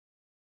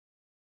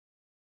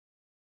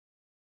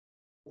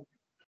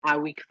our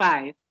week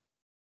 5,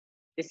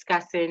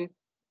 discussing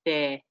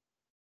the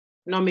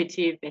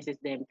normative versus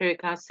the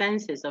empirical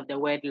senses of the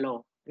word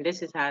law. And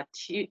this is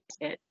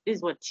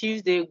what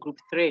Tuesday group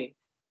 3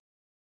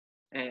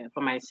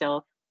 for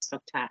myself,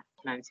 Dr.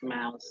 Nancy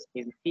Miles,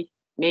 AVP,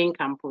 main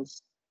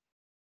campus.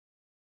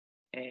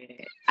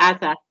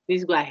 Arthur,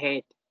 please go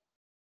ahead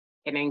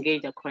and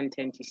engage the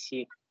content you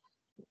see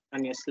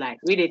on your slide.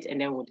 Read it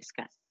and then we'll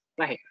discuss.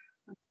 Go ahead.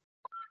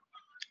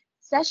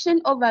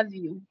 Session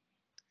overview.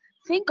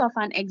 Think of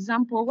an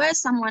example where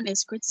someone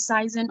is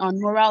criticizing on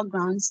moral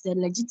grounds the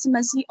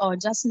legitimacy or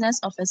justness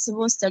of a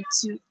civil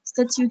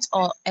statute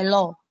or a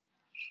law.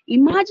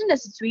 Imagine a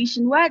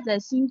situation where there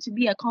seems to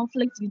be a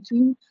conflict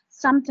between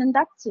something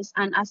that is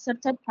an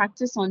accepted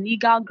practice on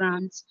legal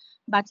grounds,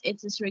 but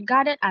it is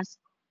regarded as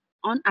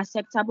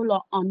unacceptable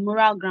or on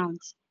moral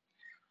grounds.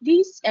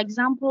 These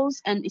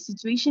examples and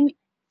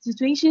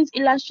situations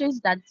illustrate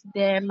that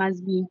there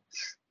must be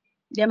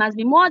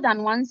more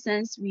than one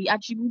sense we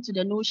attribute to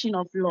the notion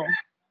of law.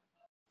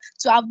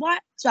 To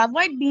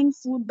avoid being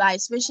fooled by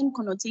switching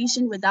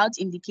connotation without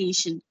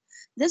indication,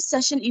 this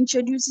session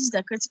introduces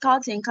the critical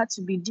thinker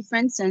to be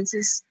different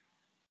senses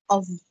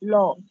of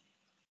law.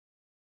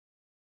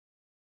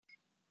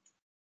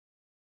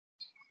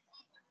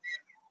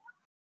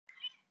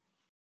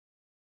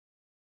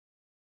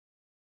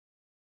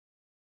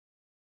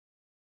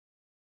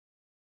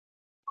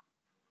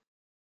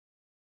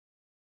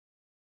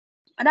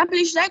 Madam,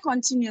 please, should I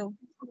continue?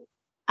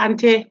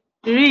 Ante,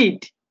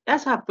 read.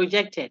 That's how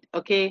projected,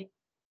 okay?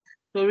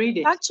 So read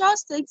it. Factual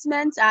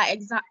statements are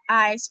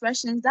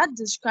expressions that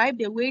describe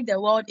the way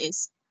the world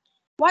is.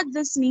 What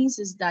this means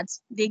is that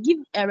they give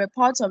a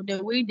report of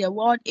the way the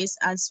world is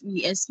as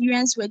we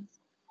experience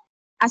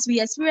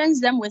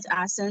them with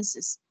our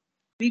senses.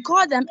 We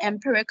call them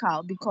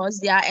empirical because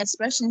they are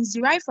expressions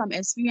derived from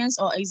experience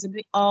or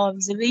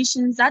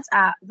observations that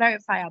are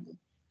verifiable.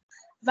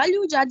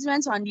 Value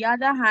judgments, on the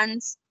other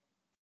hand,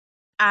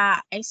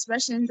 are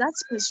expressions that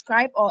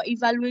prescribe or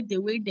evaluate the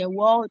way the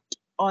world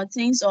or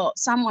things or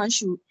someone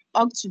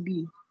ought to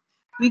be.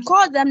 We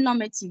call them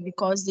normative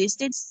because they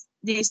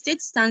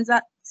state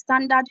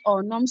standard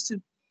or norms to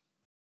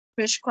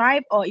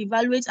prescribe or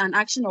evaluate an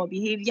action or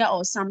behavior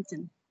or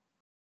something.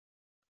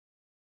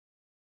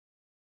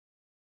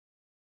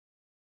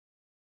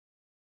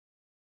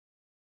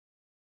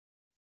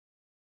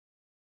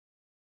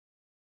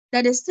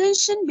 The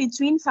distinction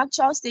between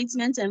factual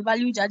statements and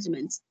value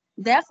judgments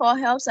therefore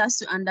helps us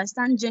to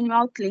understand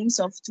general claims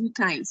of two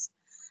kinds: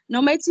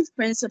 normative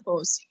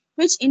principles,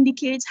 which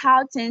indicate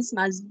how things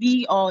must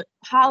be or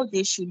how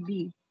they should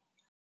be,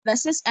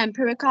 versus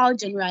empirical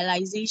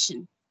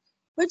generalization,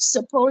 which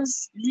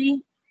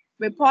supposedly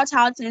report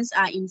how things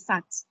are in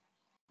fact.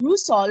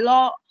 Rules or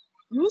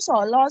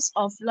laws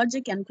of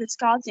logic and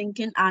critical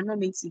thinking are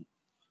normative,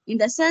 in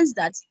the sense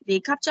that they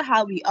capture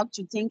how we ought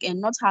to think and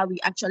not how we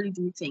actually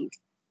do think.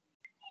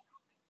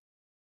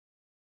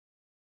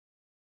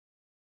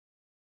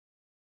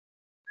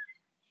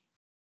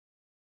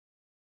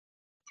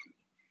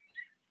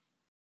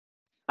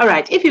 All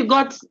right, if you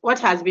got what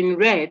has been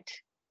read,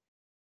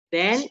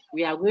 then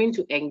we are going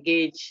to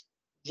engage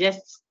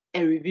just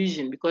a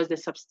revision because the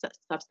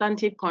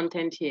substantive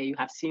content here you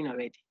have seen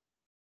already.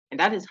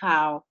 And that is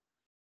how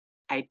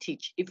I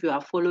teach. If you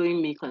are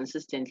following me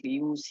consistently,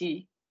 you will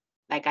see,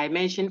 like I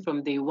mentioned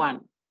from day one,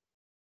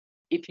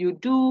 if you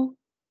do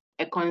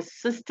a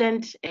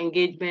consistent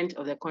engagement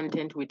of the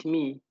content with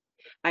me,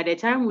 by the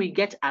time we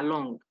get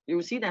along, you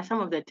will see that some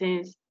of the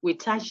things we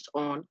touched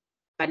on,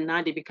 but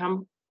now they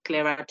become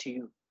clearer to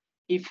you.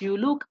 If you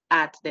look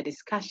at the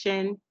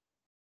discussion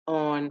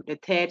on the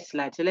 3rd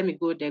slide, so let me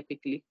go there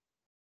quickly.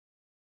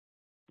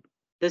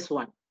 This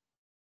one.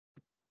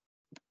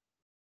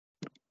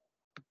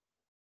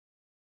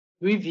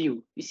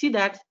 Review. You see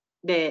that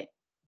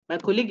my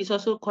colleague is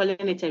also calling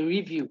it a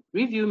review.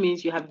 Review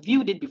means you have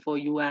viewed it before,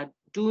 you are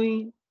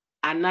doing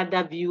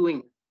another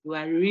viewing. You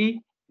are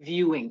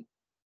reviewing.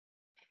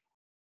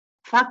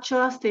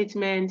 Factual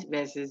statement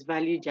versus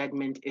value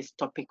judgment is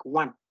topic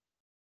 1,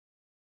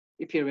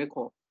 if you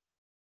recall.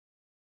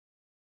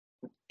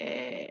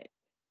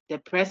 The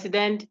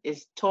president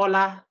is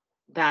taller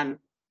than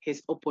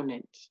his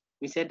opponent.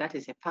 We said that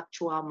is a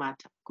factual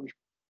matter,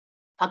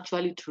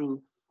 factually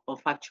true or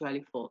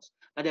factually false.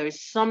 But there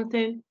is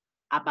something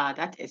about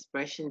that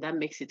expression that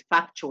makes it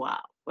factual.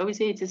 When we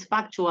say it is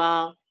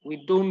factual,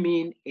 we don't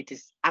mean it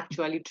is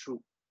actually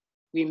true.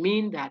 We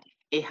mean that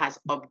it has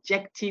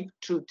objective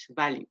truth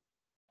value.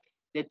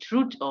 The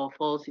truth or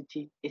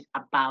falsity is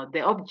about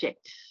the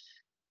object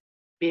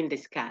being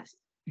discussed.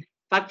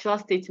 Factual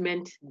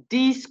statement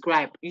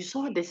describe. You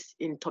saw this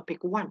in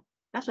topic 1.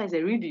 That's why it's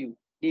a review.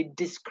 They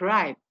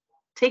describe.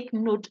 Take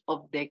note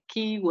of the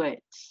key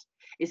words.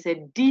 It's a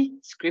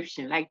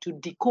description, like to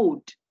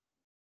decode.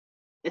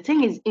 The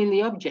thing is in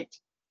the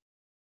object.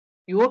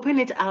 You open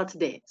it out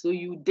there. So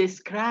you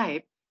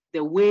describe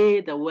the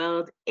way the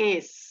world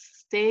is.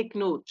 Take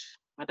note.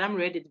 Madam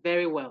read it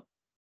very well.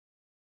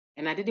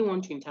 And I didn't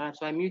want to interrupt,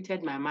 so I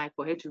muted my mic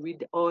for her to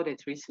read all the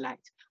 3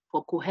 slides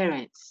for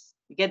coherence.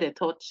 You get the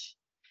thought?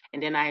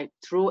 and then I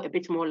throw a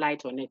bit more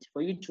light on it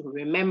for you to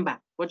remember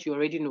what you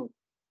already know.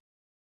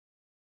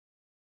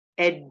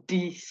 A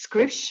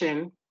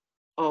description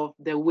of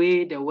the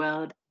way the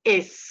world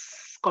is.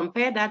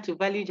 Compare that to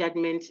value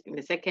judgment in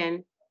the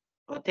second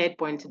or third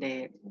point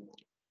there.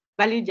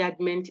 Value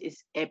judgment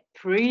is a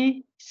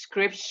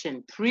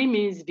prescription. Pre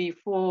means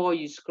before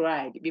you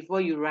scribe,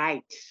 before you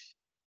write.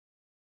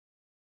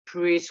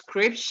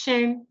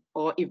 Prescription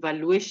or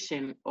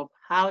evaluation of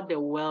how the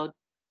world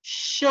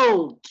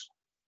should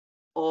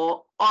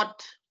or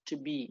ought to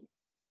be.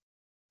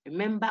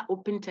 Remember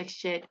open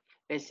textured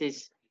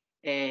versus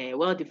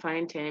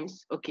well-defined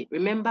terms. Okay,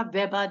 remember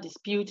verbal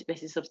dispute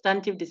versus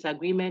substantive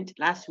disagreement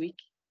last week.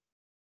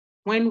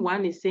 When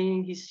one is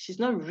saying she's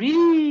not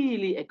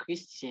really a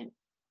Christian,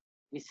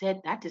 we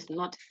said that is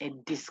not a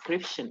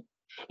description.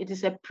 It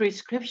is a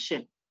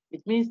prescription.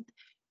 It means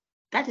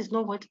that is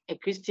not what a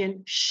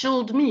Christian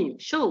should mean.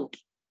 Should.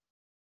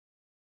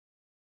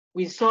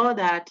 We saw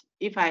that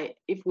if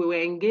we were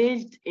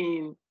engaged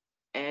in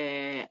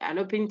an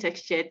open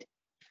textured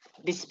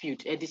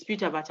dispute, a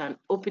dispute about an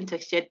open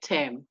textured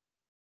term,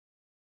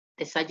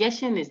 the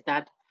suggestion is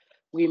that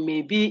we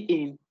may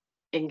be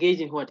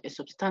engaged in what? A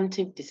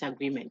substantive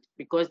disagreement,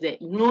 because the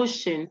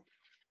notion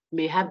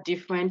may have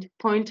different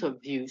point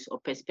of views or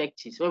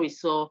perspectives. When we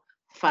saw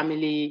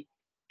family,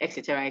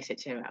 etc.,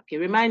 etc. Okay,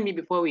 remind me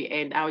before we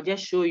end. I'll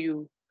just show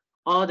you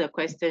all the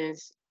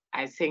questions.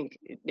 I think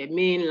the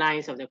main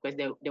lines of the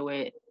question, there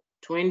were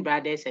twin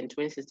brothers and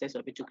twin sisters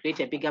of it to create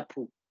a bigger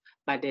pool.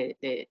 But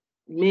the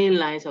main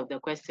lines of the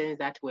questions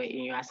that were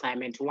in your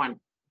assignment 1,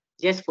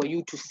 just for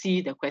you to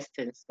see the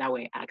questions that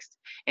were asked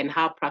and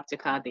how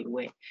practical they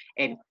were,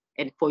 and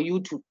for you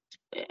to,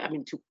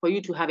 for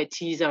you to have a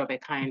teaser of a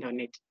kind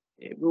on it.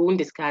 We won't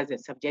discuss the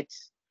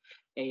subjects,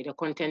 the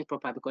content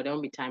proper, because there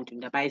won't be time to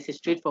do that. But it's a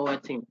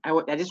straightforward thing.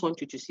 I just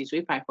want you to see. So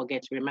if I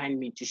forget, remind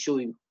me to show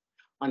you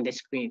on the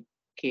screen.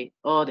 Okay,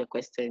 all the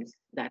questions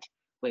that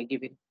were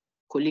given,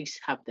 colleagues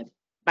have them.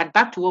 But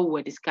back to what we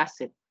were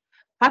discussing.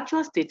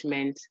 Factual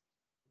statements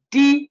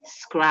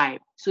describe.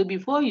 So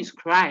before you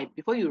scribe,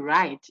 before you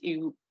write,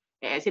 you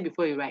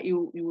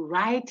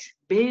write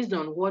based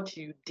on what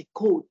you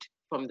decode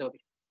from the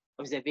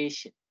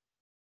observation.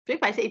 So if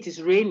I say it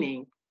is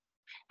raining,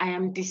 I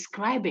am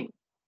describing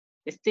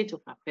the state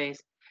of affairs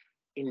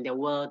in the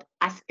world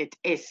as it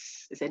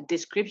is. It's a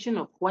description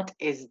of what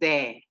is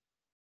there.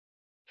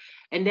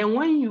 And then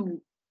when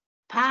you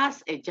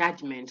pass a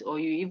judgment or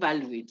you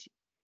evaluate,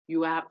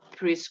 you are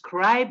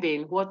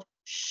prescribing what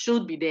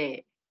should be there.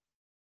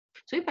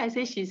 So if I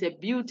say she's a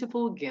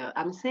beautiful girl,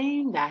 I'm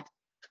saying that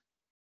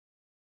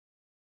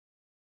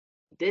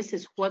this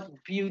is what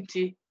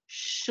beauty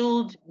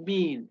should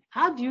mean.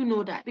 How do you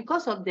know that?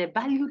 Because of the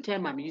value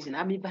term I'm using.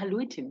 I'm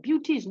evaluating.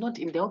 Beauty is not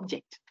in the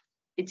object.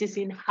 It is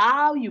in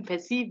how you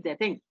perceive the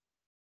thing.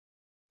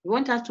 You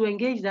want us to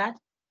engage that?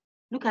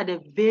 Look at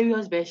the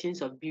various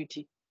versions of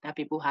beauty that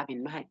people have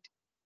in mind.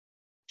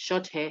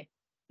 Short hair,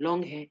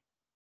 long hair,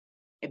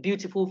 a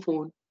beautiful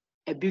phone,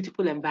 a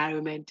beautiful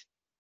environment,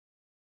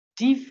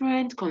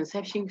 different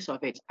conceptions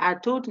of it. I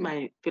told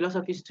my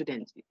philosophy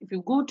students, if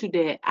you go to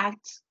the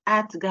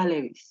art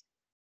galleries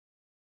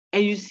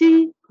and you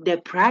see the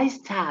price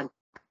tag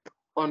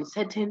on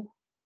certain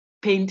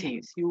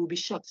paintings, you will be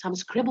shocked. Some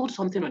scribbled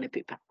something on a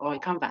paper or a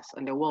canvas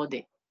on the wall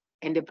there,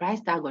 and the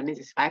price tag on it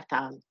is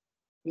 5,000.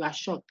 You are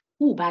shocked.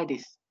 Who will buy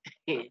this?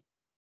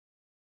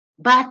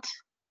 But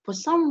for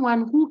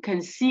someone who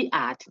can see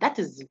art, that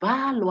is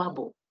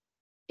valuable,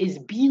 is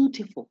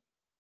beautiful.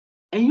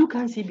 And you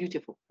can see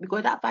beautiful,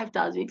 because that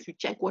 5,000, if you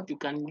check what you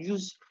can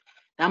use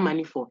that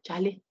money for,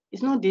 Charlie,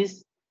 it's not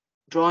this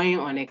drawing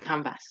on a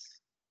canvas.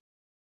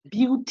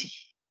 Beauty.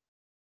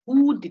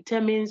 Who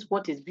determines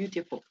what is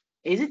beautiful?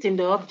 Is it in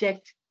the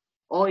object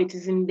or it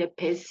is in the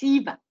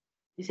perceiver?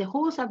 It's a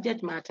whole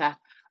subject matter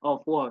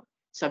of what?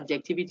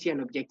 Subjectivity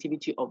and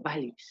objectivity of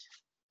values.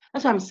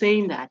 That's why I'm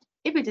saying that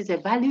if it is a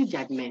value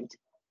judgment,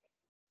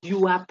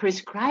 you are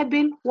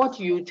prescribing what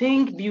you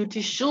think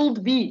beauty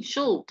should be,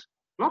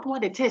 not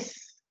what it is,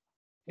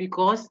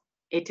 because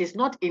it is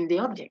not in the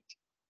object.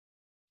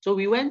 So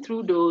we went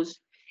through those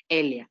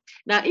earlier.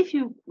 Now, if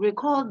you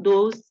recall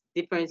those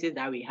differences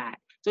that we had,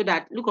 so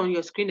that look on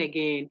your screen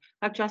again,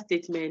 factual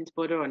statement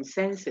border on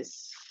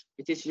senses.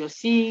 It is your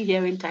seeing,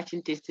 hearing,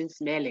 touching, tasting,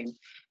 smelling.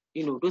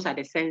 Those are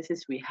the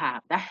senses we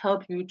have that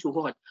help you to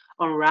what?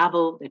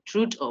 Unravel the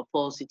truth or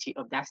falsity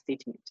of that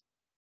statement.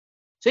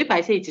 So if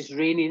I say it is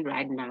raining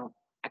right now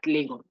at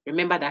Legon,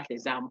 remember that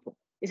example.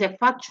 It's a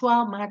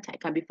factual matter. It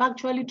can be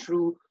factually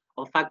true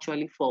or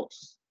factually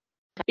false.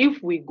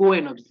 If we go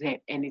and observe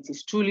and it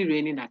is truly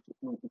raining at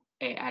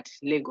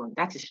Legon,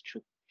 that is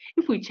true.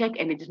 If we check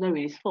and it is not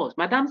raining, it's false.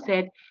 Madam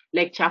said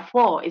lecture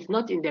 4 is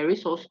not in the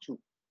resource 2.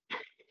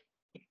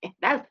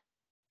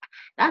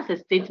 That's a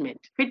statement.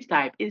 Which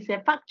type? It's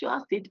a factual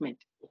statement.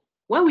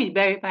 When we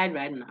verified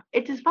right now,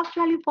 it is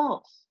factually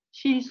false.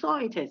 She saw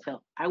it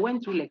herself. I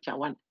went through lecture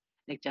 1,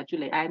 lecture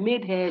 2. I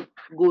made her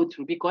go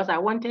through because I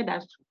wanted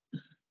us to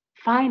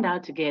find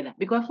out together.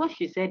 Because what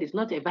she said is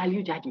not a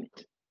value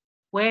judgment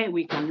where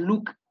we can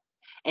look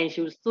And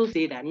she will still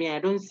say that, me, I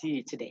don't see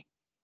it today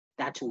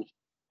that way.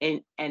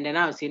 And then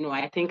I'll say, no,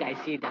 I think I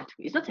see it that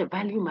way. It's not a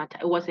value matter.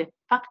 It was a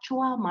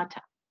factual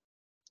matter.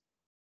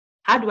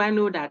 How do I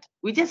know that?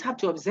 We just have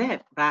to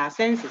observe by our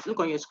senses, look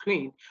on your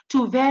screen,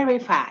 to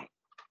verify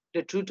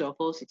the truth or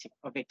falsity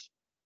of it.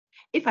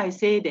 If I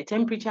say the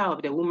temperature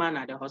of the woman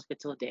at the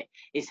hospital there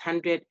is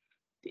 100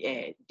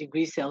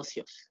 degrees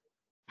Celsius,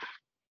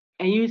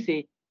 and you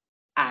say,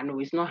 no,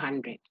 it's not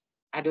 100,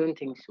 I don't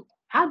think so.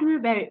 How do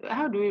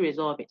we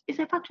resolve it? It's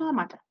a factual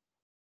matter.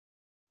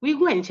 We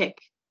go and check.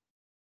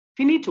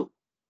 Finito.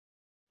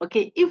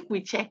 Okay, if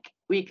we check,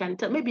 we can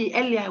tell, maybe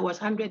earlier it was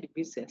 100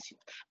 degrees Celsius.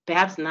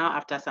 Perhaps now,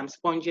 after some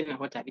sponging and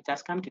whatever, it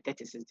has come to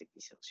 36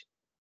 degrees Celsius.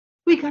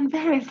 We can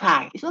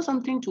verify. It's not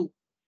something to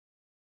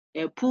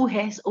pull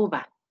hairs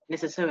over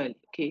necessarily.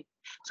 Okay,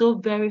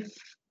 so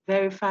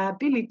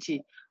verifiability,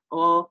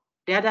 or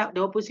the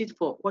opposite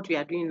for what we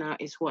are doing now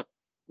is what?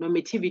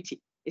 Normativity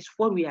is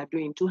what we are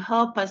doing to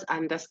help us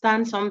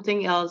understand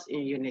something else in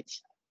Unit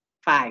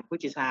 5,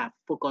 which is our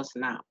focus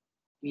now.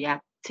 We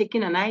are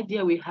taking an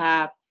idea we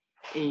have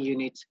in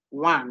Unit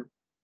 1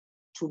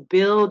 to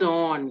build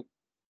on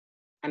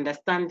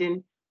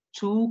understanding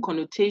two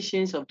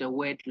connotations of the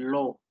word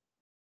law,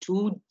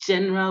 two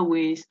general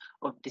ways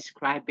of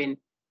describing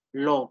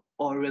law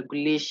or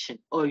regulation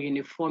or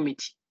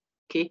uniformity.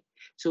 Okay,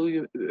 so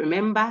you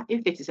remember,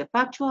 if it is a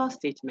factual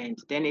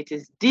statement, then it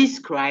is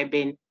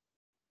describing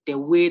the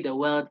way the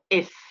world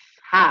is,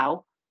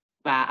 how,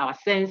 by our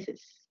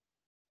senses,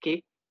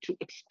 okay, through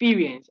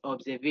experience or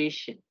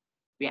observation,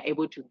 we are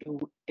able to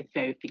do a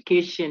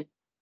verification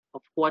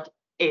of what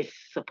is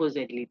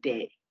supposedly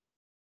there.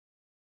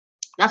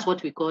 That's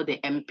what we call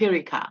the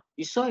empirical.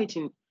 You saw it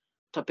in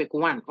topic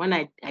 1. When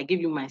I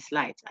give you my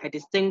slides, I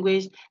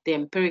distinguish the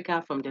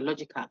empirical from the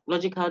logical.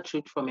 Logical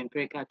truth from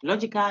empirical.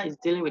 Logical is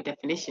dealing with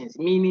definitions,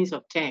 meanings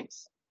of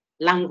terms,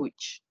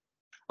 language.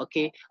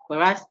 Okay,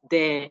 whereas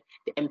the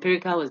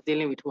empirical was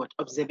dealing with what?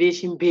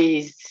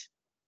 Observation-based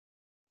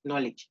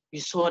knowledge.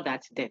 You saw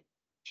that then.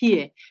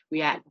 Here,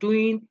 we are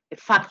doing a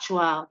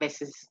factual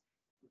versus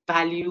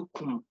value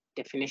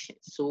definitions.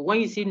 So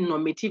when you see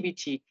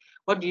normativity,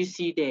 what do you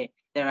see there?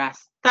 There are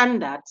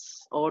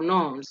standards or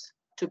norms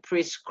to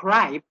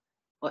prescribe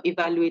or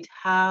evaluate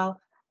how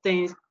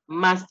things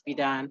must be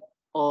done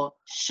or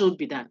should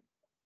be done.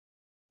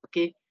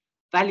 Okay,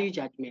 value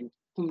judgment,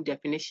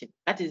 definition.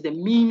 That is the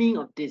meaning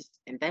of this,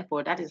 and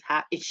therefore that is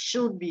how it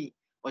should be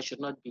or should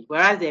not be.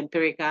 Whereas the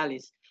empirical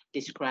is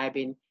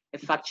describing a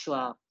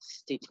factual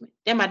statement.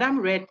 Then Madam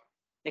read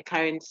the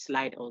current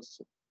slide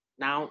also.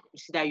 Now you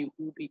see that you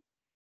will be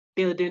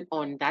building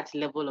on that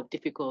level of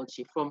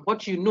difficulty. From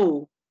what you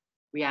know,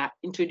 we are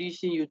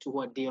introducing you to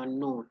what the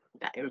unknown.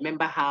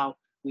 Remember how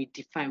we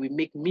define, we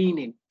make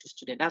meaning to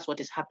students. That's what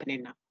is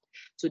happening now.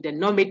 So the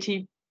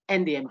normative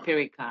and the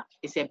empirical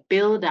is a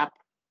build-up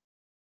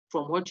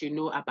from what you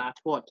know about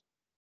what?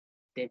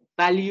 The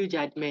value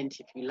judgment,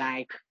 if you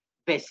like,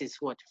 versus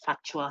what?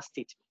 Factual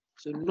statement.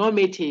 So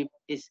normative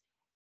is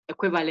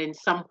equivalent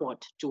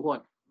somewhat to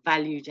what?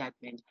 Value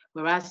judgment,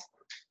 whereas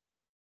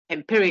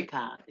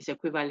empirical is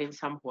equivalent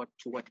somewhat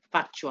to what?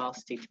 Factual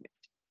statement.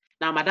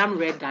 Now, Madam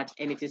read that,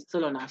 and it is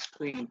still on our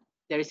screen.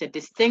 There is a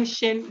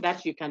distinction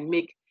that you can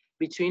make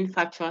between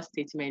factual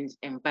statements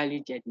and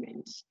value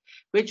judgments,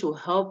 which will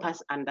help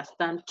us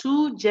understand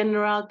two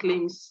general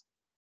claims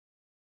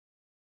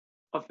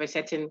of a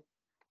certain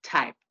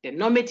type. The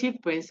normative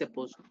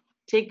principles,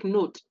 take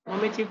note,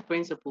 normative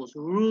principles,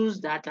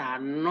 rules that are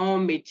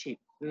normative,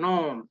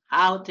 norm,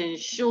 how things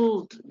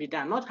should be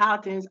done, not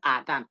how things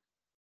are done.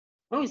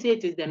 When we say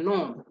it is the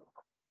norm,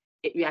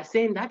 we are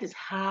saying that is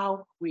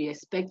how we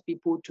expect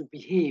people to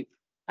behave.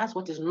 That's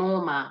what is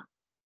normal.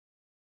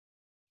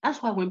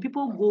 That's why when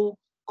people go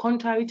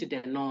contrary to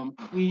the norm,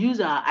 we use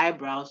our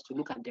eyebrows to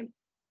look at them.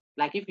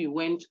 Like if you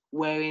went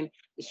wearing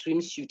a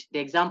swimsuit, the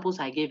examples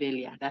I gave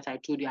earlier that I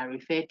told you I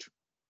referred to,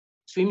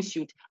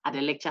 swimsuit at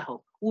the lecture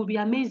hall, we'll be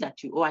amazed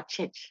at you, or at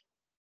church.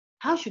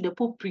 How should the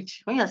Pope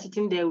preach when you're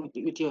sitting there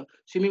with your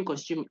swimming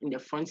costume in the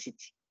front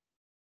seat?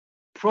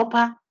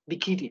 Proper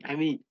bikini, I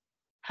mean.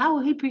 How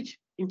will he preach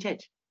in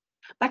church?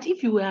 But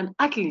if you were an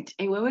athlete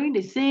and you were wearing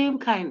the same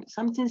kind,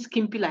 something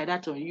skimpy like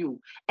that on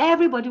you,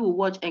 everybody will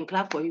watch and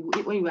clap for you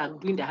when you are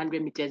doing the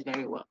 100 meters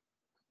very well.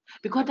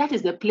 Because that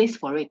is the place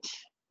for it.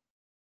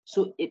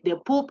 So the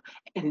Pope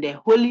and the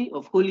Holy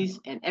of Holies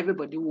and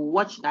everybody will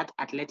watch that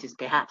athletics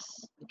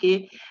perhaps,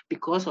 okay?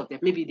 Because of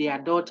maybe their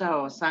daughter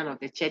or son of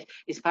the church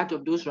is part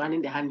of those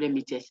running the 100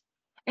 meters.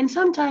 And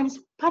sometimes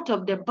part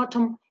of the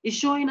bottom is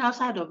showing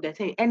outside of the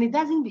thing, and it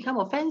doesn't become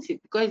offensive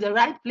because it's the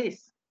right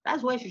place.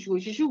 That's why she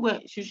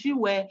should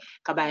wear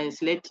kaba and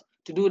slit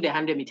to do the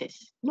 100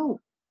 meters. No.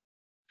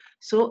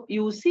 So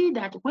you see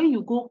that when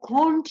you go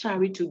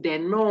contrary to the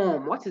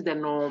norm, what is the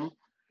norm?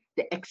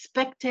 The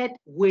expected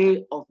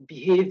way of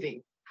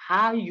behaving,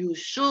 how you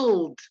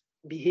should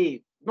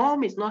behave.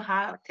 Norm is not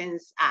how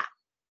things are.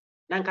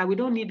 Nanka, we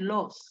don't need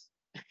laws.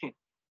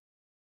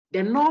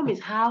 The norm is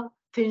how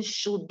things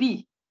should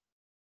be.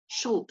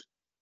 Should.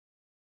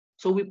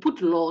 So we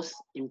put laws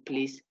in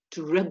place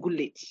to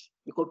regulate,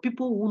 because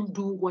people won't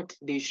do what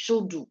they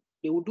should do.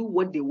 They will do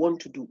what they want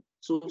to do.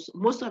 So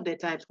most of the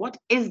times, what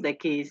is the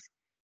case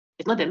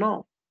is not the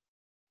law.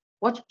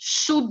 What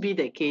should be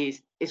the case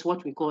is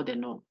what we call the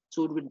norm.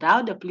 So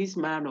without the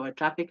policeman or a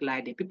traffic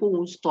light, the people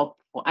won't stop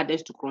for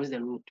others to cross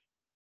the road.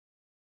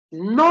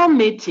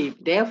 Normative,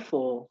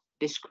 therefore,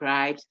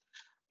 prescribes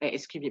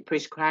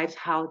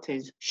how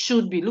things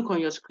should be. Look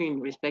on your screen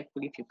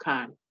respectfully if you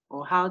can,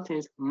 or how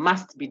things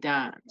must be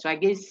done. So I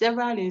gave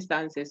several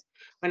instances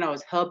when I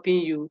was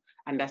helping you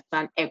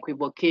understand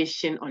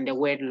equivocation on the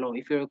word law.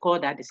 If you recall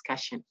that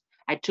discussion,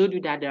 I told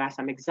you that there are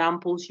some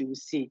examples you will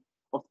see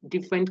of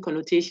different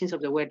connotations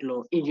of the word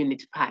law in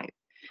Unit 5.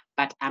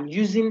 But I'm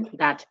using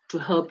that to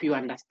help you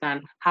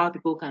understand how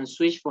people can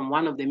switch from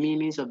one of the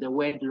meanings of the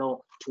word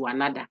law to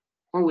another.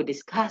 When we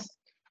discuss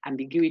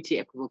ambiguity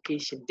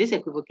equivocation, this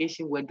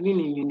equivocation we're doing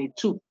in Unit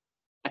 2,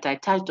 but I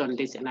touched on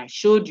this and I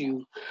showed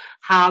you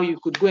how you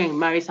could go and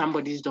marry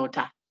somebody's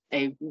daughter.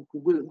 You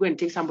could go and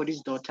take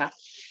somebody's daughter.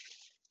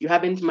 You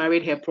haven't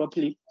married her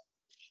properly,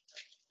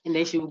 and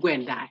then she will go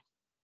and die.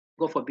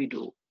 God forbid,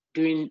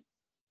 during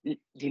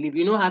delivery.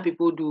 You know how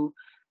people do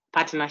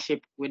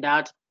partnership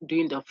without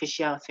doing the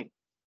official thing.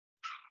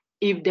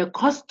 If the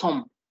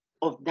custom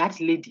of that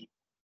lady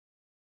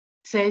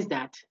says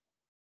that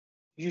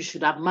you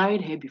should have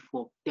married her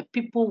before, the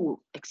people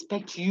will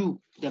expect you,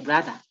 the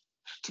brother,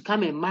 to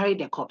come and marry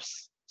the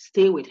corpse,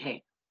 stay with her,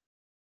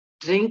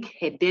 drink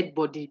her dead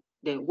body,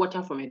 the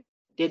water from a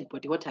dead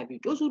body, what have you.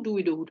 Those who do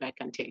widowhood, I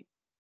can tell you,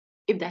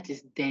 if that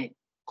is their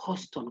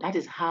custom, that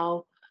is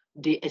how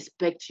they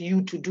expect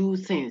you to do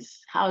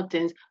things, how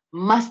things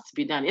must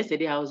be done.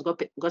 Yesterday, I was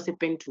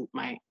gossiping to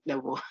my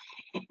level,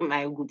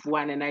 my group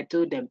one, and I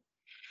told them,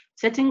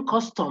 certain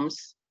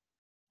customs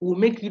will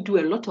make you do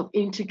a lot of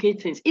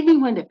intricate things,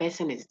 even when the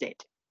person is dead.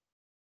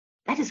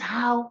 That is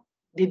how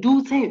they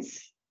do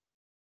things.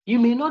 You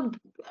may not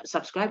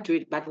subscribe to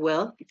it, but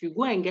well, if you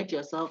go and get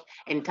yourself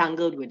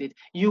entangled with it,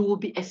 you will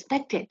be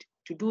expected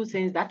to do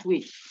things that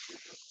way.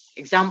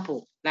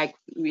 Example, like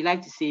we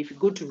like to say, if you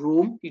go to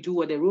Rome, you do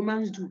what the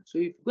Romans do. So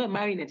if you go and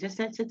marry in a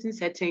certain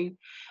setting,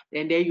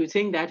 and then you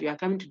think that you are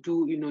coming to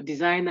do,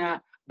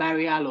 designer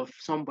burial of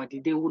somebody,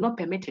 they will not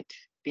permit it.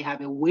 They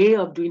have a way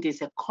of doing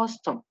this, a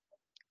custom,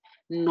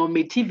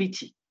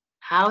 normativity,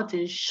 how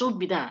things should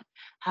be done,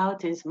 how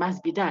things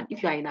must be done.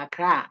 If you are in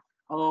Accra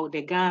or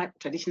the Ghana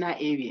traditional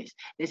areas,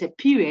 there's a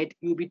period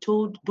you'll be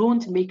told,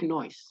 don't make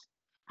noise.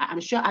 I'm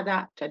sure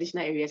other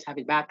traditional areas have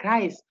it, but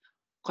Accra is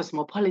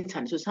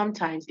cosmopolitan. So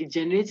sometimes it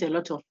generates a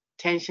lot of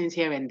tensions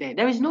here and there.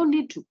 There is no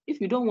need to,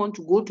 if you don't want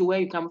to go to where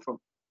you come from.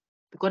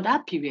 Because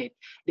that period,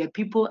 the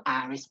people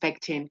are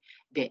respecting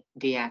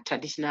their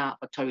traditional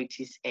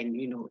authorities and,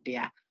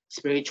 their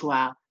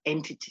spiritual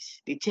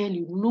entities. They tell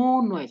you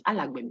no noise,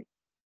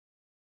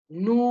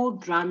 no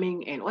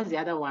drumming, and what's the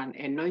other one?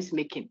 And noise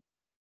making.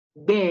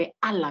 Be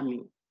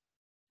alarming.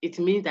 It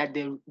means that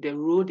the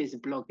road is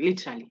blocked,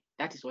 literally.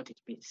 That is what it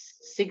means,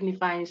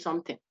 signifying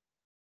something.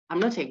 I'm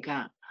not a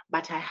Ga,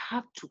 but I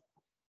have to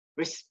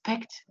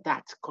respect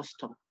that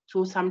custom.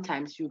 So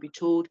sometimes you'll be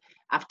told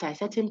after a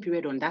certain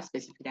period on that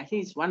specific, I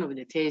think it's one of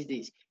the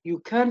Thursdays,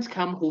 you can't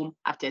come home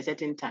after a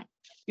certain time.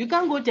 You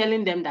can't go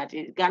telling them that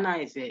Ghana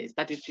is a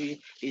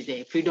statutory, is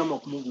a freedom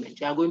of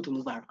movement. You are going to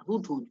move around.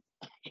 Who told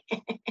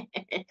you?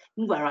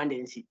 Move around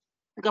and see.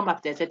 You come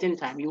after a certain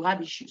time, you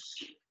have issues.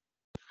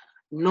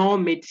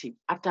 Normative.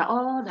 After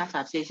all that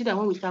I've said, see that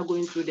when we start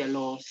going through the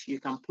laws, you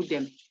can put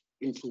them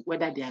into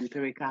whether they are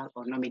empirical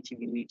or normative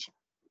in nature.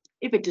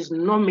 If it is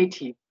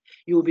normative,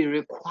 you will be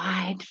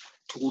required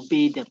to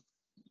obey them.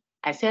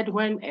 I said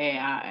when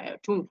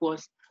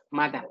Tumfo's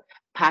mother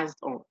passed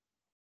on,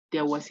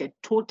 there was a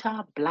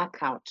total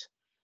blackout.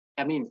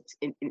 I mean,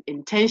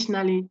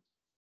 intentional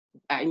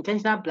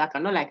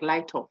blackout, not like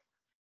light off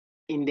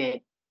in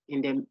the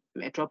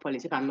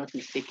metropolis, if I'm not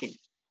mistaken.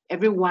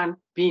 Everyone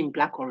being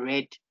black or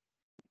red,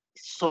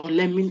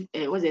 solemnity.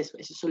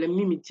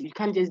 You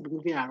can't just be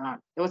moving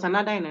around. There was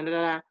another in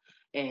another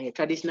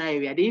traditional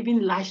area. They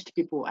even lashed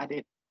people at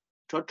the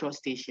Trotro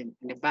station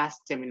in the bus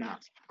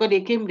terminals because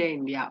they came there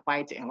in their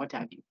white and what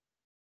have you.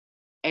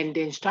 And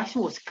the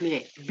instruction was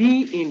clear: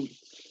 be in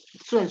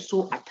so and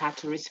so attached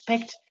to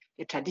respect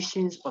the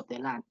traditions of the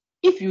land.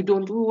 If you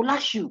don't, we will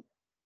lash you.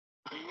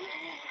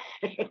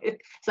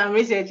 Some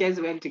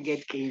researchers went to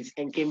get cases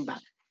and came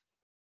back.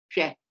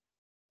 Sure,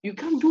 you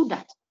can't do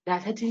that. There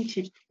are certain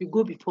chiefs, you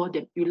go before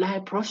them, you lie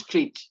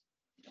prostrate.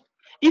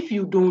 If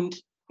you don't,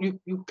 you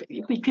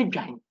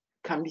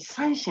can be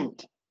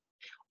sanctioned.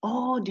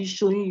 All this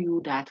showing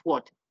you that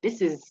what?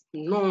 This is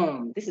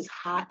norm. This is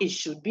how it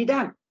should be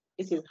done.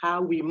 This is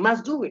how we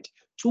must do it.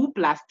 2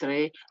 +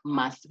 3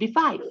 must be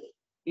 5.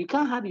 You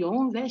can't have your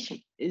own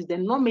version. It's the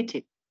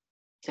normative.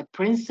 It's a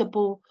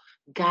principle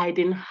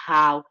guiding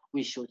how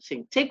we should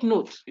think. Take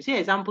note. You see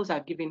examples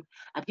I've given.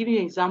 I've given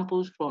you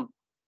examples from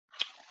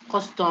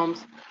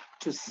customs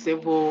to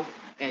civil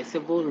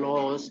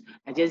laws.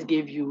 I just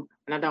gave you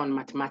another on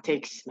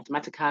mathematics,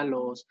 mathematical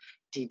laws,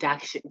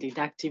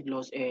 deductive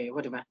laws,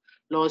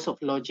 laws of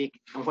logic,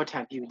 and what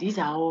have you. These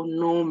are all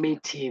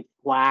normative.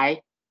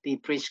 Why? They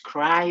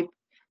prescribe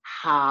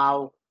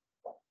how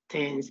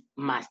things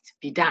must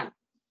be done.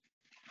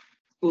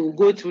 We'll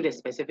go through the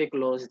specific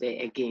laws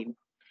there again.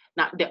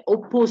 Now, the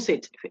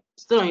opposite,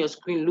 still on your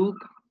screen, look,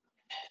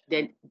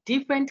 the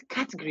different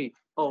category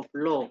of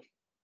law,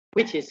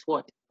 which is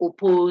what?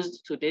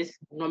 Opposed to this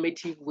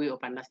normative way of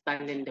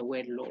understanding the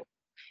word law,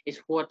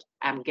 is what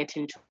I'm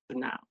getting to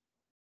now.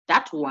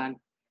 That one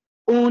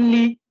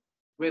only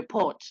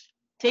report,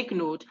 take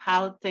note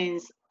how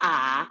things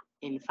are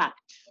in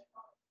fact.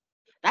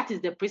 That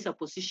is the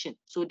presupposition.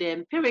 So the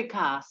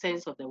empirical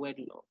sense of the word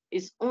law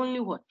is only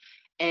what?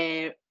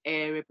 A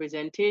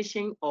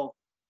representation of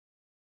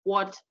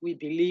what we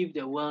believe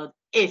the world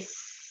is,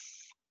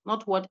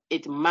 not what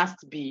it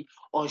must be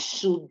or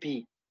should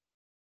be.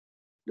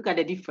 Look at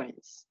the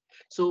difference.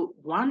 So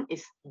one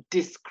is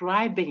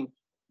describing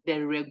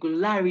the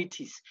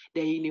regularities,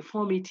 the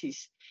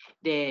uniformities,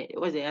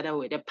 what's the other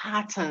word? The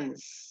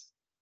patterns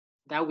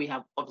that we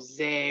have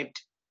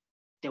observed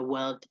the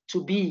world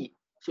to be.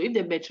 So if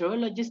the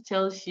meteorologist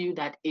tells you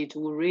that it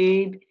will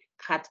rain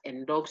cats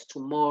and dogs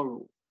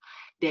tomorrow,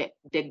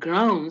 the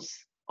grounds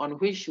on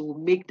which you will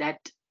make that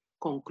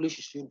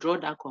conclusion, you draw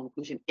that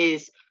conclusion,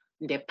 is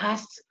in the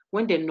past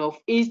when the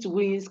northeast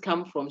winds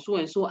come from so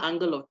and so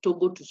angle of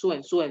Togo to so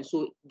and so and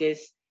so,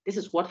 this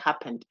is what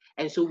happened.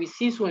 And so we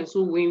see so and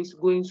so winds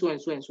going so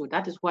and so and so.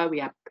 That is why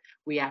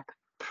we are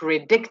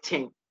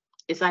predicting.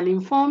 It's an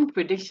informed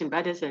prediction,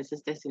 brothers and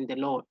sisters in the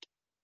Lord.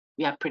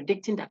 We are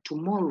predicting that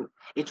tomorrow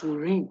it will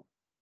rain.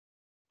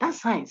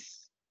 That's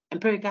science,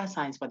 empirical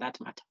science for that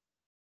matter.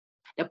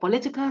 The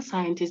political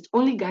scientist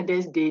only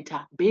gathers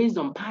data based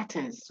on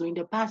patterns. So in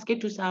the past,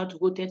 Ketu South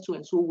voted so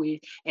and so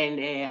way, and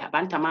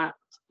Bantama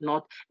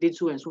North did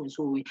so and so and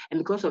so way. And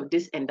because of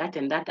this and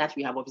that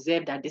we have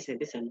observed that this and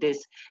this and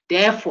this,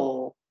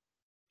 therefore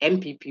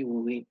MPP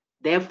will win.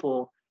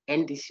 Therefore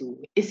NDC will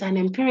win. It's an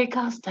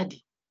empirical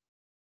study.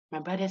 My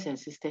brothers and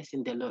sisters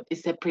in the Lord,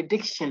 it's a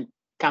prediction,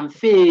 can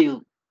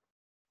fail.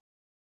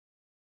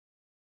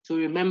 So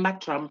remember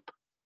Trump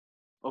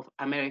of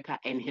America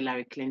and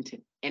Hillary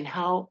Clinton and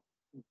how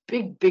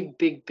big,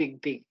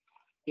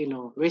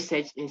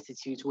 research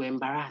institutes were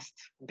embarrassed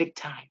big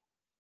time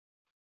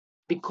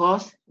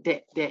because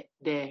the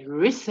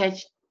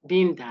research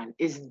being done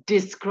is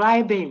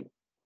describing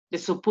the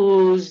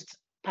supposed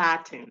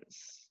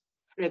patterns,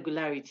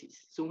 regularities.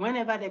 So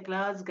whenever the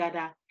clouds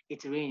gather,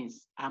 it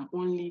rains. I'm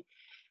only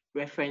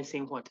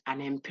referencing what?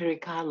 An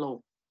empirical law.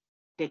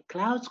 The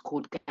clouds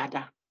could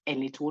gather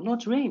and it will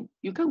not rain.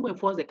 You can't go and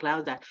force the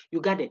clouds that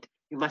you gathered,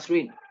 you must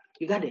rain.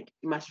 You got it,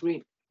 you must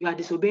rain. You are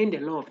disobeying the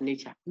law of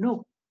nature.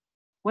 No.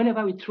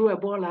 Whenever we throw a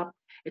ball up,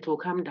 it will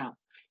come down.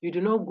 You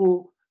do not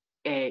go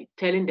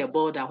telling the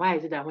ball that why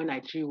is it that when I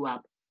threw you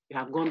up, you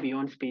have gone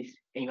beyond space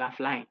and you are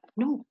flying.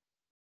 No.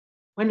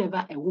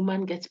 Whenever a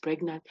woman gets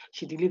pregnant,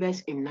 she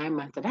delivers in 9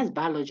 months. That's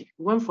biology.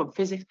 We went from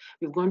physics,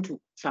 we've gone to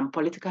some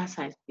political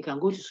science. You can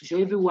go to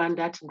social. Everyone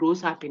that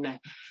grows up in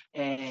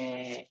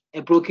a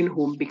broken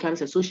home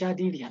becomes a social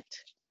deviant.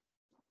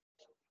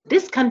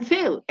 This can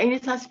fail, and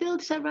it has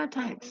failed several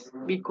times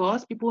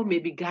because people may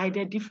be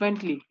guided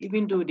differently,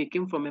 even though they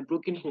came from a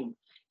broken home.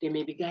 They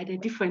may be guided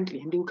differently,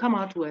 and they will come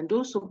out well. And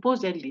those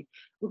supposedly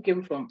who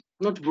came from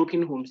not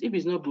broken homes, if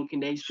it's not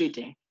broken, then it's straight.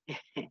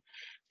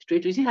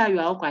 Straight. You see how you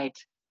are all quiet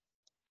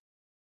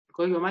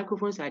because your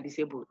microphones are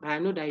disabled, but I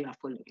know that you are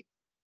following.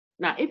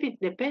 Now, if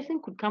the person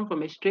could come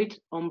from a straight,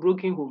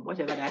 unbroken home,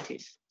 whatever that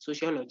is,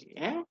 sociology,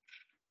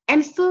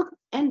 and still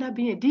end up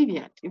being a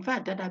deviant. In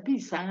fact, that be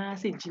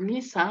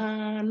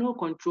no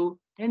control,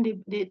 then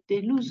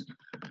they lose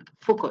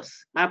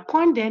focus. My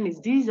point then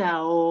is these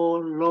are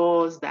all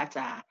laws that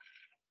are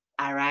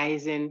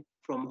arising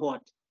from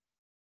what?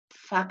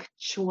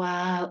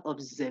 Factual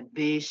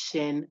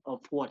observation of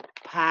what?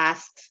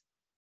 Past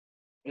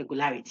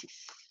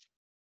regularities.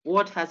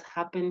 What has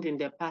happened in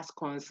the past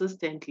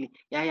consistently?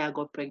 Yaya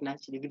got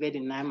pregnant, she delivered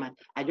in 9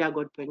 months. Adria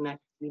got pregnant,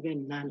 delivered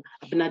in 9 months.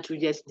 Abena 2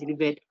 years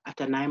delivered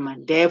after 9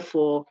 months.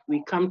 Therefore,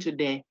 we come to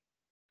the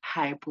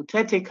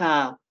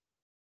hypothetical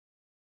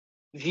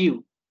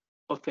view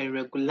of a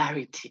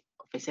regularity,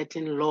 of a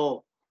certain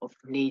law of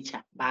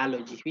nature,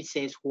 biology, which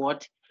says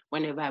what?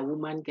 Whenever a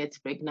woman gets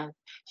pregnant,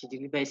 she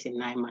delivers in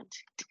 9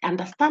 months.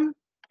 Understand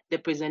the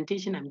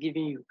presentation I'm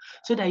giving you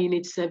so that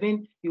unit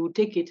 7, you will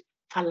take it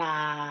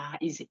fala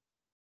easy.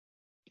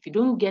 If you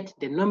don't get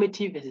the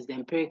normative versus the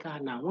empirical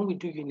now, when we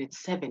do unit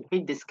 7,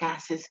 which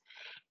discusses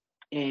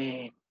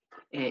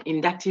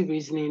inductive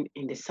reasoning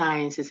in the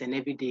sciences and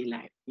everyday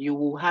life, you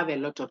will have a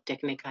lot of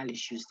technical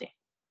issues there.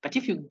 But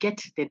if you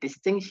get the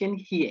distinction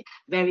here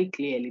very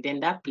clearly, then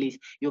that place,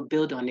 you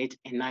build on it,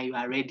 and now you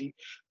are ready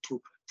to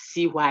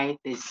see why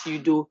the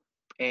pseudo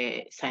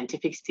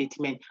scientific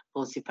statement,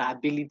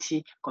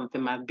 falsifiability,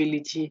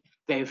 confirmability,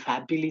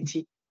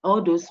 verifiability,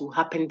 all those will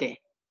happen there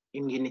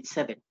in unit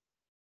 7.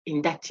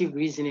 Inductive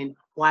reasoning,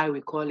 why we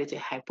call it a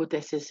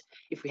hypothesis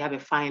if we have a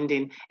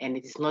finding and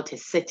it is not a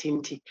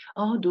certainty.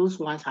 All those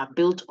ones are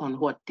built on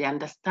what? The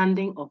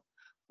understanding of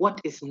what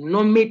is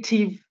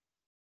normative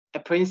a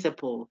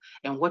principle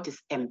and what is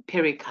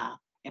empirical,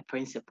 a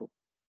principle.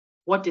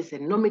 What is a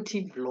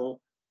normative law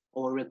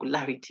or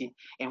regularity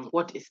and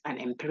what is an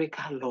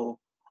empirical law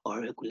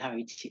or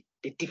regularity?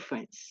 The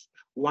difference.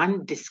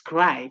 One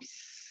describes,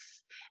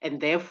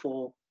 and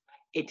therefore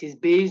it is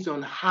based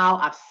on how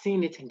I've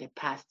seen it in the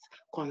past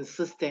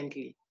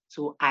consistently.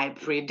 So I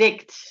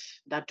predict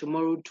that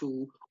tomorrow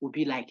too will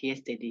be like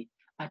yesterday,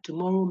 but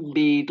tomorrow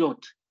may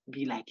not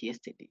be like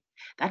yesterday.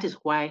 That is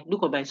why,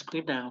 look on my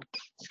screen now,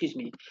 excuse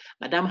me,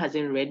 Madam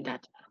hasn't read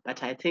that,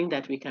 but I think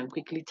that we can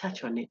quickly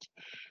touch on it.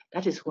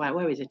 That is why,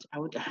 where is it? I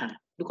want to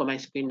look on my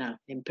screen now.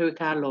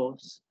 Empirical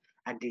laws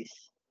are this.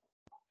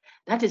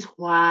 That is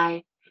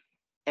why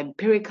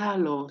empirical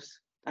laws,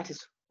 that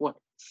is what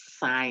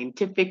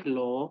scientific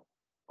law,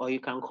 or you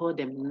can call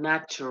them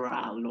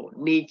natural law,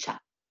 nature.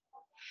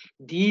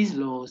 These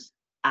laws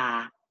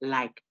are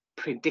like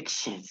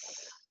predictions.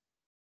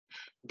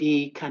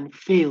 They can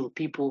fail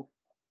people.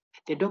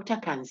 The doctor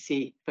can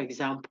say, for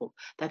example,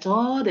 that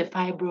all the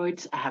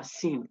fibroids I have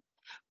seen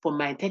for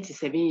my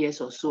 37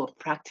 years or so of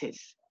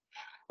practice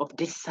of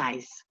this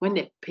size, when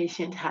the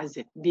patient has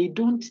it, they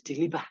don't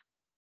deliver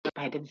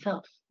by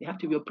themselves. They have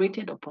to be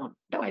operated upon.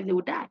 Otherwise, they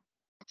will die.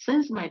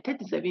 Since my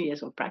 37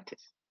 years of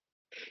practice,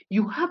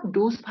 you have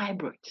those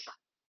fibroids.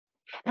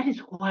 That is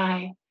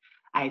why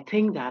I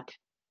think that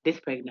this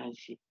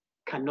pregnancy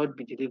cannot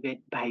be delivered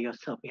by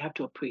yourself. You have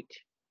to operate.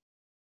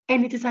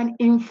 And it is an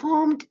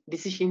informed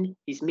decision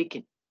he's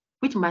making,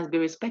 which must be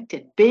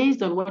respected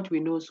based on what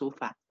we know so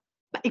far.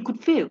 But it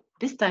could fail.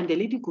 This time, the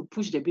lady could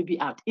push the baby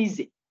out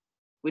easy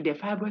with the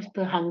fibroid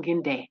still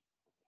hanging there.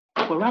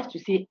 For us to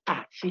say,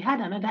 she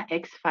had another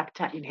X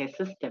factor in her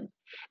system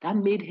that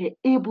made her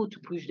able to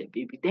push the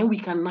baby. Then we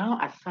can now,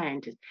 as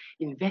scientists,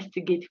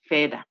 investigate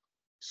further.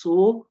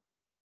 So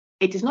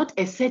it is not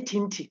a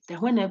certainty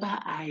that whenever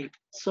I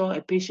saw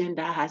a patient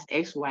that has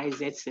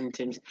XYZ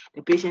symptoms,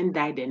 the patient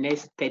died the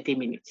next 30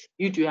 minutes.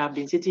 You two have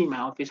been sitting in my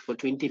office for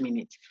 20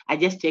 minutes. I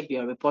just checked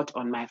your report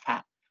on my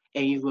file,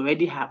 and you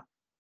already have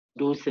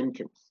those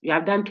symptoms. You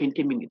have done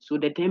 20 minutes, so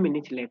the 10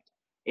 minutes left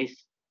is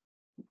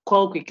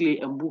call quickly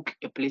and book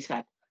a place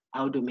at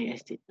Aldome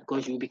Estate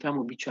because you will become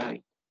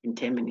obituary in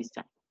 10 minutes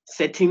time.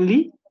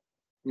 Certainly,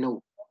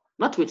 no,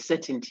 not with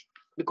certainty,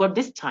 because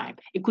this time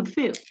it could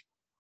fail.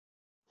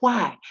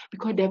 Why?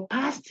 Because the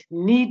past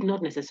need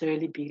not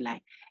necessarily be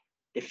like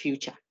the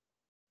future.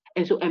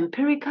 And so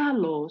empirical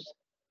laws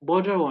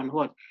border on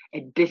what?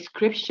 A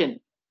description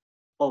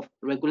of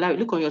regularity.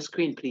 Look on your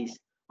screen, please,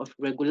 of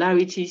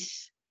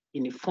regularities,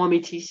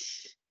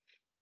 uniformities,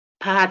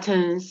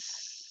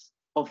 patterns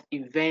of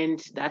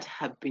events that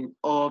have been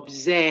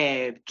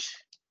observed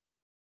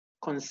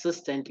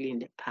consistently in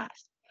the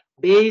past,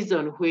 based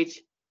on which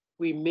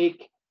we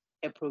make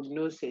a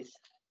prognosis,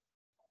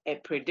 a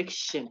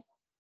prediction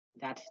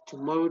that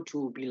tomorrow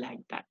too will be like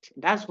that.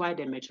 That's why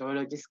the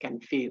meteorologist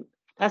can fail.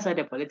 That's why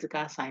the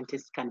political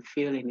scientist can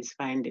fail in his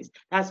findings.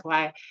 That's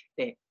why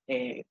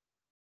the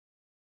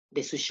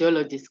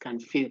sociologist can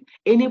fail.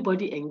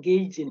 Anybody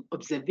engaged in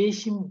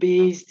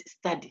observation-based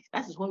studies,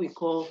 that is what we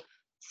call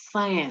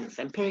science,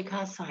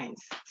 empirical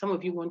science. Some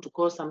of you want to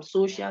call some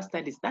social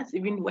studies. That's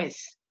even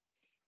worse.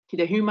 To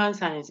the human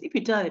science, if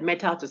you tell a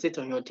metal to sit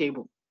on your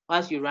table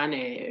whilst you run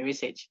a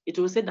research, it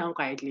will sit down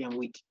quietly and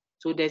wait.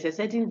 So there's a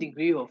certain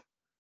degree of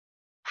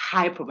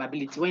high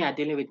probability when you're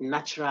dealing with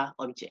natural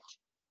objects.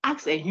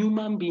 Ask a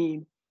human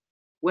being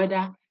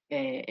whether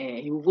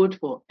he will vote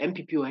for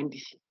MPP or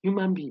NDC.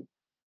 Human being.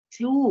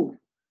 Say, oh,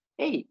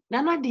 hey,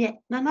 Nana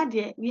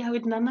dear, we are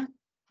with Nana.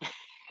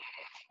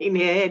 In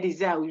her head, he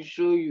said, I will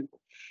show you.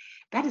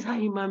 That is how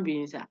human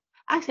beings are.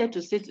 Ask her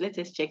to sit, let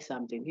us check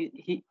something.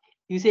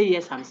 You say,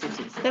 yes, I'm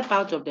sitting. Step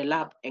out of the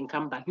lab and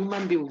come back.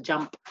 Human being will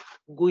jump,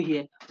 go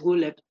here, go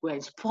left, go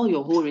and spoil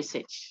your whole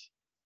research.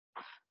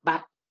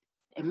 But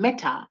a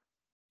metal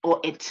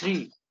or a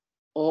tree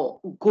or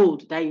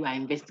gold that you are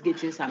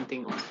investigating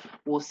something on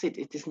will sit.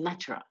 It is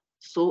natural.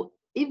 So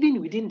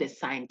even within the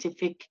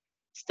scientific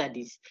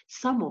studies,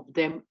 some of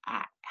them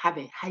have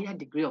a higher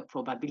degree of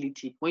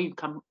probability when you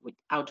come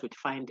out with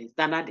findings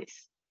than others.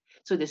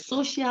 So the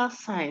social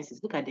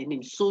sciences, look at the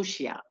name,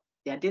 social,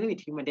 they are dealing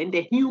with human. Then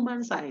the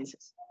human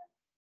sciences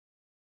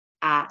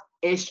are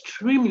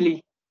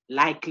extremely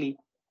likely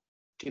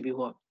to be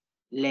what?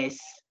 Less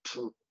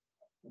true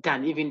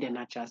than even the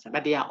natural science,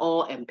 but they are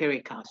all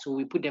empirical. So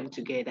we put them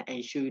together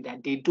and show you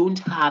that they don't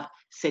have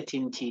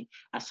certainty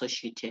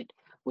associated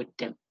with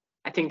them.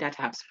 I think that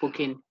I have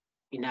spoken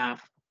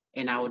enough,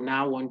 and I would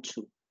now want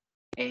to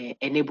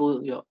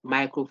enable your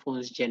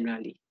microphones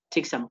generally,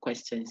 take some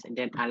questions, and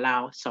then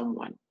allow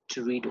someone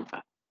to read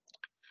over.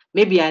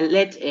 Maybe I'll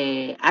let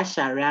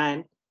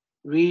Asha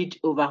read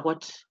over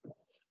what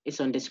is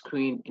on the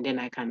screen, and then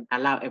I can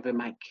allow every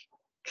mic.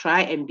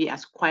 Try and be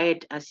as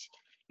quiet as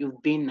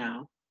you've been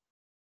now,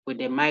 with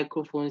the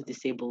microphones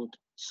disabled,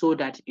 so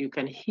that you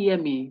can hear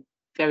me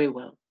very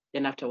well.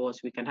 Then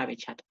afterwards, we can have a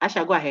chat.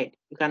 Asha, go ahead.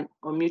 You can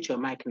unmute your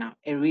mic now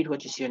and read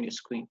what you see on your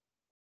screen.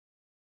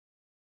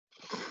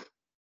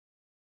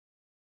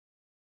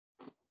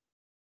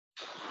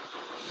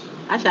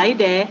 Asha, are you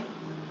there?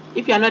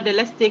 If you are not there,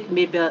 let's take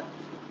Mabel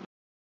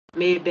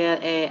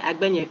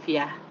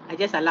Agbenyefia. I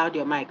just allowed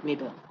your mic,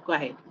 Mabel. Go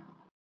ahead.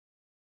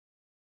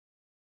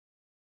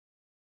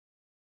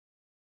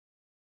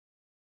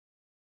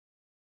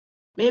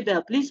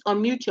 Mabel, please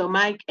unmute your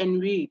mic and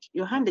read.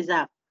 Your hand is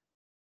up.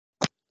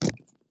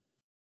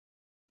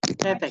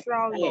 Perfect.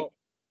 Natural law.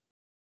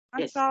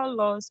 Yes. Natural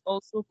laws,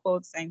 also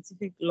called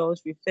scientific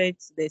laws, refer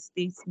to the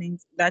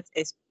statements that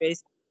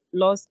express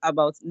laws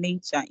about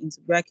nature,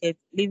 into brackets,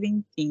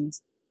 living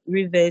things,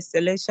 rivers,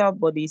 celestial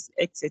bodies,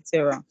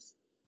 etc.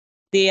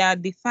 They are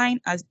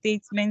defined as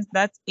statements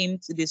that aim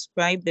to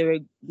describe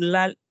the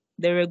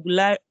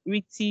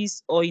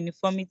regularities or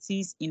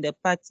uniformities in the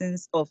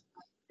patterns of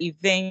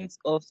events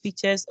or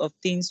features of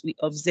things we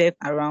observe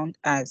around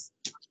us.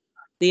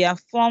 They are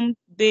formed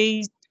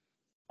based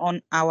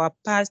on our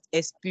past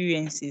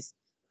experiences.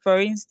 For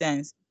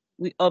instance,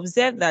 we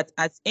observe that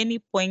at any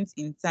point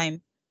in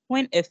time,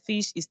 when a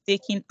fish is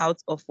taken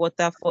out of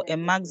water for a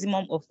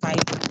maximum of 5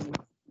 minutes,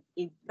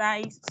 it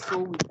dies, so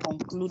we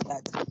conclude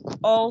that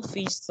all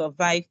fish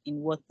survive in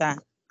water,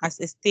 as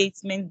a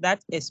statement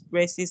that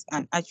expresses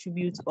an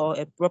attribute or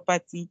a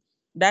property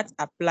that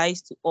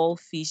applies to all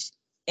fish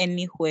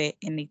anywhere,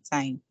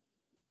 anytime.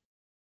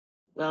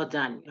 Well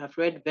done. You have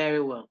read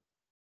very well.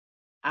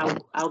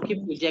 I'll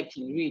keep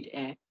projecting.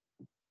 Read.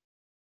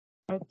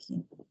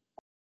 Okay.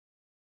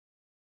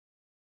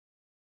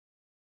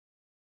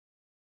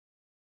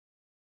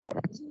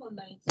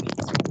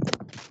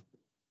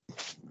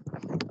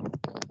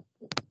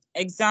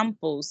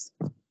 Examples.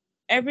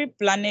 Every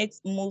planet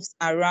moves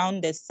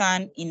around the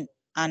sun in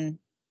an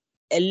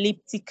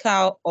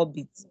elliptical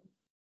orbit.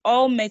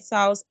 All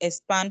metals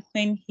expand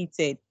when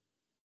heated.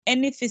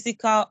 Any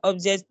physical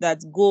object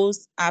that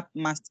goes up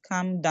must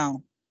come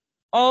down.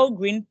 All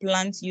green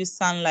plants use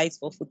sunlight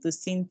for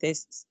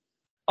photosynthesis.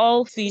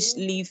 All fish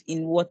live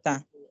in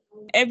water.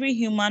 Every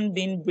human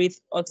being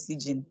breathes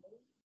oxygen.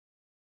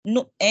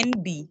 No,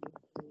 NB.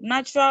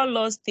 Natural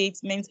law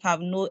statements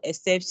have no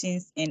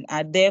exceptions and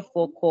are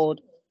therefore called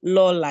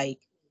law-like,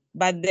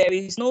 but there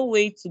is no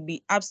way to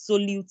be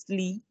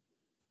absolutely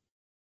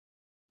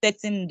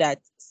certain that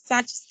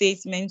such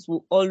statements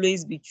will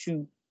always be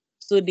true.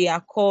 So they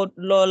are called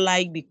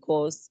law-like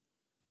because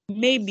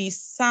maybe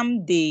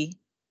someday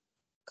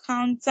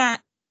counter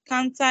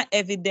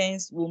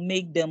evidence will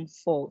make them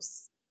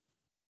false.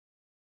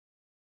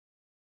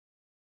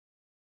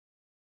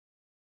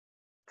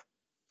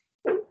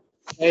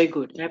 Very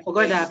good. I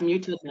forgot that I've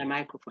muted my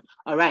microphone.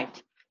 All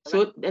right.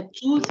 So the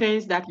two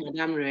things that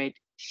Madame read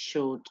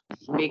should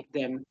make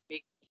them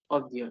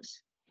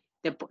obvious.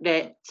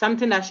 The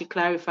something that she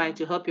clarified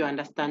to help you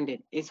understand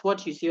it is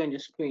what you see on your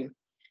screen.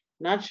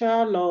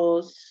 Natural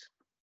laws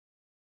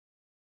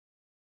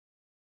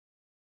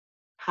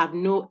have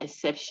no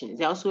exceptions.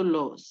 They're also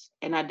laws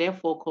and are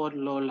therefore called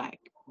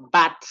law-like.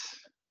 But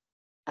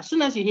as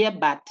soon as you hear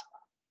but,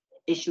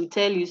 it should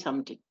tell you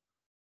something.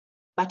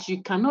 But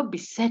you cannot be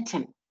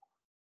certain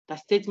that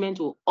statement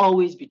will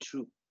always be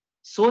true.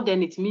 So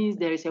then it means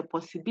there is a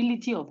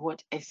possibility of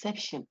what?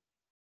 Exception.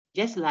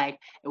 Just like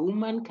a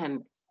woman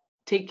can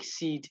take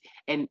seed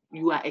and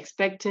you are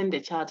expecting the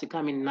child to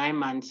come in 9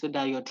 months so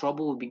that your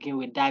trouble will begin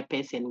with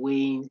diapers and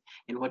weighing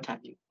and what have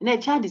you. And the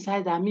child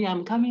decides that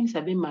I'm coming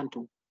 7 months.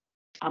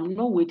 I'm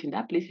not waiting.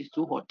 That place is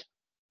too hot.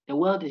 The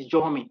world is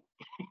drumming.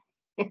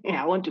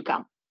 I want to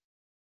come.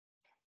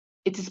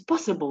 It is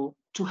possible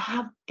to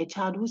have a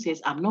child who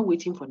says, I'm not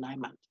waiting for 9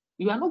 months.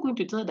 You are not going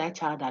to tell that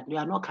child that you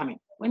are not coming.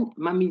 When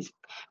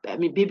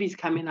baby is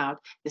coming out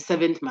the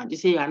 7th month, you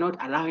say you are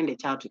not allowing the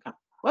child to come.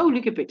 Why will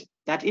you keep it?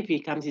 That if he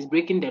comes, he's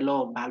breaking the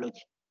law of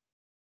biology.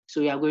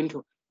 So you are going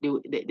to,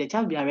 the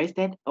child be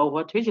arrested or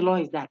what? Which law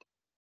is that?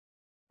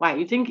 Why?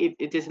 You think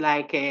it is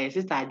like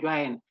Sister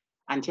Adjoa and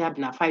Auntie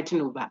Abner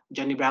fighting over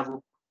Johnny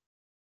Bravo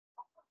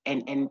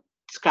and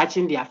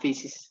scratching their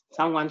faces.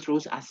 Someone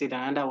throws acid,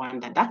 another one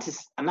that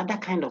is another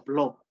kind of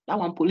law. That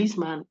one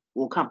policeman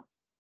will come.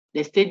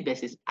 The state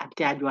versus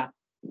Auntie Adjoa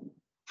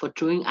for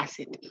throwing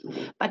acid.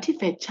 But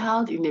if a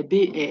child in a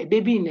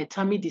baby in a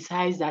tummy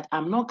decides that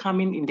I'm not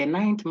coming in the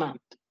 9th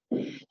month,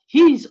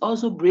 he is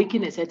also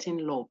breaking a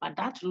certain law, but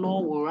that law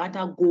will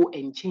rather go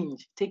and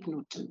change. Take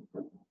note.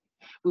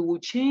 We will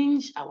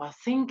change our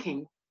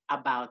thinking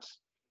about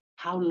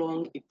how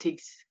long it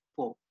takes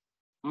for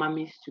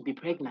mummies to be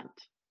pregnant.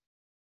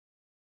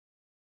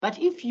 But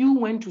if you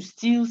went to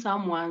steal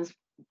someone's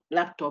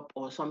laptop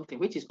or something,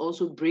 which is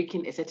also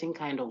breaking a certain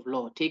kind of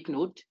law, take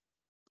note,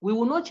 we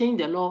will not change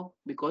the law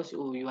because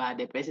you are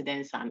the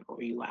president's son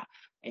or you are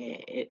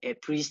a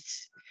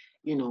priest's,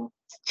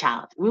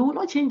 child. We will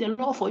not change the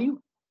law for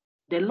you.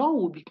 The law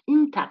will be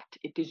intact.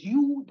 It is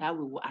you that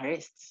we will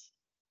arrest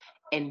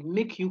and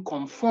make you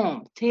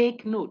conform.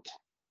 Take note.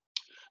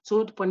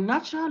 So for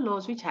natural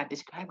laws, which are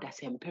described as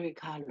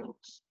empirical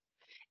laws,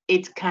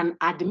 it can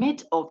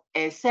admit of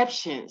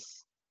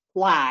exceptions.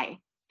 Why?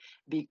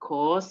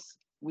 Because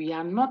we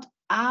are not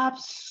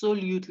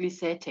absolutely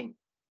certain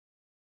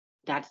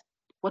that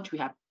what we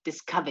have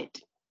discovered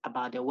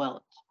about the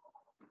world,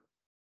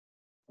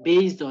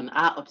 based on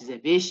our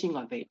observation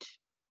of it,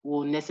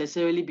 will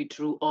necessarily be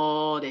true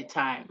all the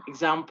time.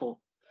 Example,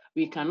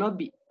 we cannot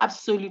be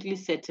absolutely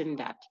certain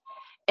that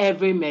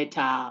every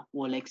metal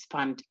will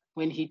expand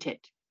when heated,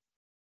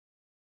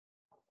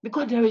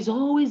 because there is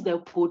always the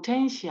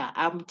potential.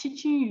 I'm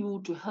teaching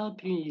you to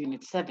help you in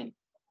Unit 7.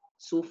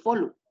 So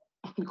follow,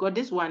 because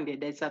this one,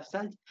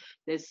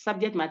 the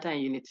subject matter in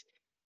Unit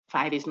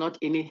 5 is not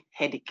any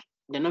headache.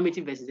 The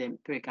normative versus the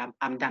empirical,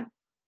 I'm done.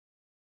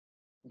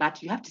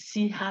 But you have to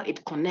see how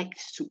it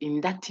connects to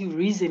inductive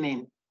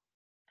reasoning,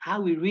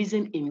 how we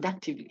reason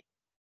inductively,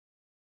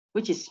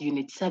 which is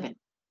Unit 7.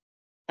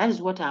 That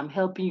is what I'm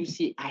helping you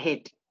see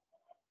ahead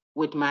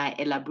with my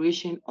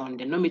elaboration on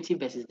the normative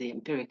versus the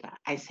empirical.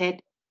 I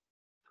said,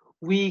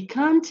 we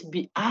can't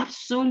be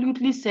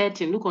absolutely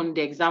certain. Look on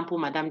the example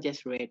Madam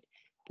just read,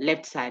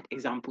 left side,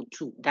 example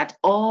 2, that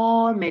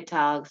all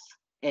metals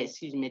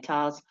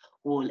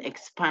will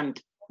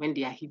expand when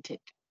they are heated.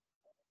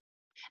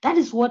 That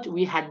is what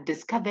we had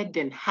discovered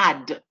and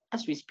had,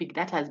 as we speak,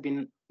 that has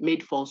been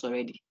made false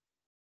already.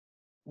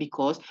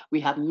 Because we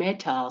have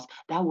metals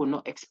that will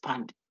not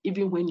expand,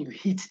 even when you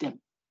heat them.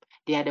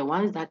 They are the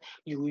ones that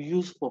you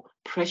use for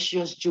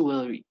precious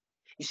jewelry.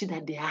 You see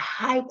that they are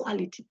high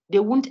quality. They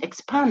won't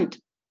expand,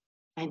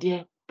 my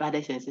dear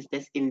brothers and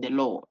sisters in the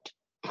Lord.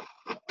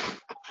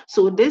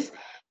 So this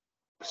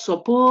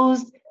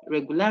supposed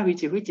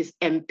regularity, which is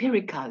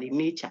empirical in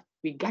nature,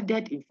 we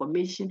gathered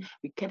information,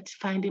 we kept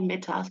finding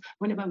metals.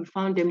 Whenever we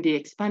found them, they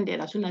expanded.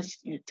 As soon as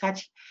you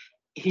touch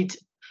heat,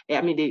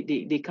 I mean,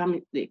 they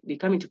come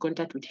into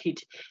contact with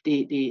heat,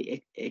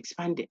 they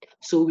expanded.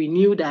 So we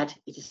knew that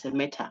it is a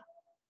metal.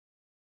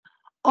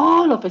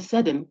 All of a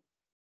sudden,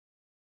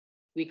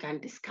 we can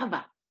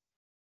discover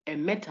a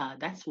metal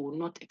that will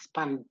not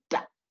expand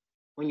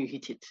when you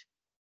heat it.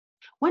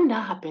 When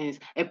that happens,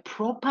 a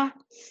proper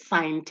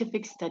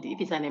scientific study,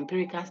 if it's an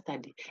empirical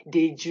study,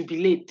 they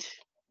jubilate.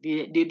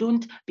 They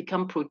don't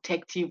become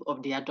protective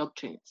of their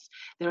doctrines.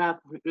 There are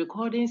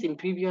recordings in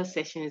previous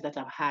sessions that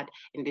I've had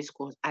in this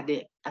course at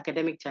the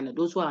academic channel.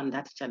 Those who are on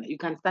that channel, you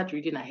can start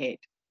reading ahead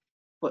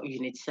for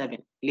Unit 7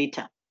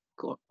 later.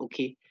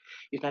 Okay,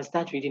 you can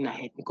start reading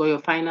ahead because your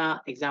final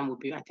exam will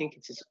be, I think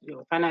it is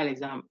your final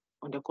exam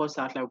on the course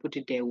outline, I'll put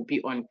it there, will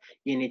be on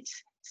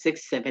Units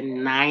 6,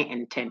 7, 9,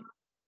 and 10.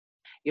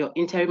 Your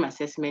interim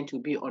assessment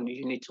will be on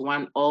Unit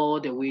 1 all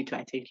the way to,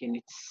 I think,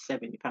 Unit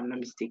 7, if I'm not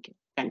mistaken.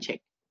 You can check.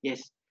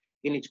 Yes,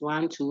 Unit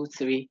 1, 2,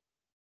 3.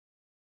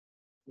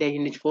 The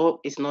Unit 4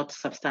 is not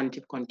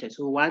substantive content.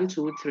 So 1,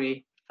 2,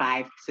 3,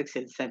 5, 6,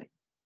 and 7.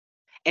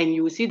 And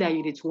you will see that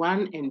Unit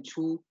 1 and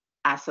 2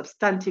 are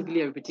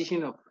substantively a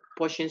repetition of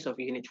portions of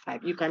Unit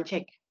 5. You can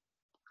check.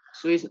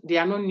 So they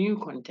are not new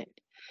content.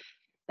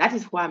 That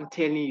is why I'm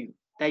telling you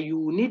that you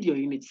will need your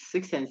Unit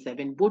 6 and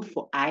 7, both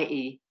for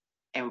IA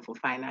and for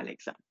final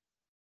exam.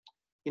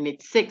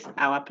 Unit 6,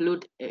 I'll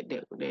upload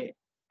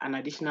an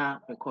additional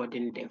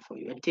recording there for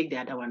you and take the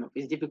other one off.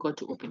 It's difficult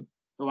to open,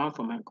 the one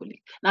from my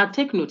colleague. Now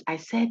take note, I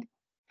said,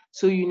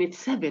 so Unit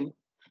 7,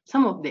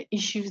 some of the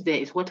issues there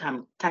is what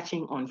I'm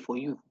touching on for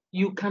you.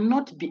 You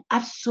cannot be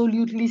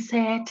absolutely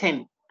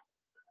certain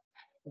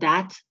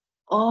that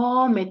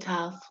all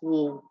metals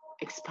will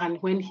expand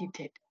when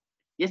heated.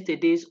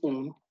 Yesterday's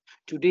own,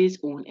 today's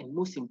own, and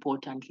most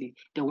importantly,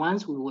 the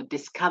ones we will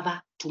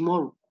discover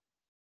tomorrow.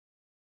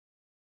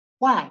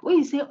 Why? When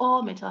you say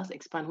all metals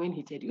expand when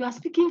heated, you are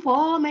speaking for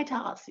all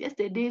metals.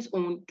 Yesterday's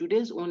own,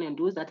 today's own, and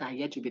those that are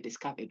yet to be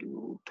discovered.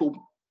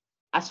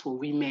 As for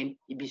women,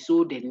 it be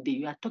so then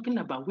you are talking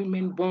about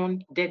women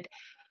born, dead,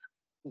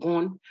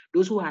 gone,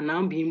 those who are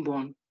now being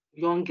born,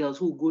 young girls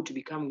who go to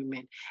become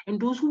women, and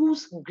those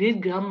whose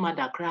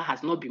great-grandmother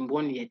has not been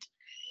born yet.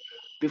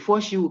 Before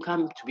she will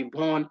come to be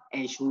born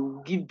and she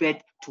will give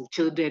birth to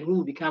children who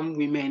will become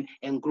women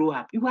and grow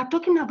up. You are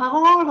talking about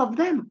all of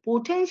them,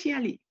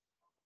 potentially.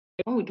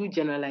 When we do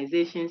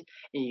generalizations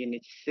in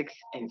Unit 6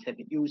 and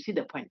 7, you will see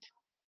the point.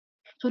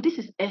 So this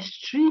is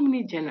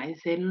extremely general.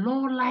 It's a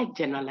law-like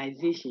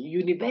generalization,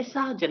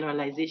 universal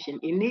generalization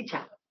in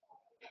nature.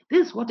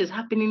 This is what is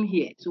happening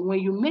here. So when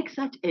you make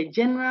such a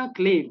general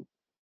claim,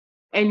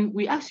 and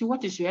we ask you,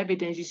 what is your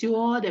evidence? You say,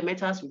 all the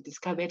metals we've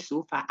discovered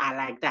so far are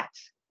like that.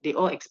 They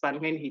all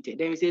expand when heated.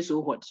 Then we say, so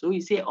what? So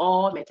you say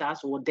all metals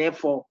will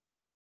therefore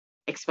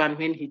expand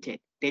when heated.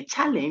 The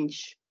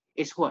challenge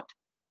is what?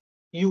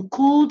 You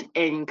could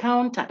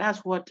encounter, that's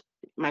what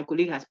my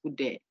colleague has put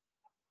there.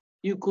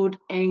 You could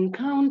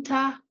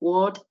encounter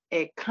what?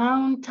 A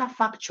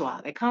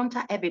counterfactual, a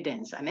counter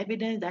evidence, an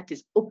evidence that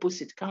is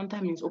opposite. Counter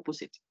means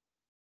opposite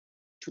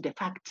to the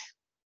fact.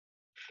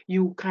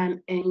 You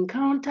can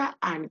encounter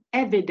an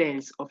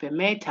evidence of a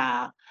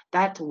metal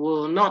that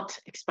will not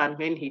expand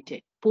when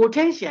heated,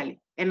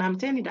 potentially. And I'm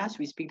telling you, as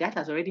we speak, that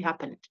has already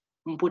happened.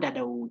 You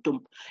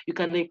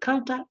can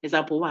encounter,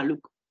 example one,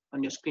 look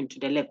on your screen to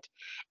the left,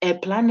 a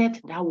planet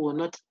that will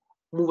not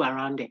move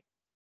around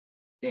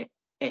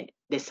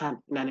the sun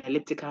in an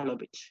elliptical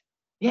orbit.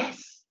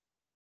 Yes.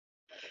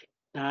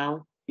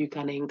 Now you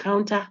can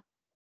encounter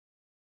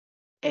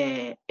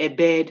a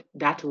bird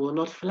that will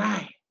not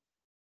fly.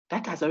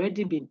 That has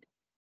already been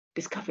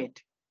discovered.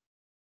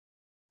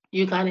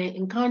 You can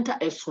encounter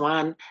a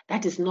swan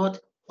that is not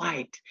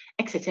white,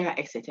 etc.,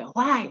 etc.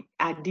 Why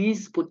are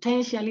these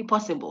potentially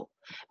possible?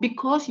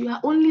 Because you are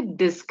only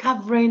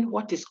discovering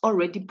what is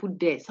already put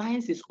there.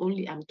 Science is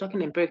only, I'm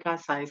talking empirical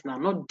science now,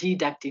 not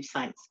deductive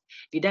science.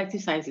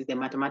 Deductive science is the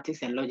mathematics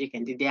and logic,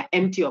 and they are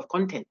empty of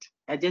content.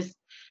 They're just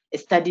a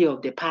study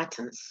of the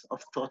patterns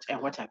of thought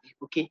and what have you,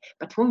 okay?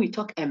 But when we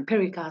talk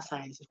empirical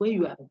science, it's where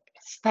you are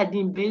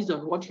studying based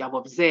on what you have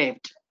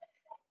observed.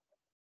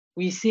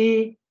 We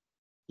say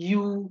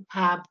you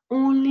have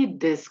only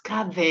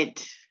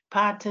discovered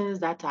patterns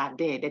that are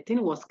there. The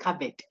thing was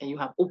covered and you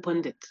have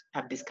opened it,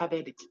 have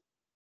discovered it.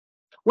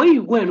 When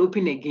you go and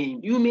open again,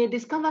 you may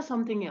discover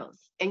something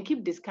else and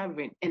keep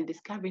discovering and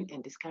discovering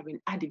and discovering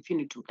ad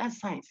infinitum. That's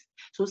science.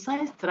 So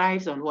science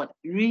thrives on what?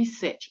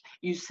 Research.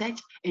 You search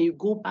and you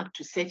go back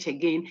to search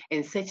again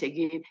and search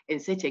again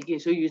and search again.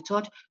 So you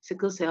thought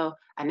sickle cell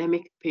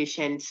anemic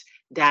patients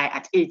die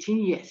at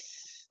 18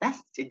 years.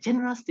 That's a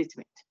general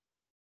statement.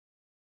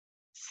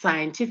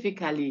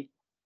 Scientifically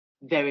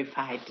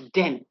verified,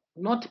 then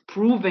not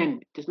proven.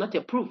 It is not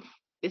a proof.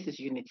 This is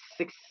unit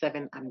 6,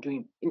 7 I'm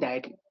doing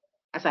indirectly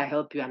as I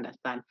help you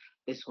understand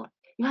this one.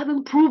 You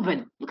haven't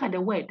proven. Look at the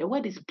word. The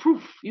word is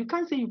proof. You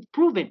can't say you've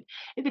proven.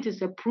 If it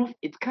is a proof,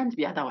 it can't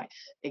be otherwise.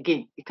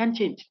 Again, it can't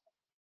change.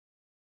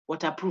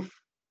 Waterproof.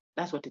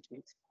 That's what it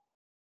means.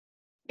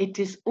 It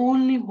is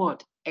only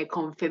what? A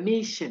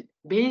confirmation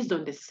based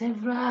on the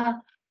several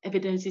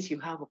evidences you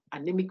have of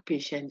anemic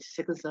patients,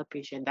 sickle cell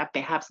patients that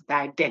perhaps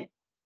died then.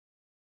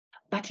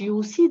 But you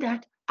will see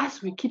that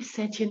as we keep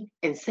searching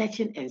and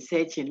searching and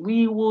searching,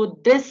 we will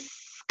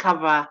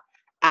discover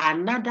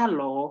another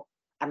law,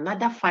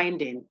 another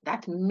finding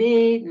that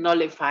may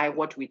nullify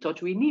what we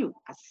thought we knew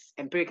as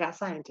empirical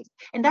scientists.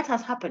 And that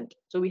has happened.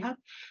 So we have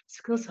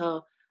sickle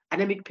cell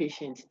anemic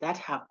patients that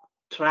have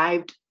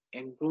thrived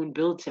and grown,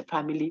 built a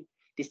family.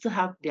 They still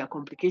have their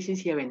complications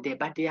here and there,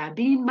 but they are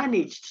being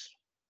managed.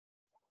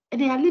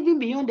 And they are living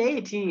beyond the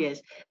 18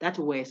 years that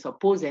were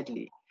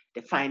supposedly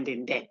the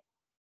finding then.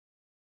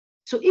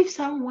 So if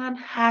someone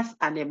has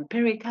an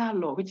empirical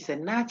law, which is a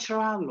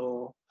natural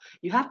law,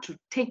 you have to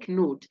take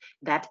note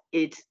that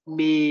it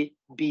may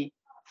be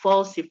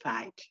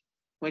falsified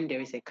when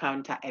there is a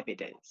counter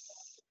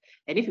evidence.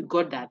 And if you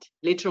got that,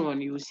 later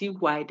on, you will see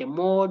why the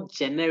more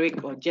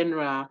generic or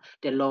general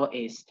the law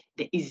is,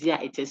 the easier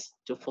it is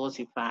to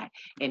falsify,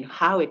 and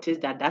how it is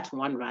that that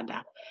one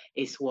rather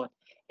is what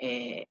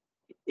a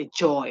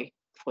joy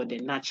for the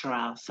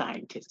natural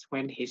scientist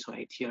when his or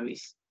her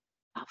theories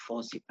are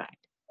falsified.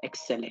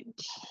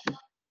 Excellent.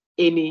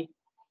 Any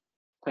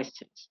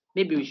questions?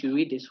 Maybe we should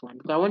read this one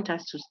because I want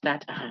us to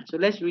start. So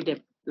let's read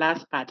the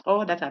last part.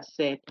 All that I've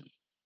said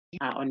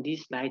on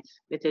these slides,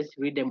 let us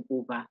read them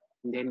over.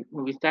 And then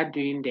when we start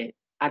doing the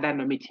other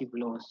normative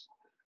laws,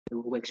 it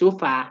will work. So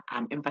far,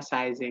 I'm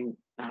emphasizing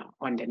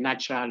on the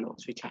natural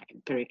laws, which are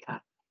empirical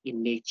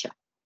in nature.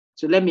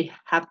 So let me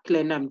have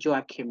Clenam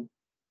Joachim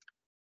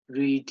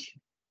read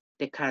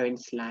the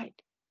current slide.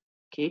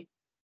 Okay.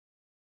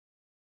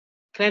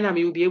 Clenam,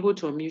 you'll be able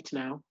to unmute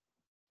now.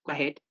 Go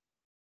ahead.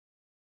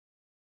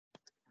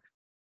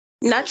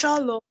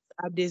 Natural laws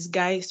are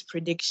disguised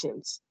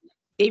predictions.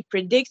 They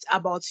predict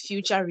about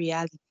future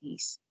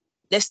realities.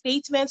 The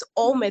statement,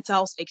 all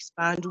metals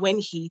expand when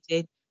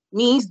heated,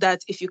 means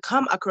that if you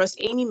come across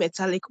any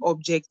metallic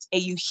object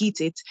and you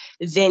heat it,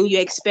 then you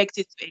expect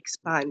it to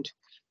expand.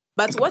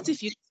 But what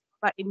if you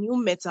discover a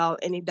new metal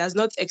and it does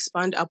not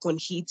expand upon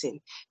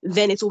heating?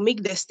 Then it will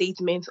make the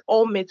statement,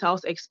 all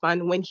metals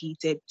expand when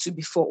heated, to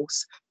be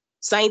false.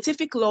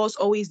 Scientific laws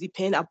always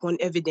depend upon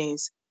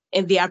evidence,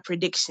 and they are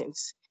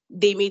predictions.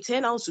 They may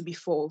turn out to be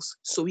false,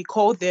 so we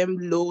call them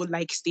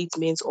law-like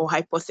statements or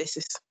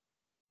hypotheses.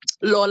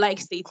 Law-like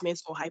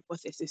statements or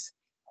hypotheses.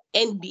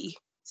 And B,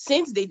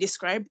 since they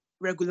describe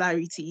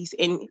regularities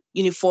and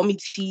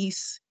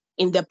uniformities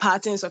in the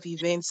patterns of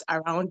events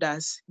around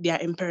us, they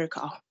are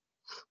empirical.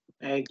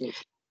 Very good.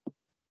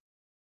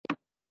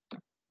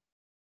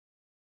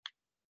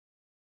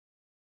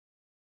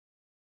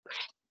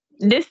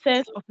 This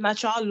sense of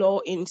natural law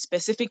in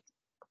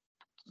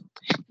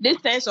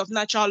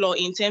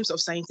terms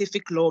of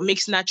scientific law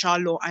makes natural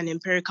law an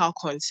empirical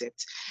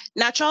concept.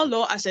 Natural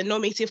law as a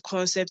normative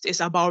concept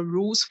is about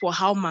rules for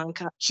how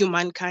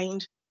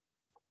humankind.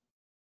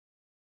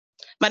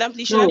 Madam,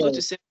 please, should I go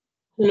to say?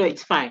 No,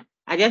 it's fine.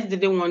 I just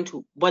didn't want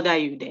to bother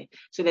you there.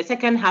 So the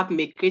second half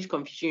may create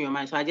confusion in your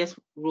mind. So I just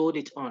rolled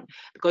it on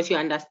because you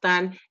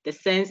understand the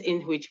sense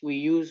in which we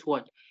use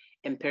what?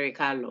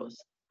 Empirical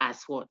laws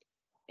as what?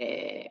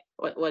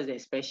 What was the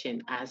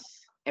expression? As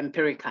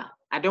empirical.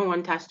 I don't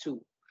want us to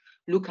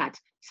look at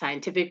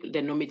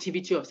the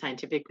normativity of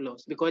scientific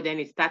laws because then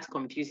it starts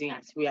confusing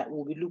us.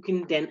 We'll be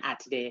looking then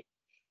at the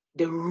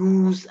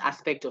rules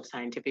aspect of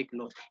scientific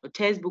laws. Your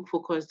textbook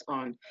focused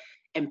on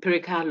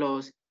empirical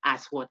laws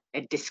as what?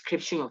 A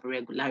description of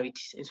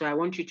regularities. And so I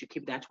want you to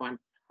keep that one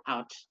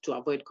out to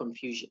avoid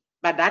confusion.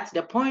 But that's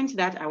the point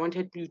that I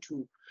wanted you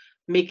to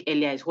make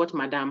earlier is what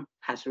Madam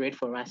has read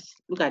for us.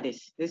 Look at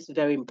this. This is a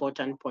very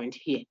important point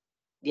here.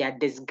 They are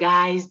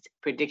disguised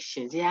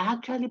predictions. They are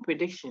actually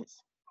predictions.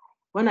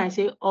 When I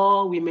say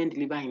all women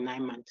deliver in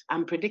 9 months,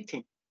 I'm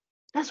predicting.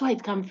 That's why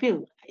it can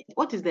fail.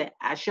 What is the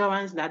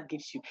assurance that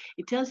gives you?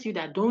 It tells you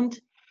that don't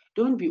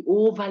be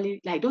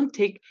overly, like, don't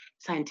take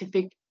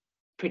scientific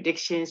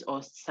predictions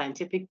or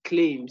scientific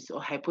claims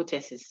or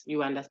hypotheses.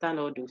 You understand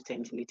all those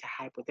terms later,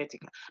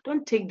 hypothetical.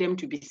 Don't take them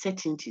to be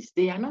certainties.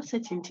 They are not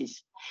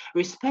certainties.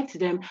 Respect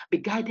them, be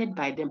guided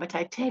by them. But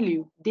I tell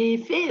you, they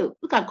fail.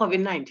 Look at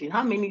COVID-19.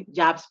 How many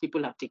jabs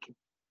people have taken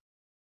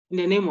in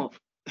the name of?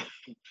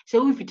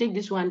 So if you take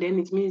this one, then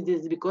it means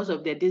this because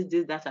of the this,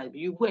 that.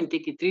 You go and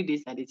take it 3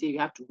 days and they say you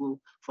have to go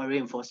for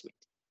reinforcement.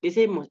 They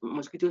say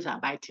mosquitoes are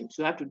biting,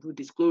 so you have to do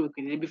this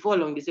chloroquine. Before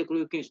long, they say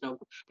chloroquine is not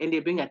good. Then they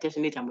bring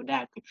artesunate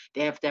amodiaquine.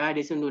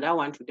 They say no, that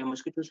one too, the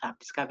mosquitoes have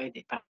discovered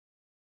the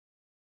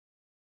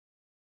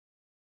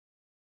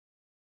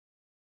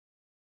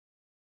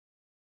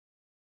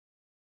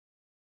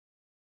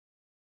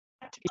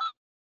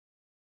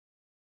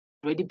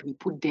already been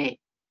put there.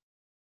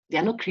 They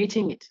are not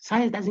creating it.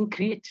 Science doesn't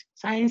create.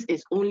 Science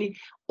is only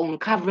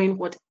uncovering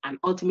what an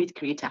ultimate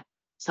creator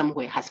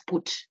somewhere has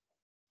put.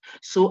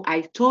 So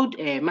I told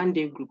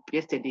Monday group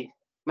yesterday,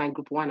 my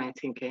group 1, I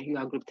think, you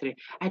are group 3.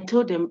 I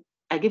told them,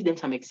 I gave them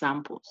some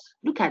examples.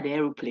 Look at the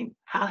aeroplane,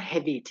 how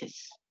heavy it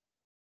is.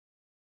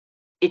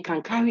 It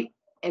can carry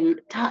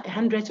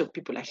hundreds of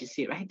people, I should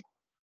say, right?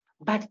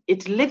 But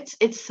it lifts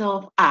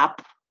itself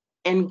up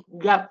and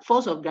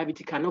force of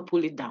gravity cannot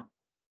pull it down.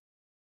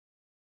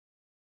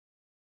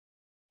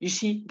 You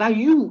see, by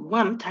you,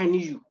 one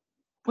tiny you,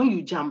 when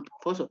you jump,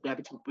 force of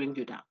gravity will bring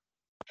you down.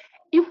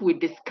 If we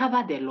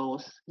discover the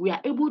laws, we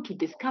are able to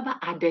discover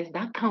others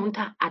that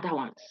counter other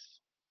ones.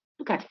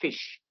 Look at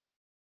fish.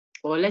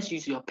 Or let's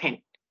use your pen.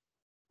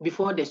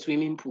 Before the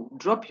swimming pool,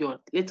 drop your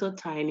little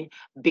tiny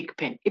big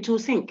pen. It will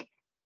sink.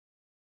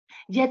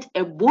 Yet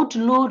a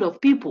boatload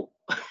of people,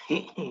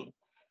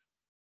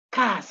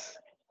 cars,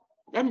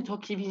 let me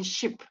talk even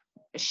ship,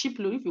 a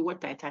shipload, if you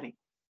watch Titanic,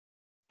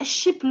 a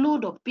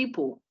shipload of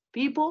people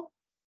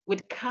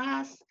with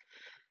cars,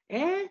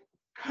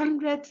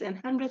 hundreds and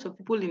hundreds of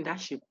people in that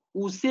ship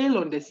will sail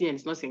on the sea and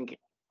it's not sinking.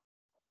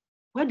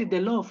 Where did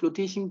the law of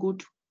flotation go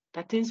to?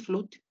 That things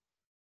float?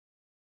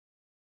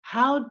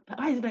 Why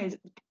is that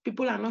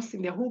people are not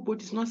sinking? The whole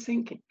boat is not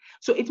sinking.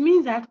 So it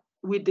means that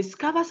we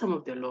discover some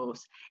of the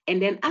laws,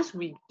 and then as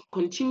we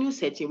continue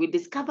searching, we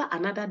discover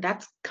another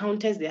that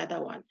counters the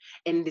other one,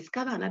 and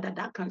discover another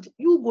that counters.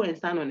 You go and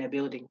stand on a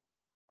building.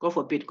 God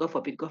forbid, God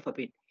forbid, God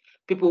forbid.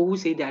 People who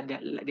say that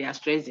they are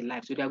stressed in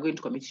life, so they are going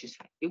to commit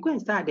suicide. You go and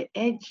stand at the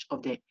edge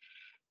of the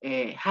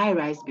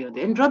high-rise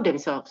building and drop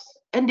themselves,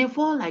 and they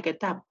fall like a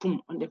tap,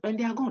 boom, on the front,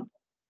 they are gone.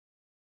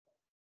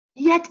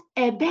 Yet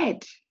a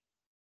bed.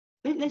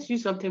 Let's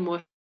use something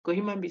more, because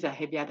human beings are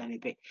heavier than a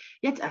bed.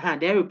 Yet,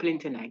 the aeroplane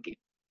thing I gave.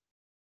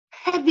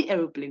 Heavy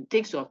aeroplane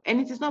takes off,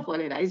 and it is not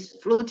falling, it's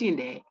floating in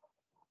the air.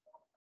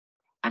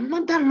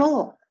 Another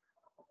law,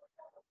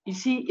 you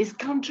see, is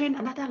countering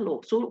another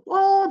law. So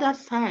all that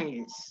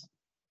science,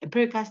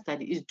 empirical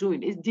study is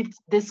doing is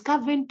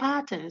discovering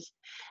patterns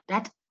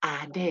that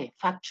are there,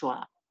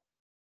 factual.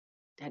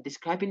 They're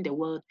describing the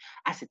world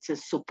as it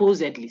is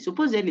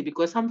supposedly,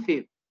 because some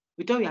fail.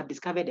 We thought we have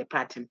discovered a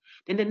pattern.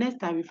 Then the next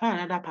time we find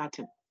another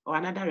pattern or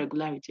another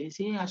regularity and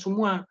say,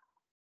 Asumua,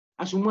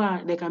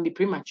 they can be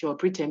premature,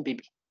 preterm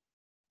baby.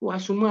 Or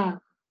Asumua,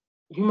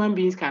 human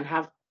beings can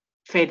have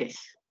feathers.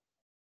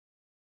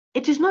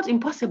 It is not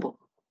impossible.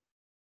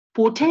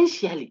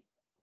 Potentially,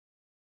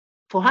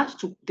 for us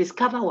to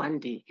discover one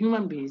day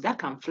human beings that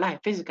can fly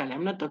physically,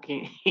 I'm not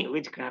talking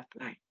witchcraft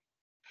fly.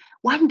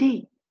 One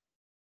day,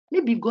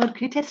 maybe God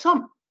created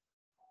some.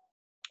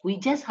 We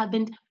just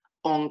haven't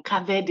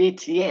uncovered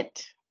it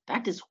yet.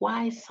 That is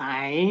why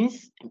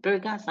science,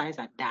 empirical science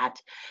at that,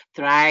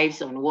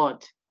 thrives on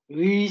what?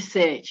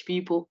 Research,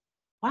 people.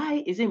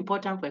 Why is it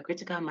important for a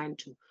critical mind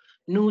to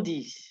know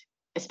this,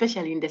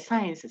 especially in the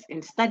sciences,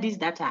 in studies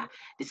that are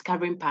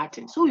discovering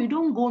patterns? So you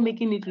don't go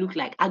making it look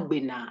like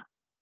Agbena.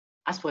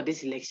 As for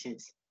these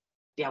elections,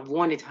 they have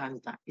won it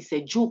hands down. It's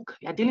a joke.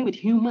 You're dealing with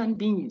human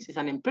beings. It's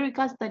an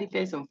empirical study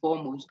first and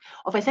foremost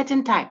of a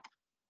certain type.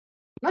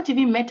 Not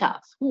even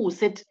metals who will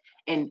sit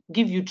and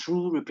give you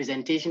true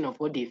representation of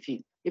what they feel.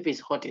 If it's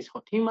hot, it's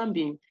hot. Human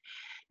being,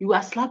 you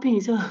are slapping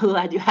him, so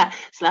you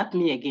slap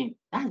me again.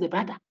 That's the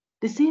brother.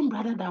 The same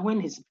brother that when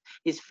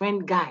his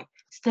friend guy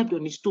stepped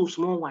on his toe,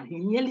 small one, he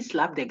nearly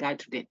slapped the guy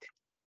to death.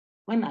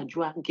 When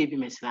Ajua gave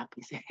him a slap,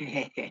 he said,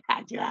 hey,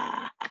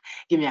 Ajua,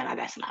 give me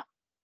another slap.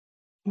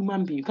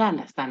 Human being, you can't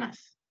understand us.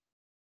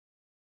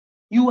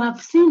 You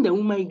have seen the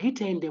woman, you greet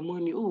her in the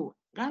morning. Oh,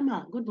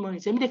 grandma, good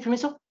morning. Say me the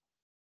famous.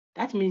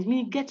 That means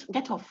me get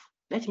off.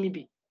 Let me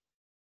be.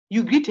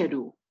 You greeted,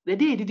 oh. The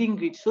day you didn't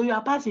greet, so you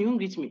are passing, you don't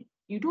greet me.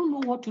 You don't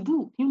know what to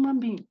do, human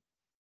being.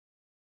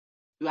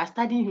 You are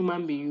studying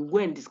human being, you go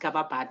and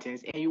discover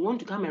patterns, and you want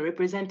to come and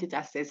represent it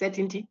as a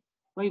certainty.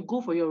 When you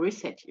go for your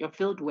research, your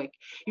field work,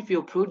 if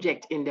your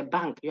project in the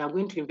bank, you are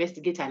going to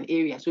investigate an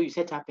area, so you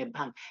set up a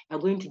bank, you are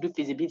going to do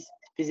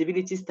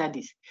feasibility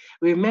studies.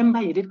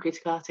 Remember, you did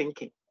critical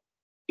thinking.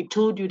 It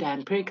told you that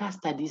empirical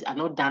studies are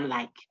not done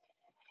like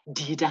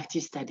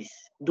deductive studies.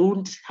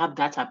 Don't have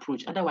that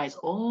approach. Otherwise,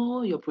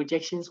 all your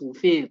projections will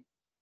fail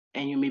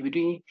and you may be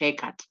doing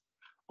haircut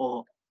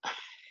or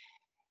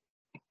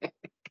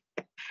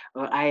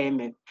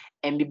IMF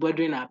and be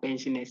bothering our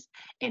pensioners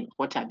and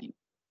what have you.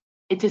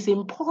 It is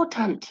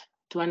important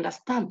to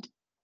understand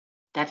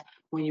that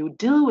when you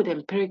deal with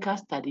empirical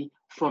study,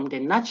 from the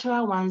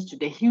natural ones to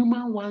the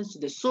human ones to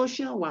the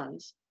social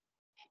ones,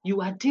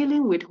 you are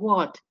dealing with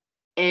what?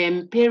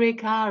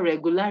 Empirical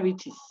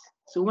regularities.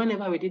 So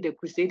whenever we did a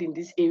crusade in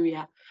this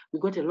area, we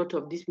got a lot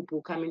of these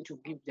people coming to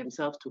give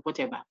themselves to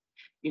whatever,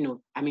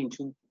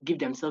 to give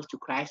themselves to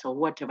Christ or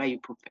whatever you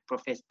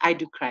profess. I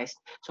do Christ,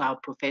 so I'll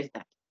profess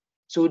that.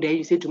 So then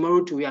you say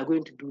tomorrow too, we are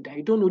going to do that.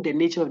 You don't know the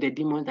nature of the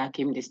demons that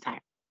came this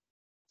time.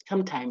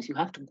 Sometimes you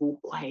have to go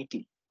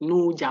quietly,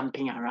 no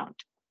jumping around.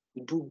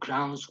 You do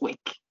groundswork.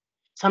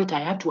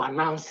 Sometimes you have to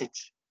announce it.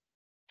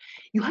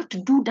 You have to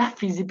do that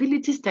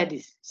feasibility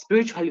studies,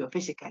 spiritually or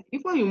physically,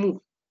 before you move.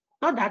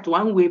 Not that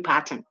one-way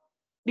pattern.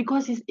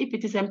 Because if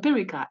it is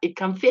empirical, it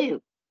can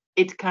fail.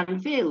 It can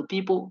fail,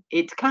 people.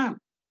 It can.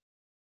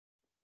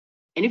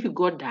 And if you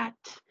got that,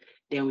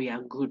 then we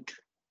are good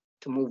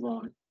to move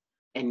on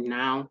and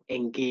now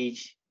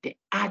engage the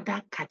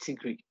other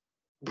category,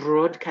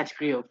 broad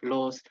category of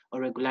laws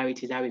or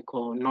regularities that we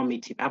call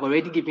normative. I've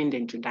already given the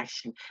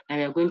introduction. Now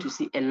we are going to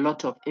see a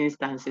lot of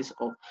instances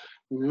of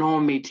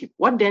normative.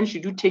 What then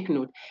should you take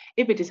note?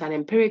 If it is an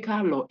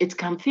empirical law, it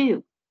can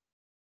fail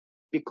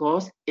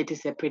because it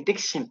is a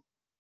prediction.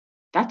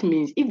 That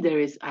means if there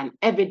is an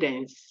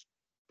evidence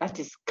that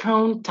is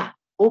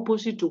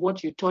opposite to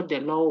what you thought the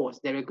law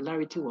was, the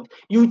regularity was,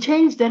 you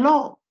change the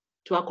law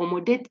to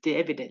accommodate the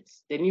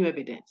evidence, the new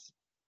evidence.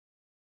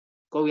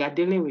 Because we are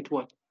dealing with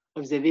what?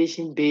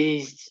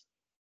 Observation-based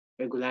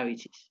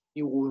regularities.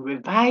 You will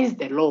revise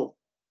the law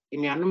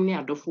in your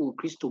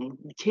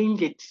you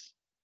change it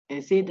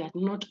and say that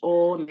not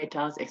all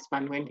metals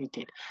expand when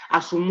heated.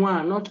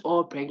 Asumwa, not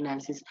all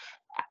pregnancies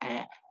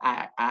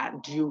are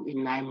due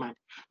in 9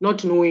 months.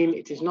 Not knowing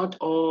it is not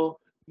all,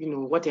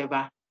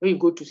 whatever. When you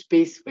go to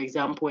space, for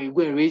example, and you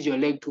go and raise your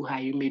leg too high,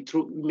 you may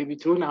be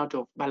thrown out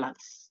of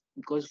balance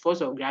because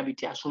force of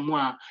gravity,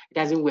 asumwa, it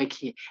doesn't work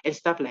here and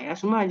stuff like that.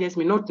 Asumwa just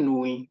me not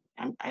knowing.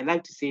 I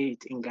like to say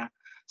it in Ghana.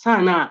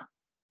 Sana,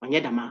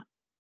 asumwa.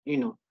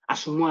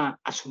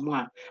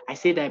 I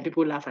say that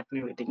people laugh at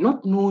me with it.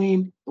 Not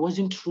knowing it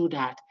wasn't true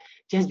that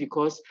just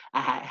because I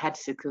had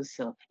sickle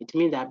cell, it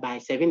means that by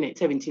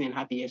 17 and a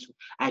half years,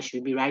 I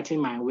should be writing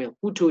my will.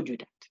 Who told you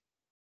that?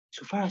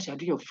 So far as you're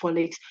doing your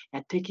folics,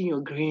 you're taking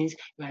your greens,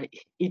 you are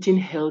eating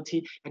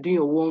healthy, you're doing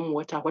your warm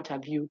water, what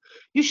have you,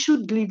 you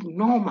should live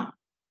normal.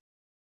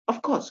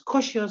 Of course,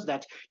 cautious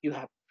that you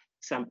have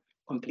some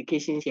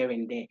complications here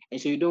and there. And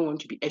so you don't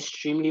want to be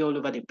extremely all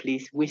over the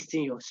place,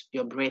 wasting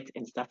your breath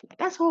and stuff like that.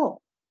 That's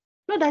all.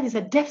 No, that is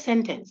a death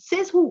sentence.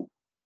 Says who?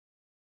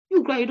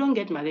 You don't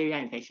get malaria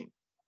infection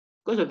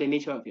because of the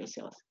nature of your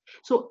cells.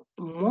 So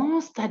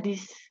more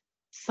studies,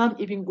 some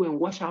even go and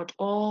wash out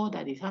all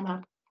that is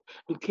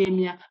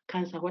leukemia,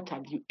 cancer, what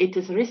have you. It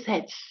is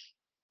research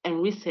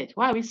and research.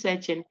 Why are we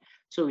searching?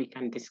 So we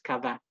can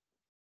discover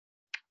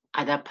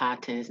other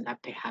patterns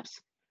that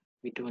perhaps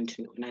we don't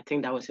know. And I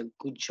think that was a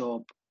good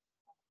job.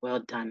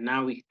 Well done.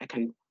 Now I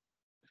can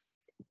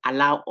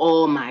allow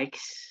all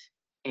mics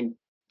and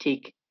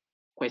take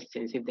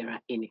questions if there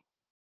are any.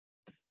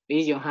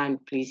 Raise your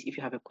hand, please, if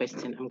you have a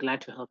question. I'm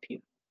glad to help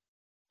you.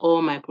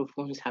 All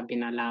microphones have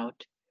been allowed.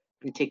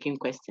 I'm taking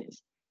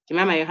questions.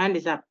 Jemima, your hand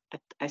is up.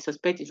 I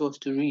suspect it was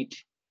to read.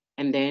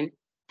 And then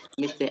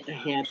Mr.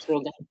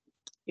 Ahiatroga,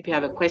 if you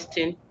have a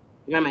question,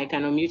 Jemima, you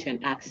can unmute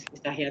and ask.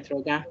 Mr.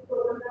 Ahiatroga,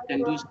 you can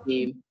do the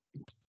same.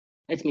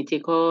 Let me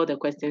take all the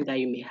questions that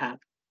you may have.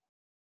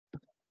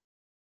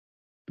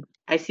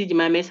 I see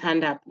Jemima's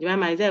hand up.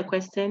 Jemima, is there a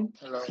question?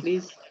 Hello.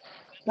 Please,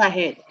 go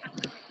ahead.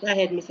 Go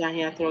ahead, Mr.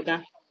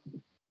 Ahiatroga.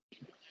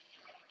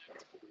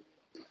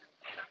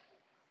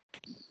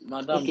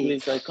 Madam, Okay.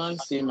 please, I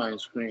can't see my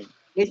screen.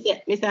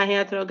 Mr.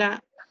 Ahiatroga,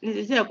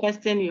 is there a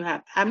question you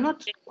have? I'm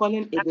not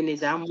calling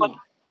Ebenezer Moore.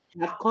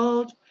 I've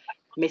called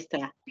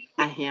Mr.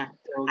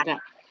 Ahiatroga.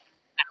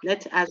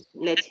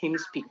 Let him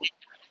speak.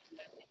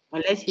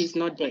 Unless he's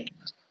not there,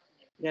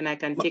 then I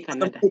can take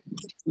another.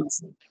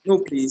 No,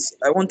 please.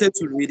 I wanted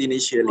to read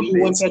initially. Oh,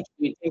 you wanted to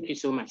read. Thank you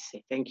so much, sir.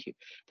 Thank you.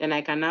 Then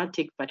I can now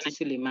take Pati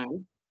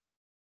Suleiman.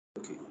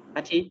 Okay.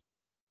 Pati,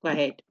 go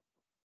ahead.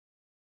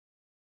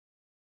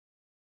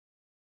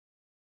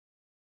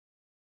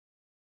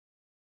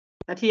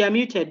 Pati, you're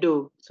muted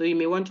though, so you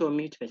may want to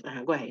unmute first.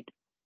 Go ahead.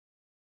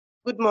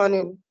 Good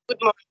morning. Good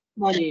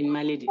morning,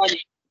 my lady.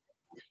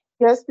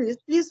 Yes, please.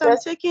 Please, I'm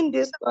taking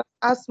this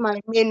as my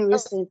main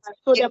research.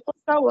 So the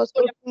portal was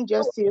open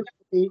just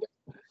yesterday.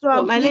 So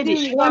I'm my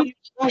lady, don't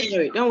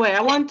worry. Don't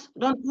worry.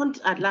 Don't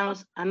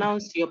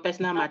announce your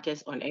personal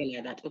matters on air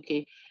like that.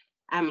 Okay.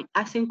 I'm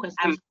asking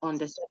questions on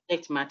the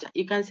subject matter.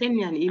 You can send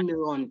me an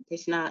email on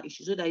personal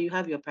issues so that you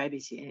have your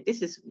privacy.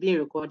 This is being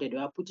recorded, or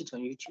I'll put it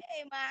on YouTube.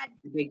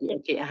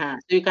 Okay,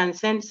 So you can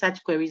send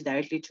such queries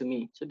directly to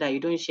me so that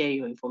you don't share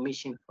your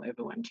information for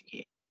everyone to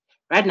hear.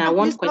 Right now, I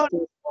want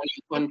questions on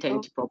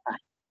content proper.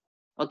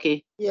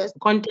 Okay. Yes.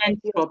 Content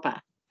proper,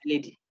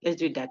 lady. Let's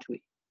do it that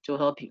way to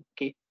help you.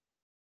 Okay.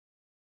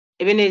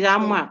 Ebenezer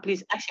Amwa,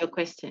 please ask your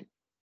question.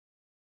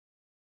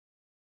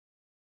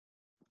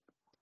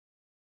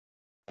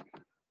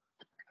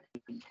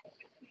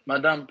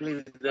 Madam,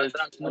 please, there's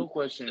no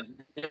question.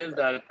 Just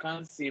that I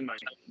can't see the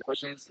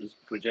questions is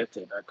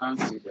projected. I can't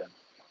see them.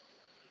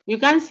 You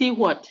can't see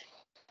what?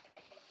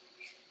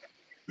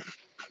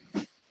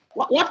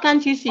 What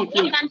can't you see,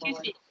 please?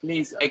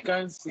 Please, I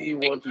can't see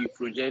what you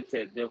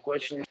projected. The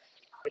question.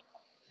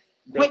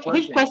 Which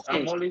questions?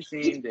 I'm only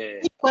seeing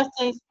the.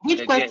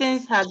 Which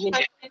questions have been?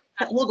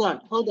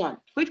 Hold on.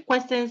 Which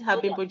questions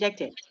have been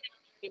projected?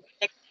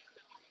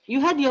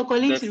 You had your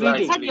colleagues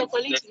reading.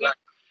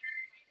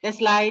 The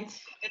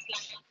slides.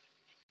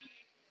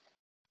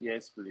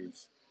 Yes,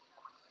 please.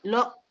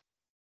 Look,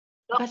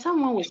 but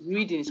someone was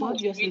reading, so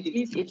obviously it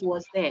means it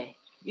was there.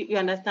 You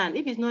understand?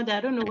 If it's not there,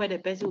 I don't know where the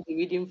person will be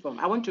reading from.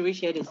 I want to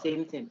reshare the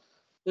same thing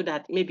so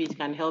that maybe it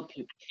can help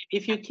you.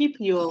 If you keep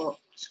your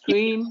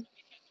screen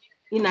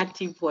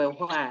inactive for a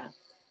while,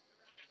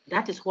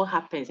 that is what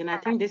happens. And I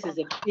think this is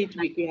the 8th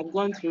week we have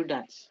gone through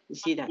that. You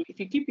see that? If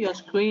you keep your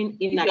screen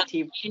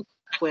inactive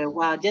for a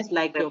while, just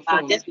like your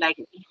phone, it's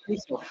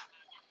off.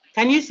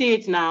 Can you see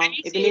it now,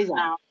 Ebenezer?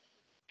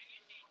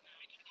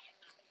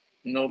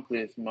 No,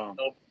 please, ma'am.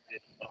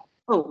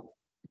 Oh,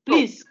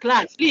 please,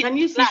 class, can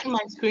you see my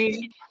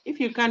screen? If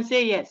you can,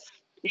 say yes.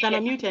 You can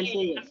unmute and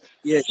say yes.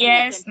 Yes.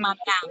 Yes,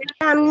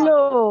 madam.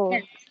 No.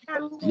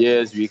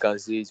 Yes, we can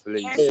see it,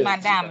 please. Yes,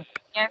 madam.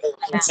 Yes,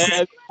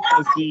 madam.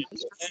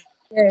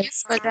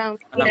 Yes, madam.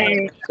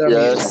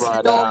 Yes,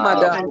 madam. No,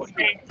 madam.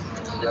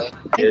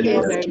 Thank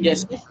you very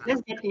much.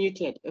 Let's get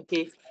muted,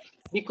 okay?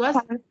 Because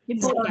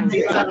people can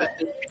see.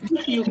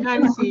 If you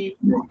can't see,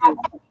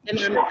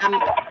 then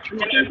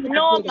I'm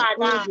no,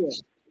 madam.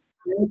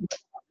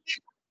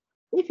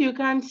 If you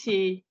can't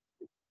see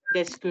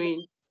the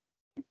screen,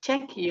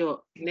 check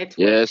your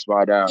network. Yes,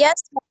 madam.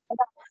 Yes.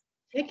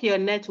 Check your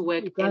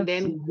network and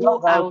then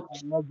go out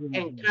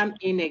and come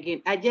in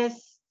again. I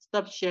just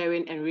stopped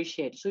sharing and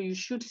reshared, so you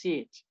should see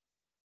it.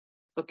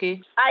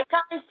 Okay? I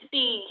can't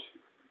see.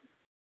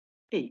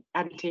 Hey,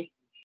 Auntie,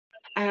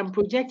 I am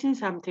projecting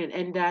something,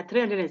 and there are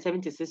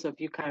 376 of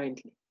you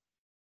currently.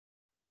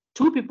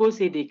 2 people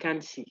say they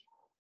can't see.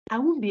 I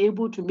won't be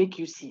able to make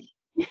you see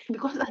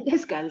because I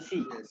just can't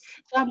see.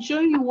 So I'm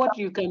showing you what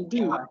you can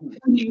do.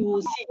 You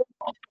will see.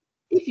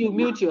 If you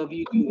mute your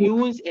video, you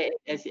won't see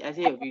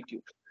your video.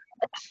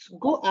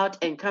 Go out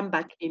and come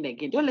back in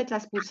again. Don't let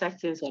us put such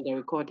things on the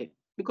recording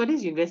because this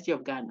is University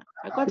of Ghana.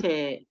 I got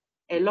a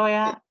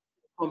lawyer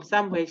from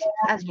somewhere,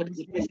 that's what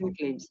the person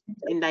claims,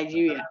 in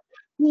Nigeria,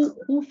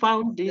 who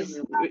found these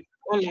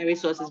online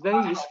resources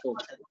very useful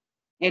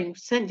and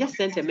just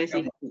sent a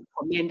message to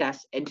commend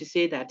us and to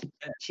say that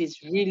she's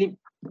really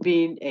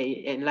being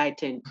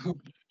enlightened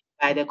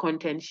by the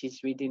content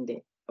she's reading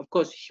there. Of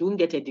course, she won't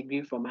get a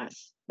degree from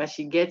us, but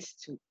she gets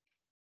to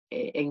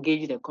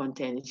engage the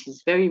content.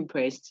 She's very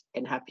impressed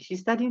and happy. She's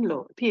studying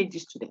law, PhD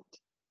student.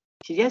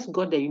 She just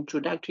got the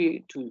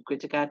introductory to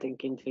critical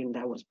thinking thing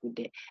that was put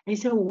there. And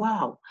she said,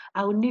 wow,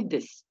 I will need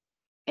this.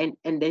 And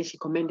then she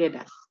commended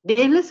us.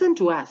 They listened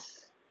to us.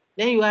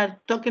 Then you are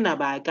talking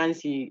about, I can't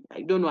see,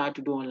 I don't know how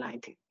to do online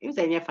thing. You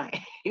say, you're fine.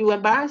 You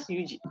embarrass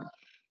UG.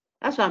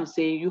 That's what I'm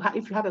saying.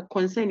 If you have a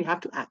concern, you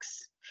have to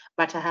ask.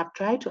 But I have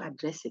tried to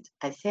address it.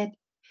 I said,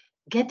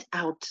 get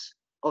out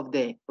of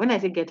there. When I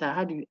say get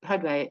out, how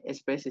do I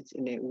express it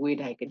in a way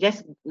that I can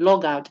just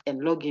log out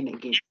and log in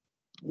again?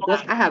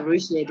 Because I have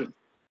reshared it.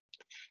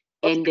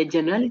 And the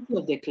generality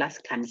of the class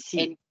can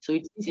see. So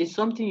it is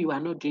something you are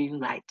not doing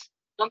right.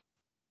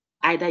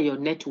 Either your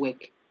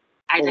network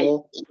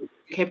or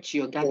kept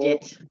your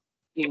gadget,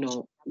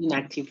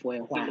 inactive for a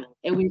while.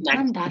 And we've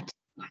done that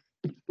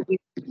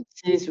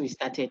since we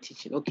started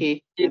teaching.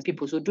 Okay, and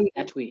people, so do it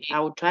that way.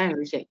 I will try and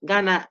reset.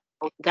 Ghana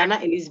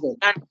Elizabeth,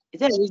 is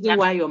there a reason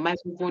why your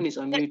microphone is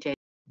unmuted?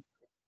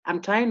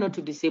 I'm trying not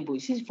to disable.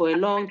 This is for a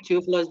long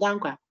Theophilus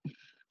Dankwa.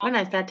 When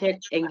I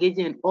started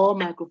engaging and all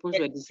microphones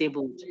were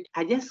disabled,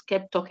 I just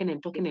kept talking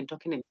and talking and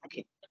talking and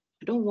talking.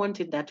 I don't want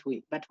it that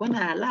way. But when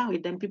I allow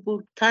it, then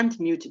people can't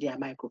mute their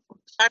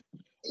microphones.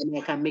 And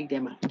I can make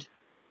them out.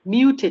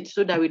 Mute it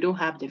so that we don't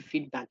have the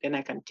feedback, and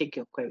I can take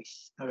your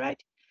queries. All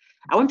right.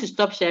 I want to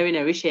stop sharing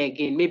and reshare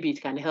again. Maybe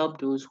it can help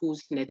those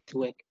whose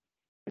network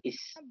is,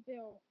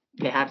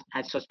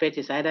 I suspect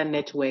it's either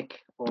network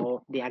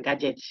or their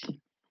gadget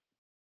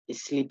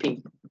is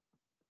sleeping.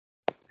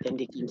 Then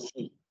they can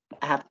see.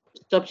 I have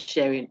stopped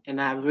sharing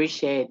and I've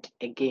reshared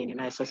again, and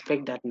I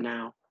suspect that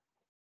now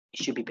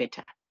it should be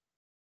better.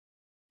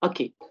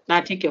 Okay,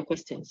 now take your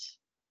questions.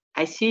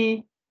 I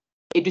see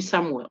Edu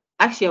Samuel.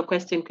 Ask your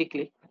question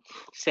quickly,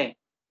 sir.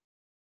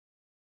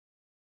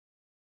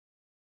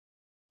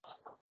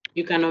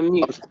 You can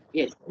unmute.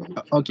 Yes.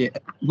 Okay.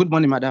 Good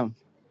morning, madam.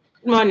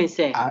 Good morning,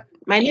 sir.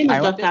 My name is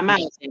I wanted Dr.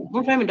 Miles.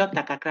 I'm from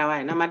Dr.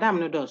 Kakrawa. Now, Madam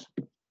no does.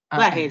 Go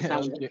ahead,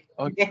 Samuel.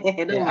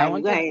 Okay. Don't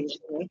mind. Go ahead.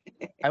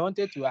 I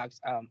wanted to ask,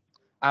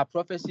 are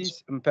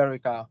prophecies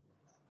empirical?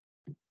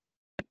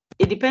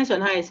 It depends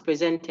on how it's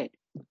presented.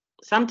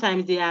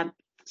 Sometimes they are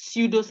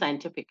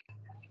pseudo-scientific.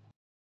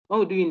 When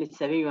we do Unit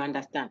 7, you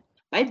understand.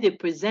 But if they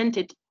present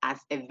it as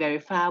a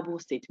verifiable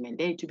statement,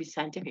 then it will be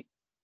scientific.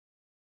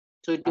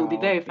 So it will be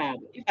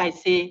verifiable. If I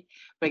say,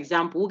 for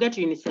example, we'll get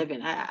to Unit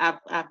 7. I've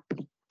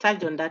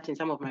touched on that in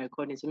some of my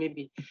recordings, so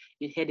maybe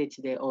you heard it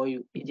there or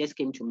it just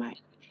came to mind.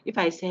 If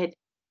I said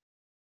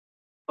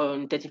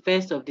on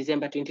 31st of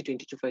December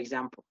 2022, for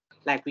example,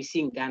 like we see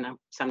in Ghana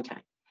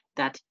sometime,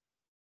 that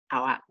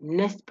our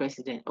next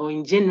president, or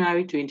in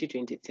January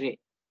 2023,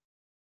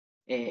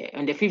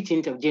 on the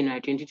 15th of January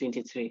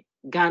 2023,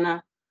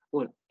 Ghana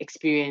will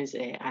experience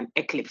an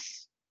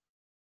eclipse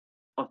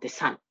of the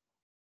sun.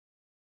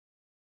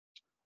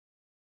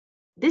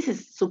 This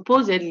is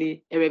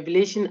supposedly a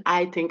revelation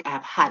I think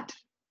I've had,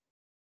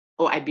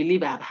 or I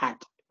believe I've had,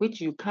 which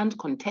you can't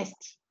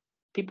contest.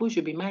 People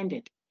should be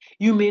minded.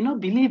 You may not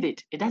believe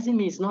it. It doesn't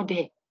mean it's not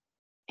there.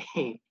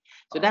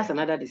 So that's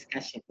another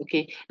discussion.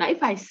 Okay. Now,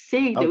 if I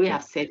say the way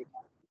I've said it,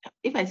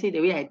 if I say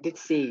the way I did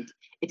say it,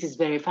 it is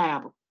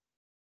verifiable.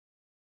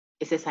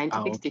 It's a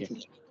scientific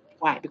statement.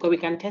 Why? Because we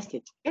can test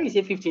it. When we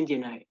say 15th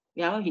January,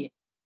 we are all here.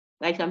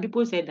 Like some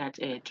people said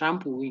that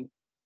Trump will win.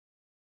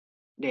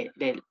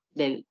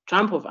 The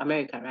Trump of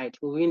America, right,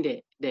 will win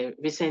the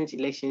recent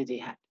elections they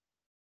had.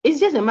 It's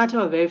just a matter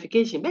of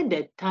verification, but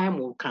the time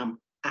will come.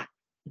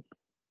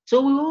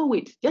 So we all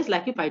wait. Just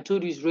like if I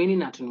told you it's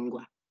raining at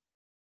Nungwa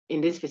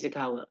in this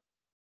physical world,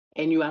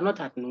 and you are not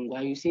at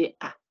Nungwa, you say,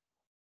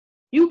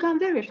 you can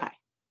verify.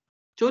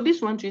 So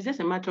this one too is just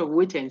a matter of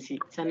wait and see.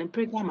 It's an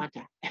empirical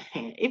matter.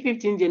 If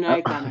 15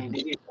 January come and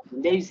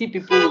then you see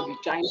people will be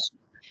trying to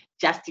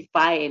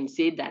justify and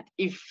say that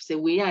if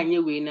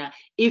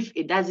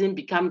it doesn't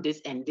become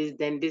this and this,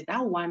 then this,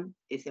 that one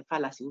is a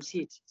fallacy. You see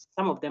it.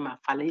 Some of them are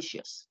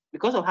fallacious.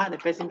 Because of how the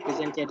person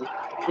presented it,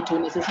 it will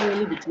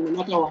necessarily be true no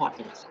matter what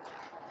happens.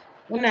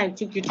 When I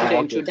took you to the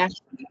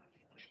introduction,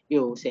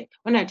 you say,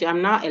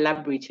 I'm now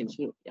elaborating,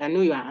 so I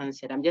know you are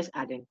answered. I'm just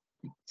adding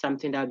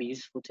something that will be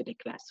useful to the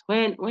class.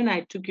 When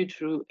I took you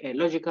through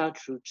logical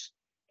truths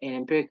and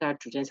empirical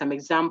truths and some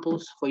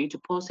examples for you to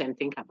pause and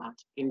think about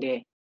in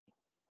the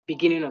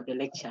beginning of the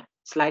lecture,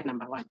 slide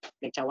number 1,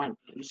 lecture 1,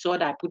 you saw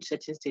that I put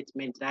certain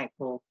statements like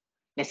for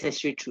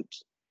necessary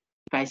truths.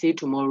 If I say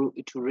tomorrow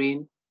it will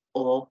rain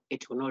or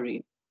it will not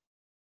rain,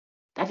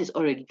 that is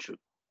already true.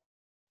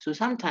 So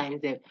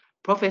sometimes the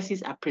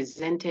prophecies are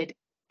presented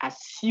as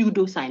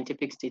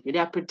pseudo-scientific statements. They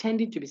are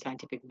pretending to be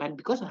scientific, but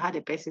because of how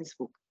the person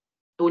spoke,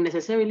 it will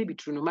necessarily be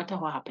true no matter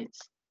what happens.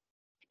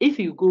 If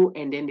you go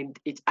and then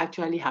it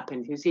actually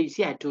happens, you say, you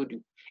see, I told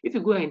you. If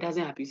you go and it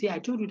doesn't happen, you say, I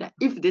told you that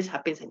if this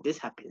happens and this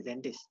happens,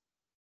 then this.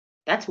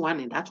 That's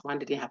one and that one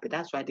didn't happen.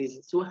 That's why this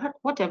is. So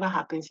whatever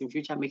happens in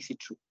future makes it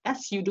true.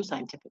 That's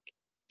pseudo-scientific.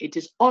 It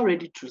is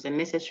already true, it's a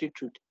necessary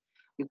truth.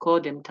 We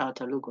call them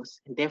tautologos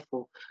and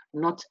therefore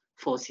not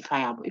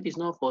falsifiable. If it's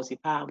not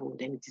falsifiable,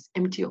 then it is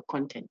empty of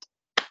content.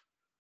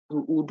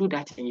 We'll do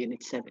that in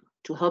Unit 7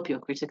 to help your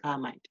critical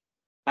mind.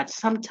 But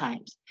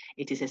sometimes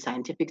it is a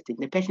scientific thing.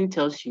 The person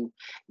tells you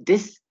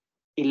this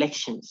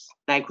elections,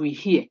 like we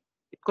hear,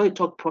 because you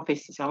talk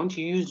prophecies, I want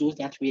to use those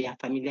that we are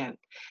familiar with.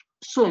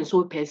 So and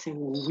so person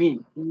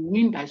will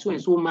win by so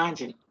and so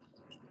margin.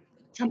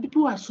 Some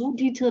people are so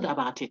detailed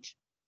about it,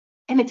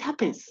 and it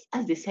happens,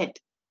 as they said.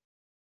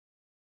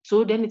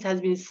 So then it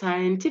has been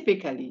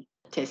scientifically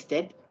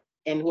tested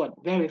and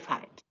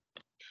verified.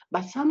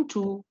 But some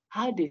too,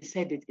 how they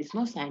said it, it's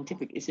not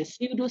scientific, it's a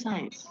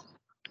pseudoscience,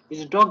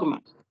 it's dogma.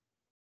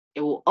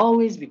 It will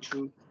always be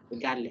true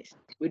regardless.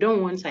 We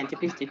don't want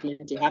scientific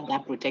statement to have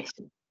that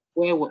protection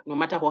where no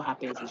matter what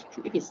happens, it's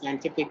true. If it's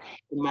scientific,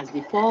 it must be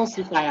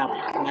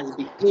falsifiable. It must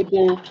be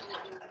able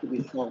to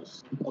be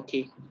false.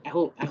 Okay. I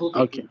hope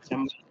Okay.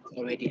 someone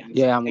already answered.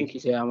 Yeah, Thank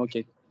you. I'm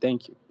okay.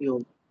 Thank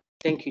you.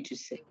 Thank you to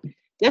say.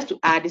 Just to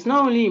add, it's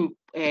not only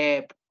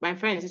in my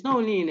friends, it's not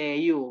only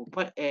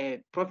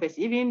in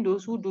prophecy, even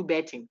those who do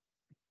betting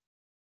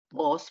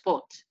or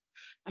sport.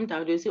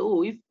 Sometimes they say,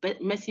 oh, if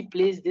Messi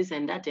plays this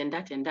and that and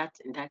that and that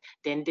and that,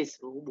 then this.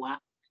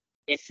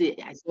 They say,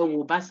 I say,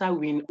 will Barca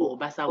win or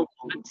Barca will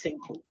win?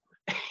 Simple.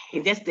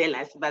 Just tell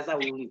us Barca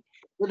will win.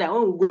 So that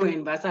when we go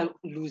and Barca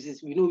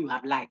loses, we know you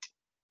have lied.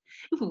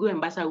 If we go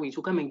and Barca wins,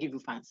 we'll come and give you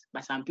fans.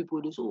 But some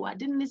people do, so I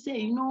didn't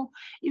say,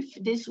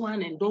 if this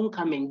one and don't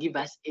come and give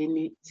us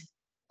any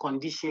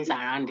conditions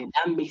around it,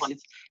 that makes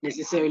it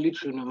necessarily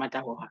true no matter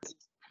what happens.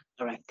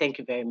 All right. Thank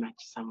you very much,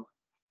 Samuel.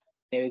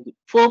 Very good.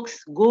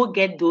 Folks, go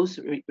get those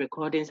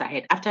recordings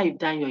ahead. After you've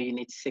done your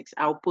Unit 6,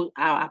 I'll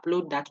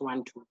upload that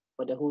one too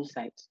for the whole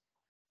site.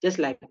 Just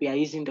like we are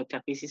using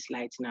Dr. Pace's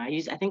slides now.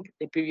 I think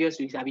the previous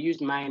weeks I've used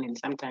mine and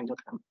sometimes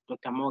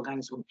Dr.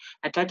 Morgan's own.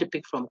 I try to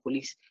pick from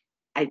colleagues.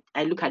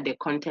 I look at the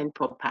content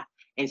proper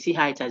and see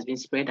how it has been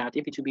spread out,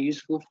 if it will be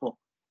useful for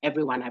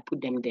everyone, I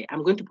put them there.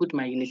 I'm going to put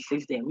my unit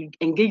 6 there. We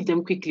engage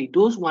them quickly.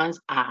 Those ones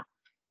are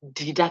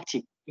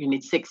didactic.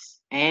 Unit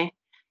 6,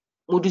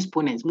 modus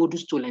ponens,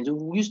 modus tollens.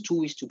 We use 2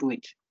 weeks to do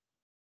it.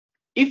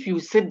 If you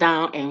sit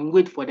down and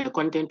wait for the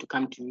content to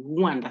come to you, you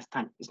won't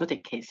understand. It's not a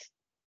case.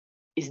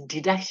 It's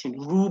deduction,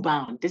 rule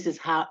bound. This is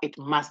how it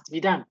must be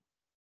done.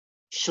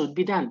 Should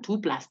be done. 2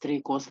 plus 3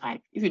 equals 5.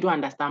 If you don't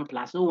understand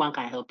plus, no one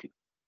can help you.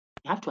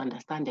 You have to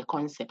understand the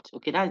concept.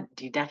 Okay, that's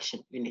deduction,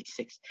 unit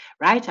 6.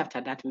 Right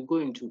after that, we go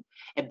into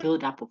a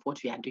build-up of what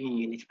we are doing in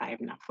unit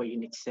 5 now for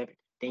unit 7.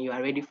 Then you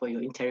are ready for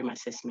your interim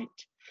assessment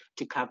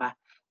to cover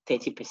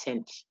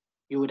 30%.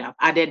 You would have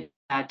added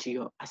that to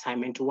your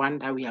assignment 1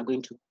 that we are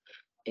going to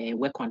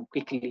work on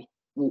quickly.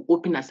 We'll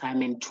open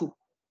assignment 2.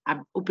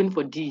 I've opened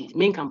for the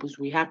main campus.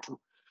 We have to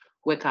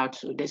work out.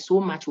 So there's so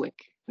much work.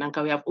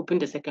 Nanka, we have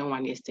opened the second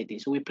one yesterday.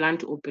 So we plan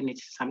to open it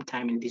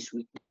sometime in this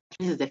week.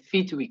 This is the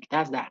 5th week.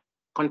 That's the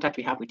contract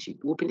we have with you.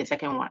 We open the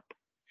second one.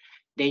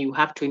 Then you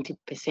have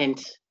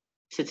 20%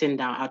 sitting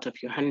down out of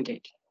your 100.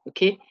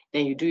 Okay.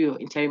 Then you do your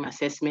interim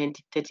assessment,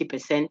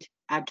 30%,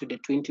 add to the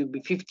 20 will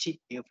be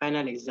 50. Your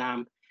final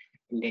exam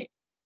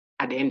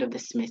at the end of the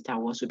semester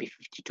will also be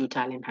 50,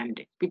 total in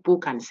 100. People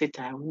can sit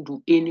and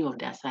do any of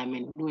the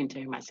assignment, do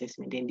interim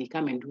assessment, then they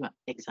come and do an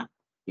exam.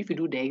 If you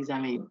do the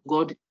exam,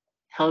 God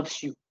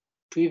helps you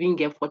to even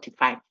get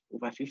 45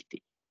 over 50.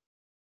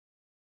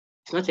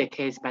 It's not a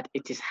case, but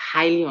it is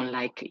highly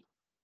unlikely.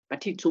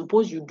 But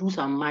suppose you do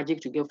some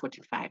magic to get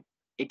 45,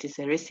 it is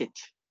a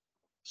research.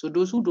 So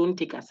those who don't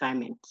take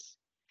assignments,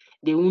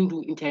 they won't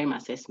do interim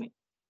assessment.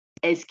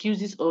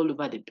 Excuses all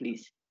over the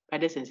place,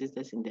 brothers and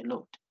sisters in the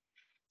Lord.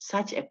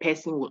 Such a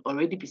person will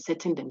already be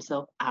setting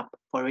themselves up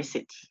for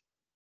research.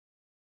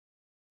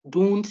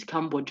 Don't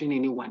come bothering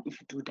anyone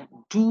if you do that.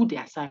 Do the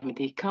assignment.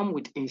 They come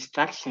with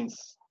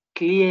instructions,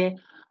 clear,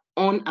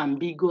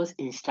 unambiguous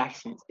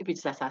instructions. If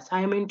it's an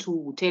assignment 2,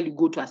 we'll tell you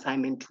go to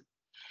assignment 2.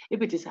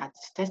 If it is at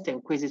test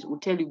and quizzes, we'll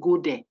tell you go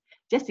there.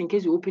 Just in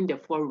case you open the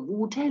forum, we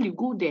will tell you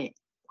go there.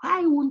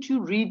 Why won't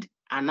you read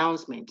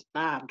announcement?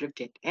 Now I've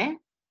drifted.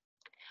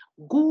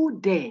 Go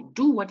there,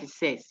 do what it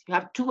says. You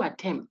have 2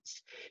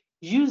 attempts.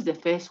 Use the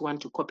first one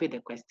to copy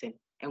the question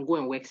and go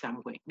and work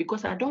somewhere.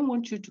 Because I don't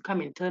want you to come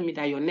and tell me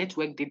that your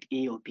network did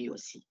A or B or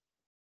C.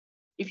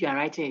 If you are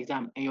writing an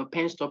exam and your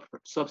pen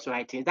stops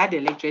writing, is that the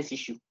lecturer's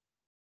issue?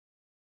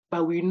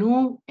 But we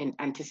know and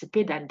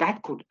anticipate that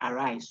that could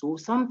arise. So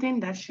something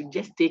that should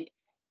just take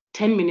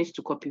 10 minutes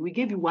to copy, we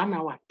gave you 1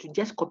 hour to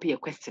just copy a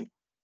question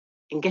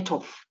and get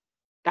off.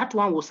 That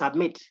one will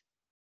submit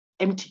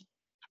empty.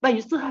 But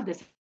you still have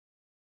this.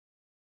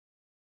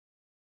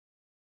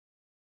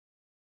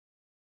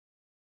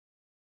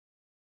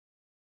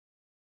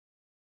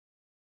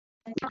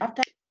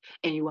 After,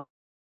 and you are,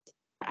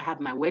 I have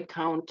my word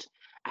count.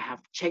 I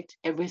have checked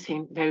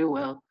everything very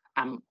well.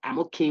 I'm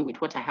okay with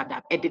what I have.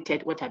 I've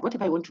edited whatever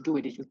I want to do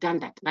with it. You've done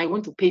that. Now I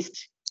want to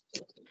paste.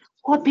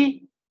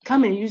 Copy.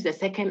 Come and use the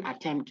second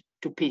attempt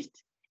to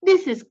paste.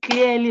 This is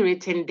clearly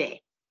written there.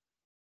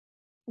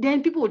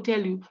 Then people will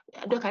tell you,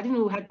 Doc, I didn't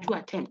know how to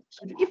attempt.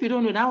 So if you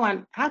don't know that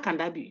one, how can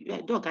that be?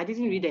 Doc, I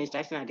didn't read the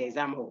instruction at the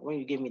exam hall when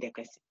you gave me the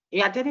question.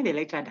 You are telling the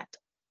lecturer that.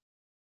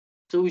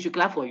 So we should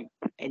clap for you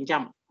and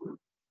jump.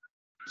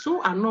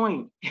 So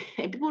annoying.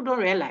 And people don't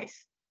realize.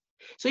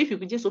 So if you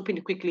could just open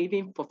it quickly,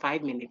 even for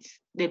 5 minutes,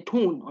 the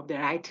tone of the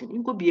writing,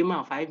 you could be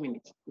a 5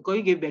 minutes because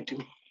you gave that to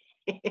me.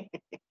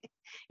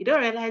 You don't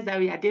realize that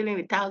we are dealing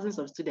with thousands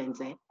of students.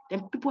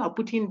 Then people are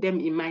putting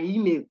them in my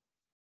email.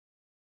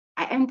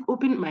 I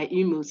opened my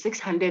email,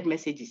 600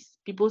 messages,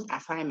 people's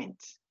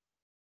assignments.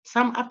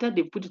 Some after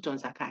they put it on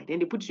Sakai, then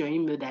they put your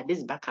email that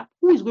this backup.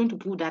 Who is going to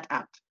pull that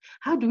out?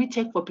 How do we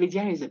check for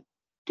plagiarism?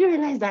 Do you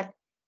realize that?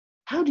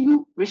 How do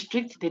you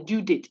restrict the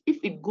due date? If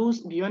it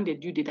goes beyond the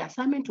due date, the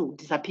assignment will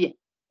disappear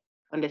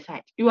on the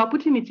site. You are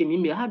putting it in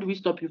email. How do we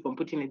stop you from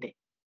putting it there?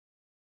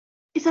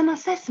 It's an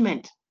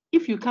assessment.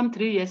 If you come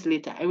 3 years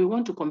later and we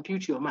want to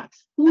compute your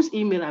marks, whose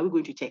email are we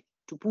going to check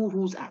to pull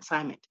whose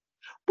assignment?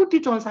 Put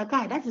it on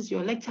Sakai. That is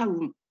your lecture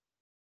room.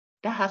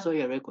 That has all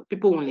your record.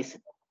 People won't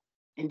listen.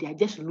 And they are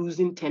just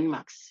losing 10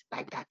 marks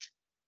like that.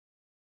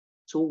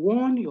 So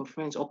warn your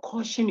friends or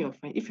caution your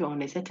friends. If you're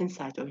on a certain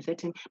site or a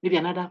certain, maybe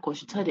another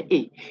course, you tell them,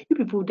 hey, you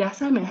people, the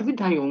assignment, have you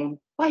done your own?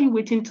 Why are you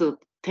waiting till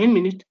 10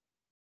 minutes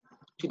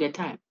to the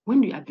time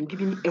when you have been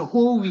given a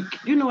whole week?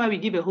 Do you know why we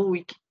give a whole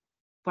week?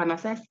 For an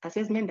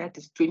assessment that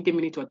is 20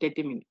 minutes or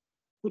 30 minutes.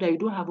 So that you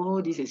don't have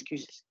all these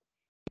excuses.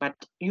 But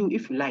you,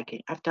 if you like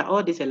it, after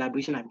all this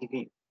elaboration I've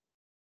given you,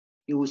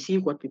 you will see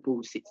what people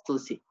will still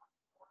say.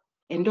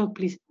 And Doc,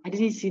 please, I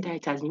didn't see that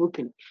it has been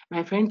open.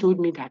 My friend told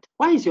me that.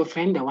 Why is your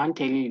friend the one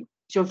telling you?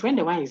 Is your friend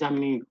the one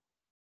examining you?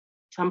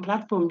 Some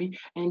platform,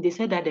 and they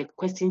said that the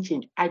question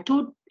changed. I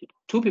told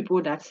 2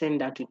 people that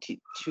send that to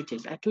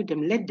tutors, I told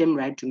them, let them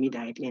write to me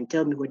directly and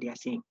tell me what they are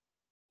saying.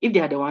 If they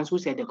are the ones who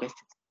said the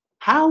questions.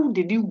 How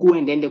did you go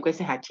and then the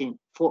question had changed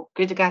for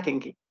critical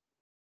thinking?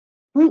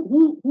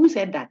 Who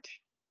said that?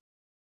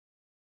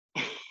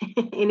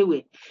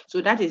 Anyway,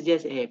 so that is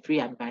just a free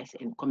advice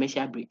and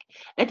commercial break.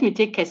 Let me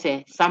take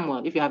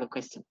Samuel, if you have a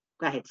question.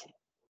 Go ahead.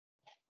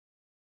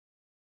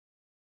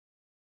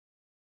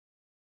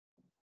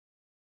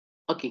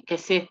 Okay,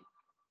 Kese.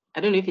 I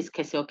don't know if it's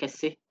Kese or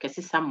Kese.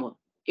 Kese Samuel.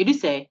 It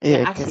is say,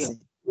 Yeah, ask you.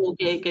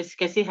 Okay,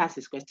 Kese has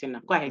his question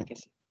now. Go ahead,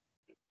 Kese.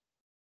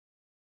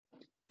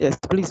 yes,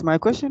 please. My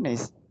question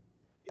is,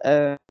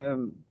 like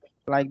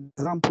the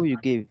example you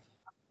gave,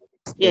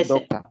 the Yes, sir.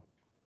 doctor.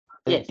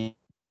 Yes.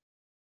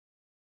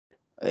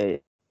 Uh,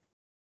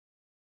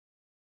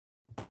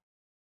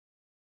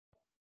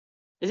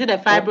 Is it a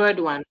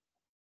fibroid one?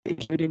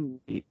 it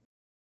shouldn't be.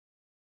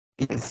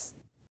 Yes.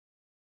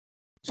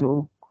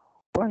 So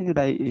why is it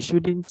that it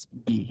shouldn't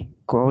be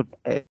called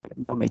a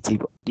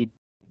normative?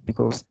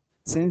 Because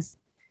since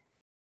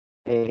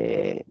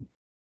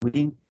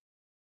within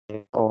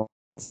or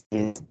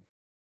yes,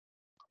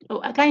 Oh,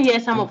 I can hear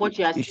some of what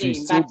you are it should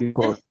saying, still but be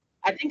called.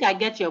 I think I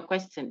get your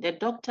question. The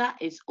doctor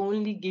is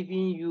only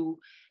giving you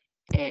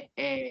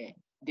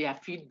their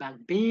feedback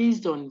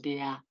based on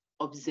their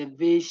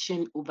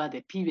observation over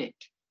the period.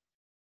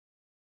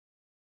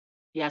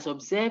 He has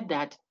observed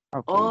that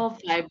all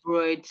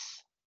fibroids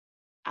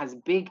as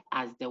big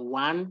as the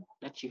one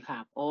that you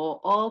have,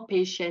 or all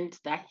patients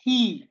that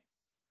he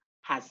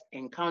has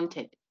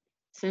encountered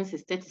since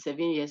his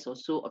 37 years or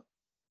so of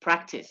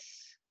practice,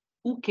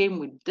 who came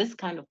with this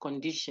kind of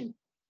condition,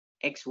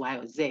 X, Y,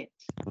 or Z,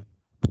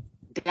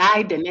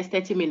 died the next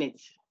 30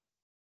 minutes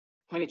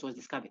when it was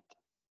discovered.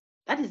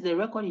 That is the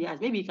record he has.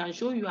 Maybe he can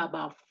show you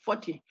about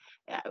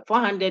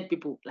 400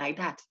 people like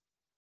that.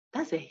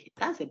 That's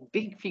a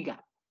big figure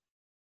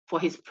for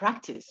his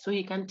practice. So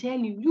he can tell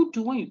you, you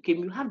too, when you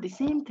came, you have the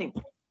same thing.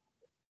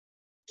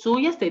 So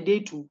yesterday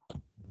too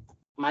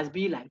must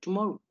be like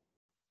tomorrow.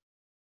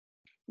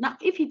 Now,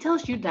 if he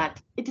tells you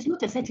that it is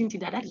not a certainty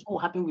that that is what will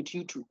happen with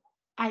you too,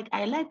 I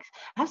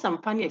have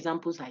some funny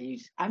examples I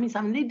use. I mean,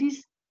 some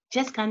ladies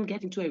just can't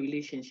get into a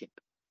relationship,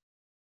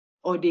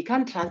 or they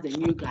can't trust the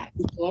new guy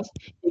because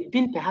they've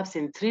been perhaps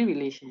in 3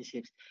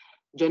 relationships.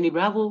 Johnny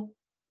Bravo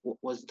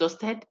was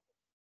dusted,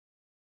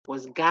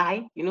 was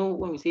guy. You know,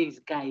 when we say he's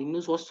guy, he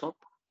knows what's up.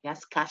 He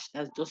has cash,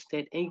 that's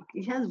dusted, and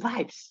he has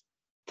vibes.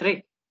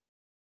 3.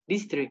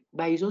 These 3.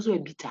 But he's also a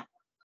bitter.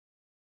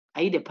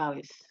 Are the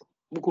powers?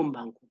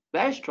 Bukumbanku.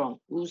 Very strong.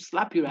 We'll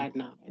slap you right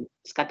now and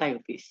scatter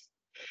your face.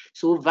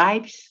 So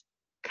vibes,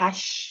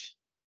 cash,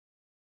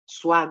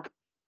 swag,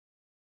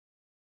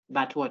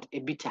 but what? A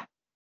bitter.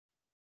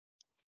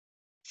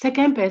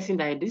 Second person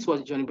that this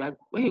was Johnny Bravo.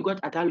 When you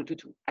got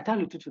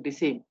Atalututu the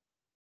same.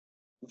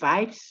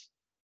 Vibes,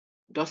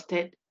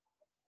 dusted,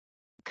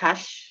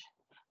 cash,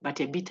 but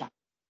a bitter.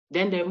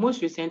 Then the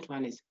most recent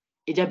one is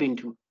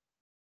Ejabintu.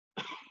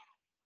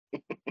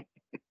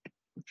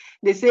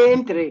 The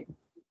same 3.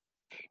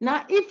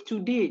 Now, if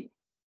today,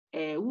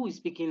 who is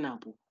speaking now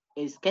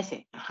is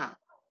Kese.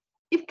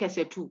 If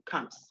Kese 2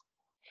 comes,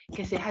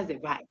 Kese has the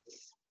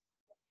vibes,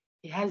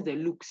 he has the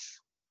looks,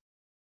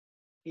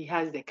 he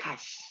has the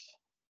cash.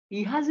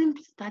 He hasn't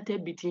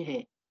started beating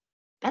her.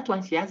 That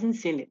one, she hasn't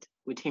seen it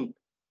with him.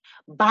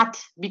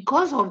 But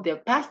because of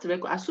the past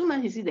record, as soon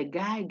as he sees the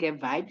guy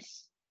get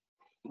vibes,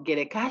 get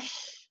a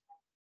cash,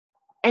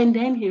 and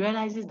then he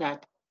realizes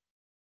that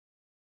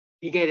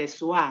he get a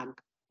swag,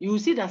 you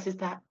see that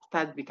sister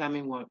starts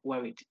becoming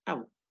worried.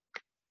 Oh,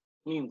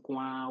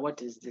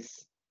 what is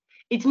this?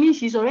 It means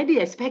she's already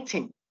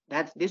expecting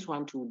that this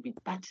one to be,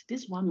 but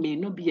this one may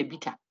not be a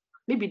bitter.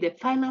 Maybe the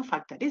final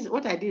factor. This is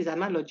what I did is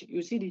analogy.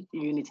 You see it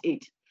in unit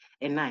 8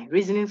 and 9.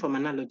 Reasoning from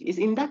analogy is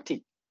inductive.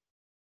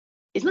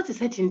 It's not a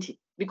certainty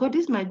because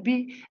this might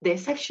be the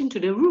exception to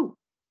the rule.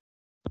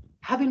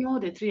 Having all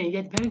the 3 and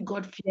yet very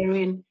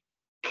God-fearing,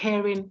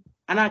 caring,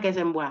 and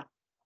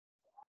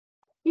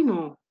you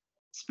know,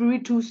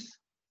 spiritus,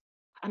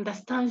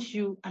 understands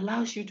you,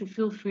 allows you to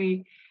feel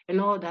free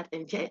and all that,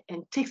 and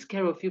takes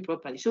care of you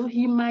properly. So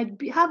he might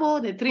have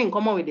all the 3 in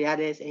common with the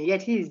others, and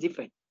yet he is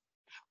different.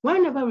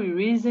 Whenever we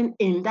reason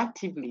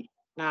inductively,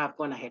 now I've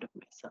gone ahead of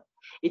myself,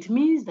 it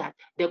means that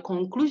the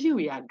conclusion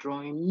we are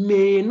drawing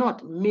may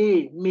not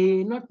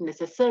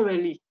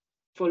necessarily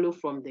follow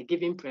from the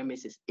given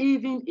premises,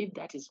 even if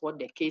that is what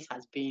the case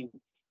has been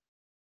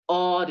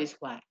all this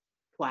while.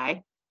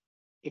 Why?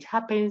 It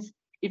happens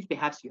if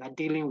perhaps you are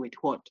dealing with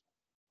what?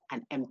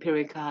 An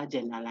empirical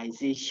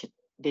generalization.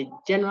 The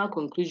general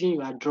conclusion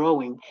you are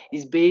drawing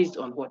is based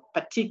on what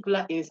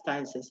particular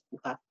instances you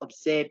have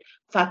observed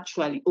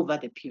factually over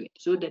the period.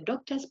 So the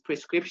doctor's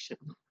prescription,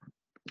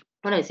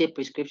 when I say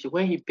prescription,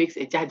 when he picks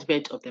a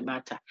judgment of the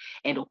matter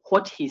and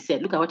what he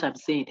said, look at what I'm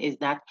saying, is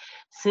that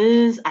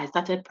since I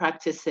started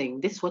practicing,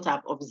 this is what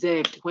I've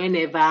observed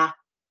whenever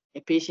a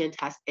patient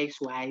has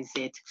X, Y,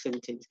 Z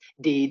symptoms,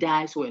 they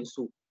die so and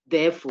so.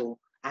 Therefore,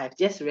 I've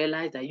just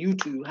realized that you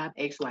too have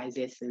X, Y,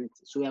 Z symptoms,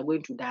 so we are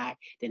going to die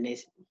the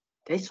next.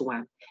 This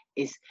one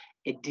is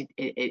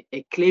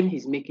a claim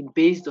he's making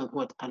based on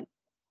what? An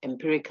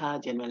empirical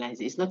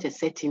generalization. It's not a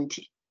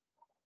certainty.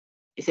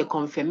 It's a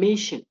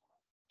confirmation.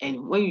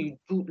 And when you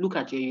do look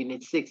at your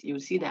unit 6, you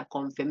see that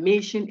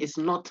confirmation is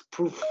not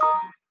proof.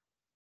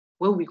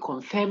 When we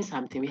confirm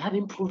something, we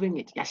haven't proven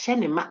it. You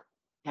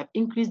have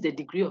increased the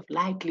degree of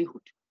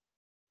likelihood.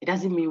 It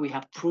doesn't mean we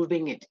have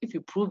proven it. If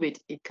you prove it,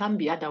 it can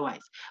be otherwise.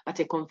 But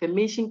a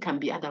confirmation can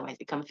be otherwise.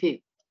 It can fail.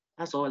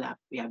 That's all that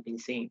we have been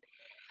saying.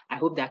 I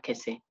hope that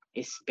Kese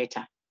is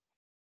better.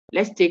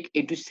 Let's take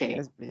Eduse.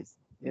 Yes, please.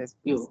 Yes,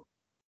 please. You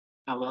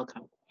are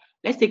welcome.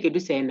 Let's take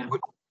Eduse now.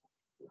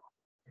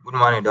 Good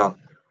morning, Doc.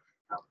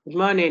 Good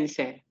morning,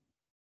 sir.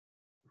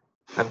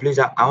 Please,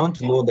 I want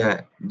to know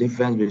the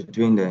difference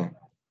between the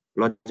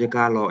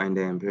logical law and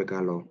the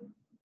empirical law.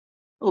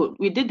 Oh,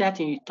 we did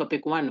that in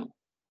topic 1.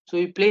 So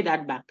you play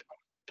that back.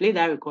 Play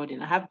that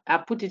recording. I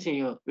put it in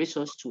your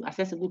resource too,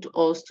 accessible to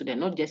all students,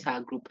 not just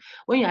our group.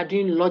 When you are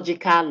doing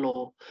logical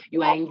law,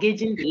 you are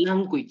engaging the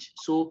language.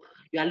 So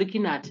you are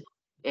looking at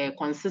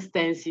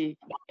consistency.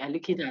 You are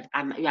looking at,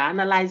 and you are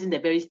analyzing the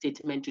very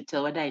statement to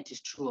tell whether it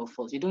is true or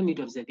false. You don't need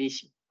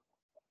observation.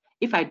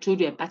 If I told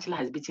you a bachelor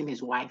has beaten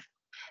his wife,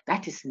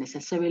 that is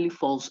necessarily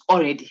false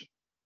already.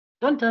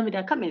 Don't tell me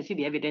that. Come and see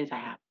the evidence I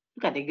have.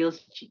 Look at the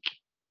girl's cheek,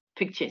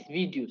 pictures,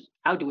 videos,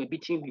 how they were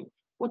beating him.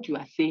 What you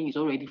are saying is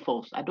already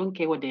false. I don't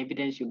care what the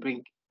evidence you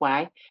bring.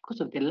 Why?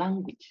 Because of the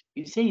language.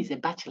 You say he's a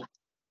bachelor.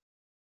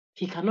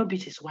 He cannot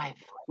beat his wife.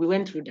 We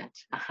went through that.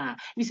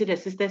 You see the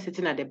sister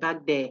sitting at the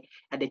back there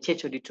at the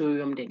church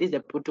auditorium there. This is the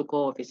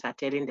protocol officer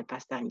telling the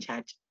pastor in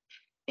charge.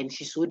 And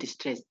she's so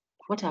distressed.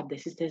 What have the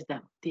sisters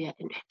done? They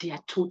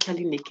are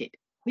totally naked.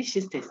 Which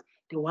sisters?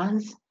 The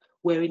ones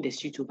wearing the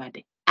suit over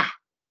there.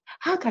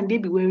 How can they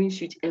be wearing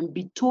suit and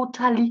be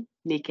totally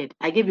naked?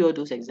 I gave you all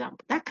those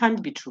examples. That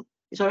can't be true.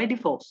 It's already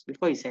false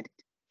before you said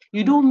it.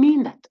 You don't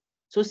mean that.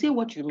 So say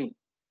what you mean.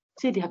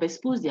 Say they have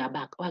exposed their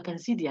back, or I can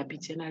see their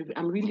beats, and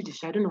I'm really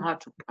distressed. I don't know how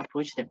to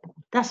approach them.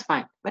 That's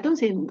fine. But don't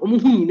say that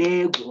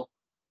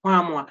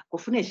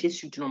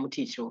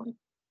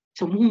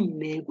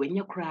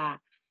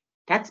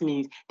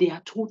means they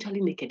are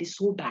totally naked. It's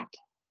so bad.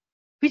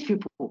 Which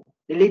people?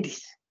 The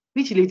ladies.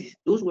 Which ladies?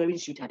 Those wearing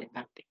suit at the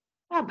back there.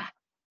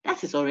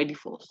 That is already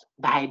false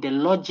by the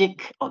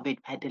logic of it,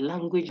 by the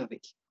language of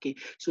it. Okay,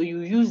 so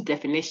you use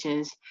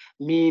definitions,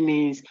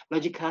 meanings,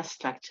 logical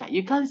structure.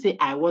 You can't say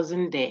I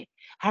wasn't there.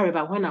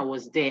 However, when I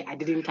was there, I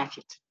didn't catch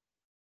it.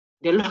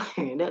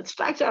 The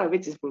structure of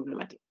it is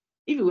problematic.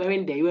 If you're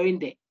wearing there, you're wearing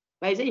there.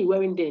 But I say you're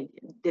wearing there,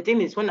 the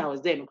thing is when I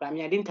was there,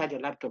 I didn't touch your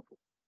laptop.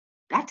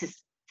 That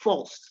is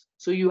false.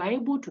 So you are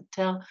able to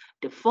tell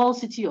the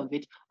falsity of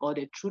it or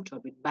the truth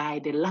of it by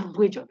the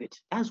language of it.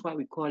 That's why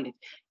we call it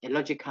a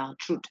logical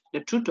truth.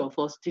 The truth or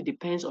falsity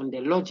depends on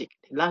the logic,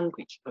 the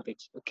language of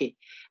it. Okay.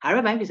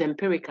 However, if it's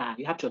empirical,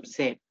 you have to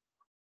observe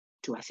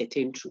to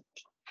ascertain truth.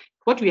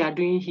 What we are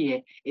doing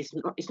here is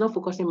not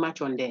focusing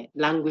much on the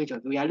language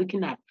of it. We are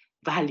looking at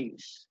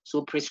values.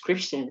 So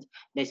prescriptions,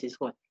 this is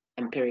what?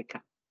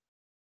 Empirical.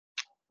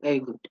 Very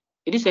good.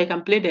 It is so I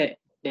can play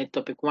the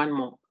topic 1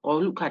 more,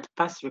 or look at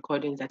past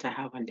recordings that I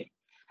have on the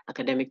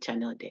academic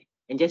channel there,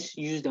 and just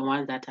use the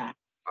ones that are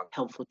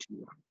helpful to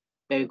you.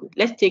 Very good.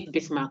 Let's take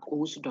Bismarck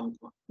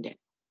Owusu-Donkor then.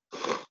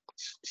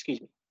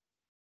 Excuse me.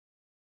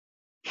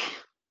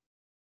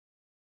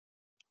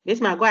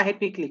 Bismarck, go ahead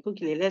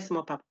quickly. Let's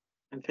mop up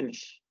and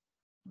finish.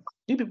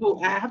 You people,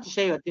 I have to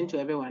share your thing to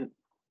everyone.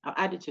 I'll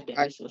add it to the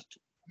resource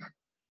too.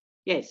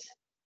 Yes.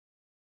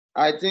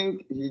 I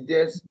think he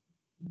just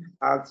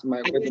asked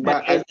my question,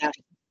 but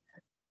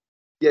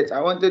yes,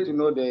 I wanted to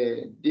know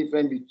the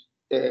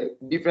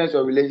difference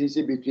or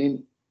relationship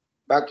between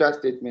factual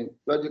statement,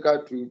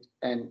 logical truth,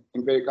 and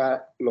empirical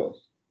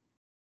laws.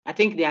 I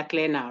think they are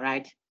clear now,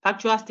 right?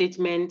 Factual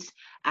statements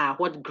are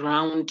what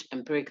ground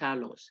empirical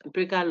laws.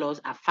 Empirical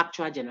laws are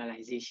factual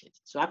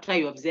generalizations. So after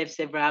you observe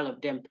several of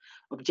them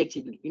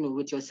objectively,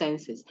 with your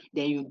senses,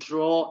 then you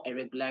draw a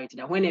regularity.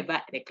 That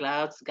whenever the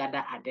clouds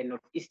gather at the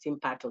northeastern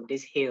part of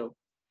this hill,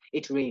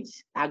 it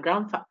rains. Our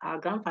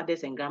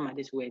grandfathers and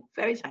grandmothers were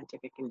very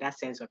scientific in that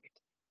sense of it.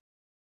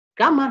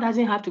 Grandma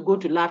doesn't have to go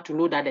to lab to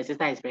know that the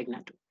sister is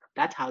pregnant.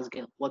 That house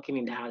girl working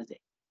in the house there.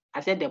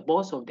 I said the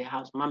boss of the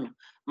house, mama,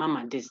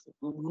 this,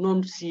 we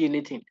don't see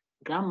anything.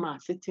 Grandma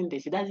sitting there,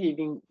 she doesn't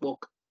even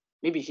walk.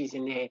 Maybe she's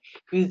in a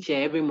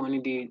wheelchair every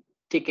morning. They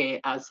take her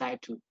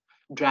outside to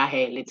dry her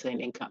a little and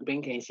then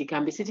bring her. She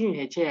can be sitting in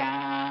her chair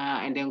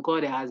and then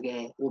call the house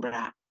girl,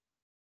 Obra,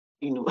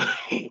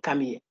 come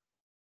here.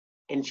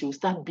 And she will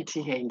start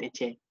beating her in the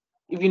chair.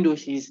 Even though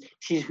she's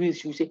wheeled,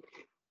 she will say,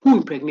 who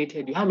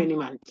impregnated you? How many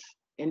months?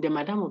 And the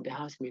madam of the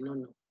house may not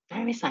know.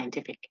 Very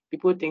scientific.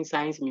 People think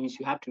science means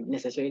you have to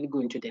necessarily go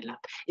into the lab.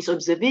 It's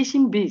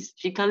observation based.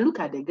 She can look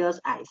at the girl's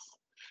eyes,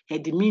 her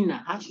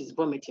demeanor, how she's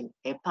vomiting,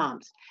 her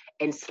palms,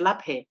 and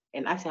slap her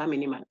and ask her how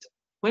many months.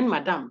 When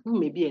madam, who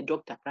may be a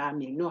doctor,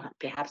 may know,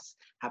 perhaps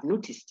have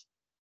noticed.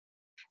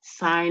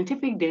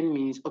 Scientific then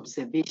means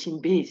observation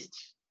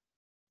based.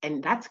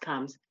 And that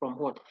comes from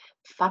what?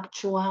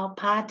 Factual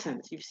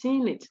patterns. You've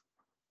seen it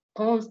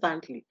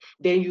constantly.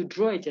 Then you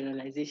draw a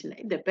generalization.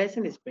 If the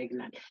person is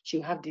pregnant,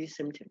 she'll have these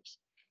symptoms.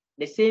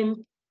 The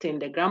same thing,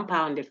 the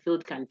grandpa on the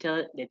field can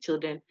tell the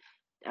children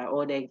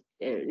or the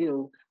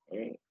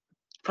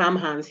farm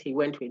hands he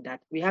went with that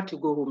we have to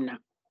go home now.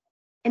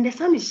 And the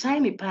sun is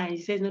shining pie.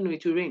 He says, no,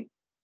 it will rain.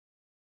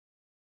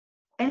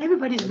 And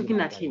everybody's looking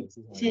at him.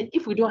 He said,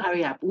 if we don't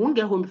hurry up, we won't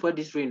get home before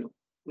this rain.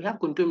 We have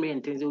control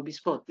and things, there will be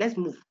spot. Let's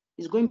move.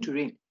 It's going to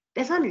rain.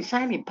 The sun is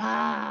shining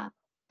pie.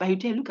 But you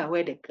tell, look at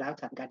where the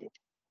clouds have gathered.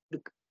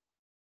 Look,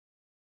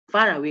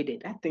 far away there,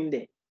 that thing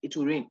there, it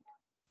will rain.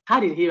 How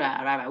did he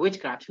arrive at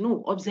witchcraft?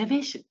 No,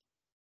 observation.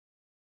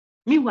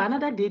 Meanwhile,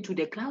 another day too,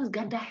 the clouds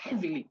gather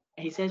heavily.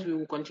 And he says, we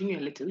will continue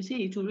a little. We say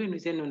it will rain. We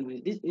say, no,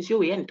 this is your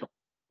way.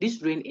 This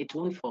rain, it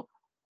won't fall.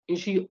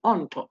 You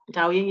on top.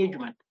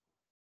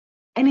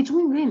 And it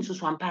won't rain, so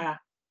swampara.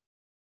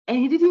 And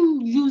he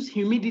didn't use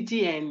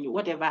humidity and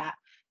whatever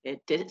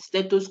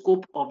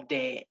stethoscope of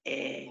the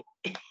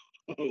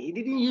he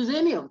didn't use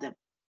any of them.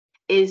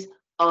 It's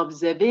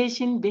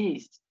observation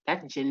based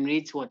that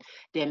generates what?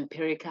 The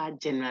empirical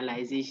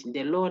generalization.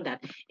 The law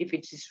that if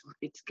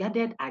it's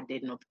gathered at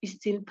the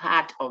northeastern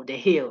part of the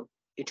hill,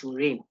 it will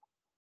rain.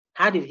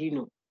 How did he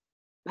know?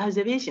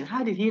 Observation.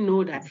 How did he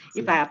know that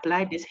if I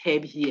apply this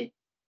herb here,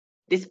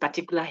 this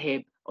particular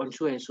herb on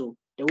so and so,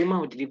 the woman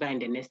will deliver in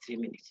the next 3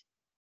 minutes?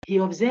 He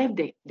observed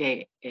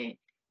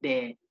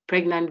the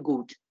pregnant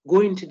goat go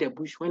into the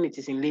bush when it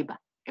is in labor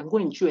and go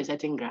and chew a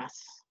certain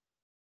grass.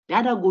 The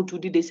other goat will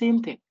do the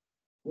same thing.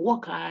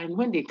 Walk, and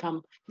when they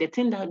come,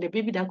 the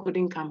baby that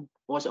couldn't come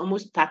was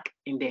almost stuck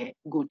in the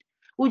goat,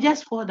 will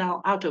just fall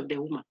down out of the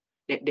woman,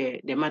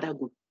 the mother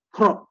goat,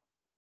 crop,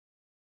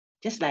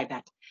 just like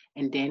that.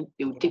 And then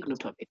they will take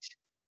note of it.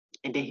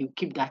 And then he'll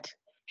keep that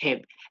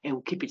herb and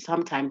will keep it.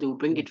 Sometimes they will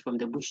bring it from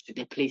the bush to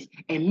the place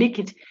and make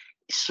it,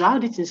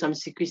 shroud it in some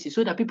secrecy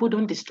so that people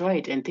don't destroy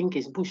it and think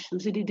it's bush. So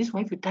see, this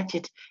one, if you touch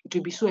it, it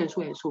will be so and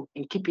so and so,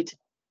 and keep it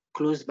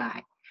close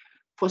by.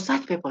 For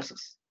such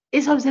purposes,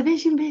 it's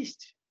observation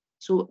based.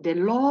 So the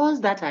laws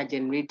that are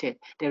generated,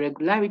 the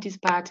regularities,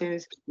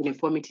 patterns,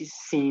 uniformities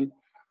seen,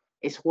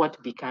 is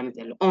what becomes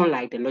the law,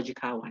 unlike the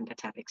logical one that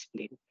I've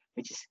explained,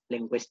 which is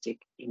linguistic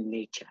in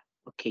nature.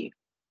 Okay.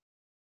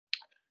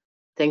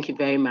 Thank you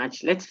very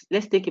much. Let's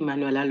take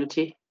Emmanuel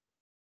Aluche.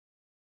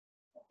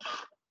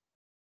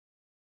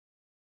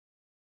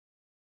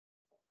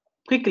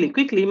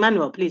 Quickly,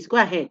 Emmanuel, please go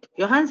ahead.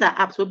 Your hands are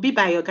up, so be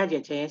by your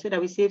gadget here so that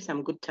we save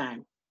some good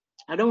time.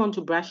 I don't want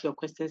to brush your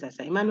questions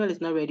aside. Emmanuel is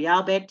not ready.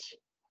 Albert.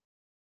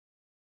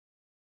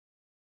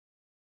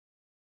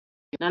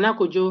 Nana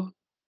Kojo.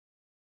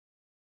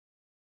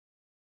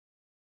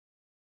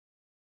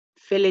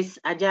 Phyllis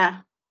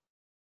Aja.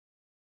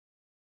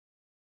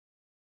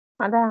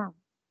 Madam.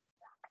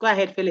 Go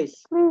ahead,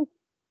 Phyllis.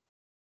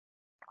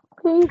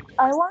 Please,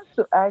 I want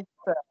to ask,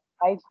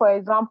 like, for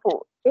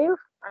example, if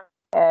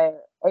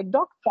a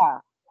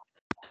doctor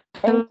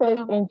enters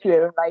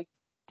into a, like,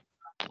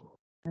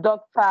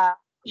 Dr.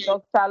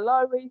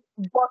 Laurie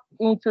walks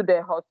into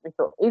the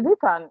hospital, is it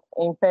an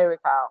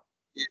empirical?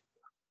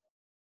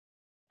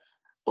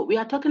 We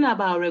are talking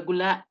about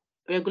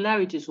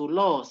regularities or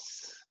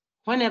laws.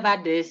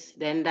 Whenever this,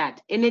 then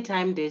that.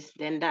 Anytime this,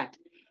 then that.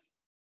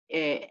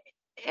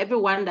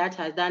 Everyone that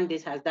has done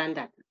this has done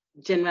that.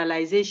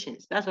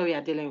 Generalizations, that's what we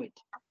are dealing with.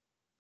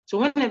 So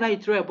whenever you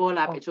throw a ball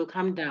up, it will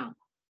come down.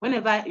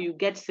 Whenever you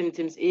get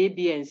symptoms A,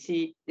 B, and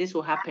C, this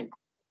will happen.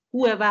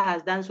 Whoever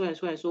has done so and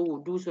so and so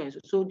will do so and so.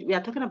 So we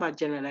are talking about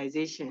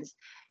generalizations.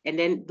 And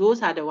then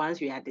those are the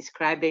ones we are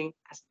describing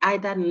as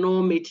either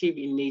normative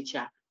in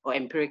nature or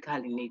empirical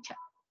in nature.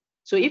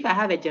 So if I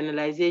have a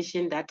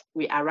generalization that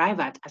we arrive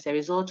at as a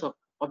result of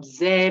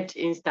observed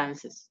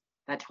instances,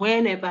 that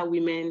whenever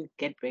women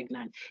get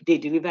pregnant, they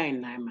deliver in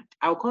 9 months,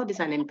 I'll call this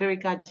an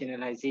empirical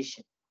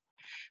generalization.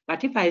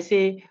 But if I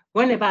say,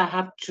 whenever I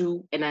have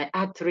 2 and I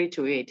add 3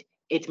 to it,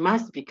 it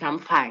must become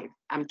 5.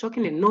 I'm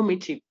talking a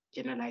normative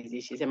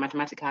generalization. It's a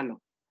mathematical law.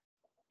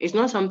 It's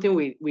not something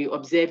we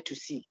observe to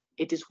see.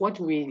 It is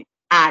what we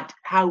add,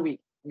 how we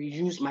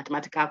use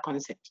mathematical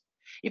concepts.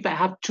 If I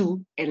have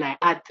 2 and I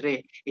add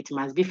 3, it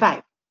must be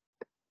 5.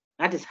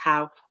 That is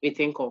how we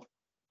think of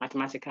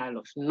mathematical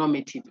laws,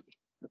 normatively.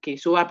 Okay,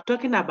 so I'm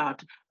talking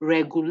about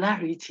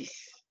regularities.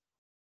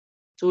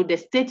 So the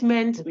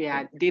statements we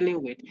are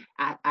dealing with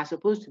are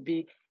supposed to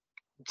be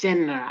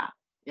general.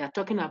 We are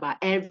talking about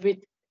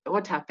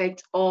what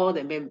affects all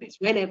the members.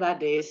 Whenever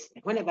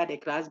the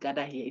class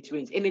gather here, it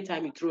rains.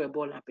 Anytime you throw a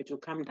ball up, it will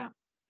come down.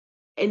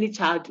 Any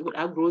child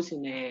that grows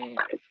in a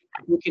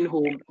broken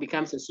home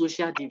becomes a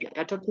social deviant.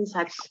 They're talking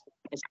such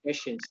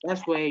expressions.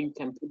 That's where you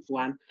can put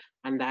one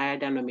under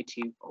either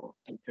normative or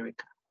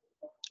empirical.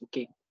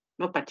 Okay,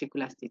 no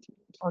particular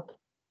statement. Okay.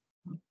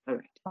 All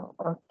right. Oh,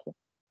 okay.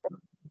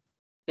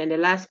 Then the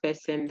last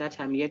person that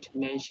I'm yet to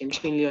mention,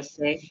 Quinley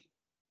Osei.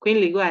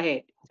 Quinley, go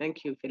ahead.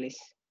 Thank you, Phyllis.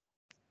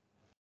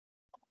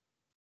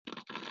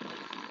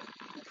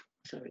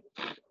 Sorry.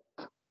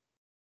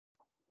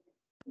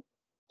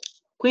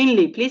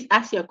 Quinley, please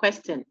ask your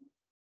question,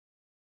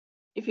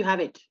 if you have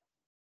it.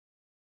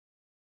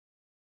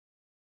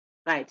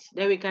 Right,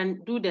 then we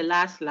can do the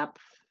last lap,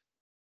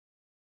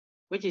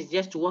 which is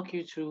just to walk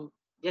you through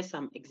just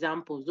some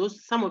examples.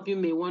 Some of you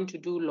may want to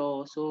do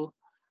law, so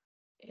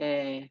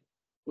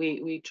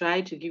we try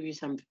to give you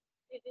some,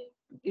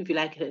 if you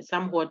like,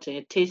 somewhat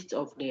a taste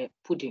of the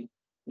pudding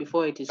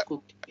before it is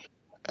cooked.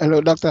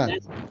 Hello, doctor.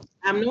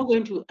 I'm not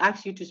going to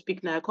ask you to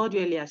speak now. I called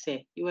you earlier, sir.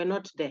 You were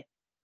not there.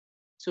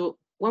 So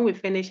when we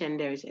finish and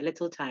there is a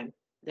little time,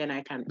 then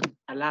I can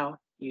allow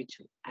you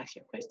to ask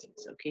your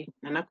questions, okay?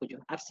 Nana Kojo,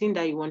 I've seen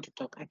that you want to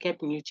talk. I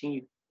kept muting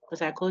you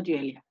because I called you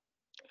earlier.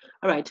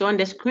 All right, so on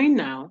the screen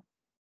now,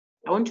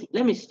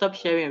 let me stop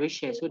sharing and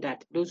reshare so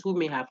that those who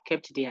may have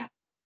kept their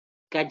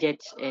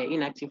gadgets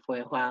inactive for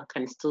a while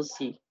can still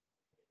see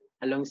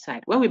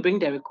alongside. When we bring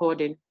the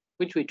recording,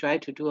 which we try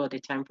to do all the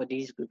time for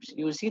these groups,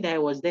 you will see that I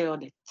was there all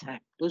the time.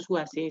 Those who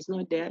are saying it's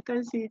not there, I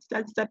can't see it,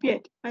 that's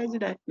disappeared. Why is it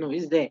that? No,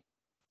 it's there.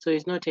 So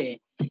it's not a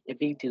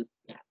big deal.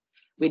 Yeah.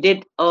 We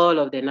did all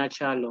of the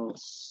natural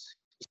laws,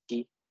 you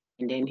see,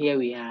 and then here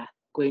we are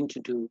going to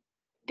do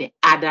the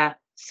other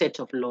set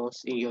of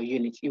laws in your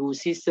unit. You will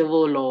see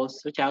civil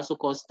laws, which I also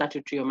call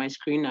statutory on my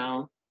screen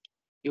now.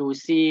 You will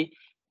see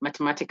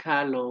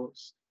mathematical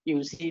laws. You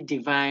will see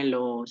divine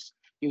laws.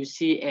 You will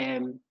see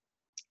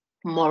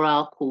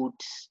moral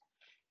codes,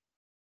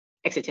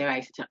 etc.,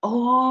 etc.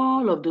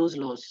 All of those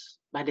laws,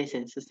 brothers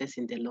and sisters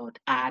in the Lord,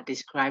 are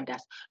described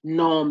as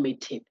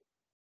normative.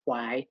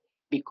 Why?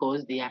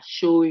 Because they are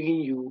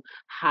showing you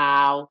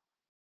how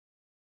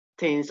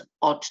things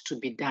ought to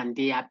be done.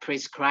 They are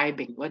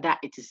prescribing, whether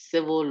it is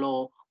civil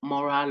law,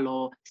 moral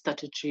law,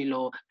 statutory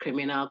law,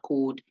 criminal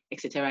code,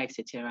 etc.,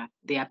 etc.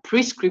 They are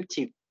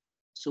prescriptive.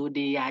 So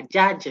they are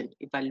judging,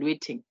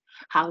 evaluating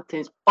how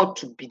things ought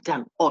to be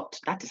done. Ought,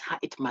 that is how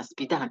it must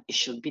be done. It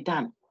should be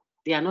done.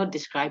 They are not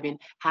describing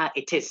how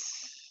it is.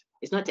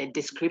 It's not a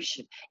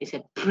description, it's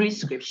a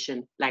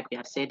prescription, like we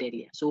have said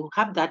earlier. So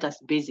have that as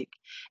basic.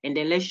 And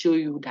then let's show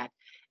you that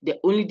the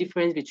only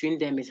difference between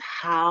them is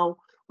how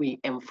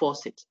we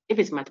enforce it. If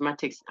it's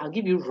mathematics, I'll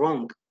give you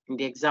wrong in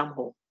the exam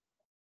hall,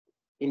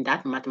 in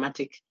that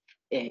mathematics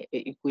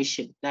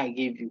equation that I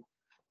gave you.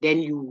 Then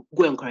you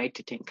go and correct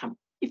it and come.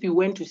 If you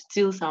went to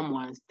steal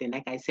someone's, then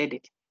like I said,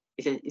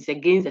 it's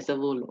against the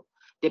civil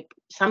law.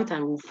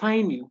 Sometimes we'll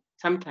fine you,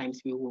 sometimes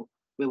we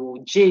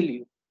will jail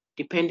you,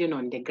 depending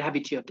on the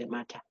gravity of the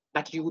matter.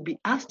 But you will be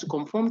asked to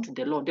conform to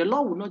the law. The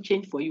law will not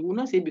change for you. Will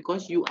not say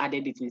because you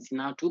added it, it's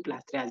now 2 +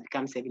 3 has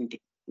become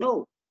 70.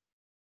 No.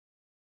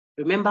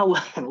 Remember,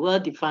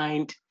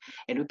 well-defined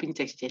and open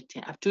text.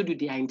 I've told you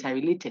they are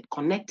interrelated.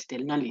 Connect the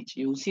knowledge.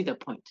 You will see the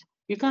point.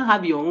 You can't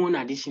have your own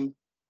addition.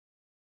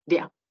 They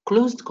are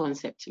closed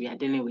concepts we are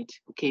dealing with,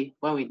 okay?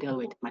 When we deal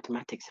with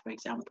mathematics, for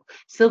example.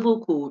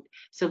 Civil code,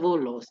 civil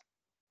laws,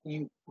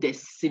 the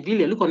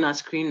civilian, look on our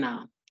screen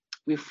now.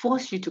 We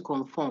force you to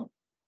conform.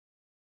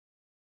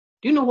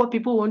 Do you know what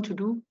people want to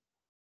do?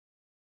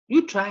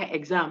 You try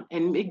exam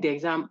and make the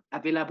exam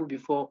available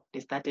before they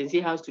start and see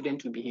how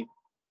students will behave.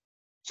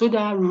 So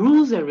there are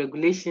rules and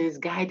regulations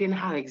guiding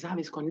how exam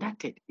is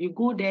conducted. You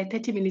go there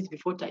 30 minutes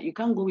before time. You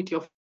can't go with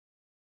your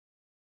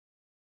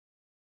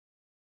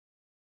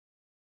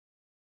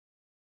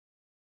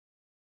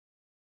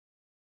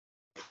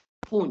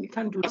phone. You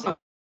can't do that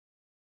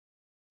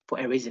for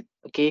a reason,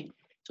 okay?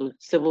 So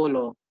civil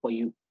law for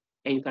you,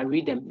 and you can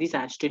read them. These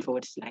are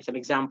straightforward, like some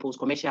examples.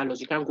 Commercial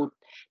laws, you can't go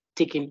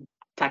taking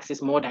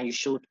taxes more than you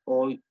should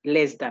or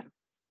less than.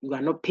 You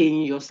are not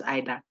paying yours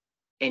either,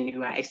 and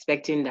you are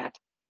expecting that,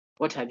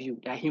 what have you,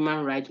 the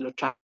human rights law,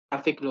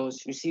 traffic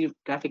laws, you see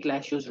traffic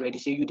light shows red, you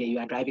say you there, you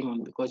are driving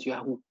on because you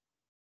are who?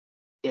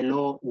 The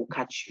law will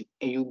catch you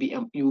and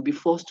you will be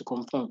forced to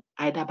conform,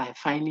 either by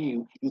fining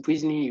you,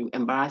 imprisoning you,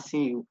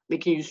 embarrassing you,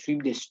 making you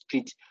sweep the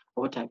street,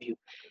 or what have you.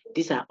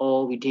 These are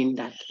all within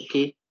that,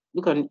 okay?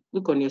 Look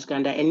on your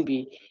scandal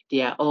NB,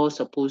 they are all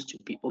supposed to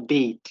be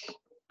obeyed.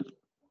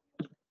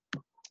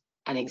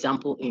 An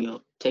example in your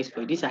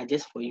textbook, these are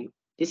just for you.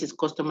 This is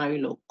customary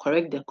law.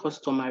 Correct the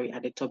customary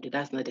at the top.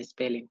 That's not a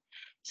spelling.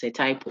 It's a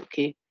typo,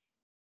 okay?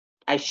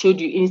 I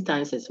showed you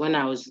instances when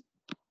I was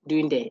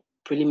doing the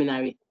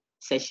preliminary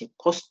session,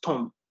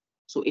 custom.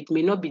 So it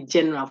may not be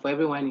general for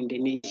everyone in the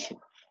nation,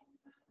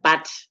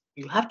 but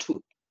you have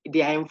to,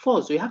 they are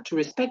enforced, so you have to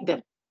respect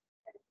them.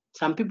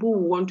 Some people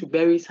who want to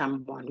bury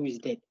someone who is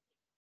dead.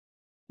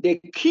 The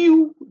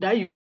queue that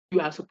you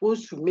are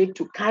supposed to make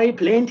to carry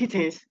plenty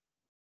things,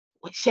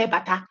 share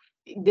butter,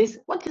 this,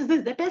 what is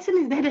this? The person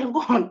is dead and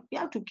gone. You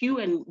have to queue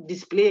and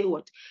display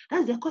what?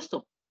 That's their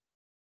custom.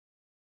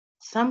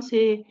 Some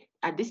say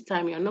at this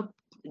time you're not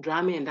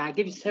drumming, and I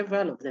give you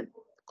several of them,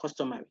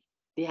 customary.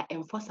 They are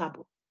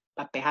enforceable,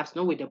 but perhaps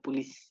not with the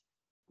police.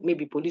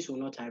 Maybe police will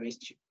not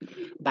arrest you,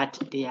 but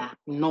they are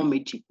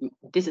normative.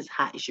 This is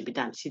how it should be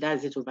done. See,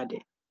 that's it over there.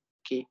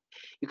 Okay.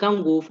 You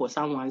can't go for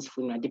someone's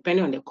funeral,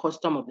 depending on the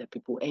custom of the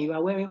people, and you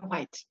are wearing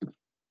white.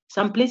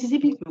 Some places,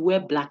 even if you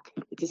wear black,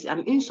 it is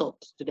an insult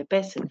to the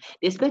person.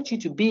 They expect you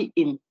to be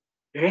in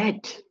red.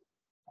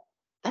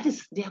 That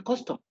is their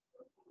custom.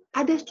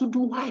 Others to do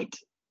white.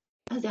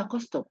 That's their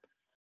custom.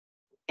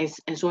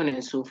 And so on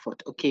and so forth.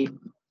 Okay.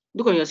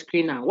 Look on your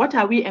screen now. What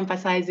are we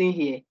emphasizing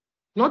here?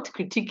 Not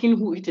critiquing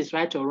who it is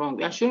right or wrong.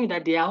 We are showing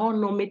that they are all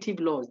normative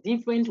laws,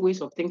 different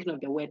ways of thinking of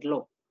the word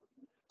law.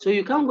 So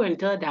you can't go and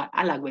tell that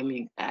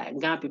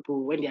Ghana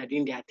people, when they are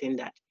doing their thing,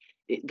 that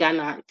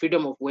Ghana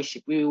freedom of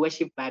worship, we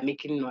worship by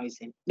making noise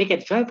and make a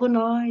joyful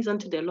noise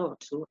unto the Lord.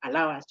 So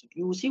allow us to.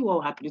 You will see what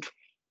will happen.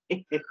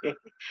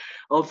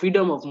 Or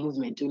freedom of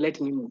movement, to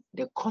let me move.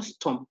 The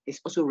custom is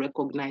also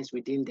recognized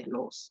within the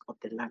laws of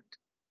the land.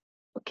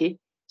 Okay,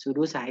 So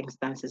those are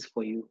instances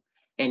for you.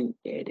 And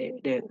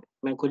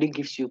my colleague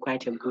gives you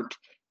quite a good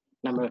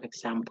number of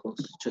examples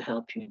to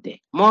help you there.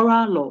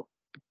 Moral law.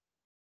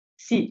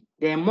 See,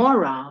 the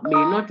moral may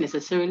not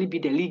necessarily be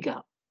the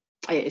legal.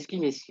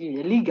 Excuse me,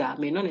 the legal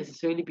may not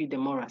necessarily be the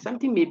moral.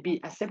 Something may be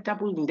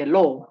acceptable in the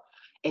law,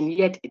 and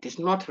yet it is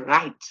not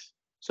right.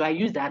 So I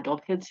use the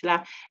Adolf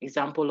Hitler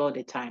example all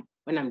the time.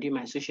 When I'm doing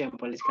my social and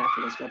political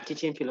philosophy, I'm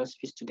teaching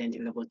philosophy students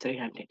in level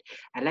 300.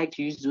 I like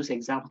to use those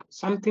examples.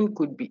 Something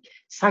could be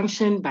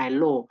sanctioned by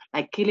law,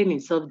 like killing in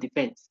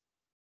self-defense.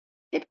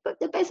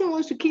 The person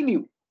wants to kill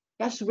you.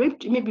 That's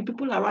raped, maybe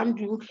people around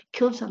you,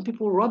 killed some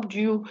people, robbed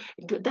you,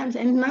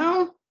 and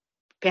now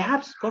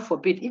perhaps, God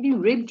forbid, even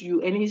raped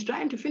you, and he's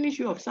trying to finish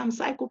you off, some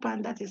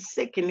psychopath that is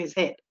sick in his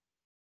head.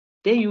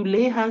 Then you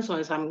lay hands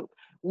on some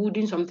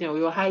wooden something or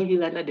your high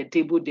heel under the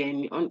table,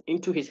 then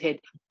into his head,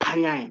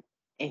 and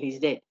he's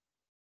dead.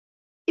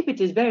 If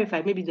it is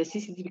verified, maybe the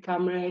CCTV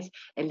cameras,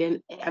 and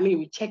then,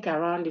 we check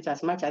around it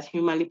as much as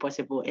humanly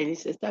possible, and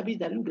it's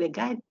established that, look, the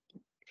guy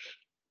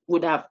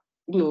would have,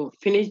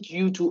 finished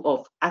you two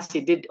off as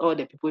he did all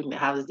the people in the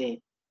house there.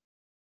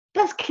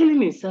 That's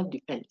killing in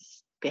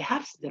self-defense.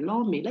 Perhaps the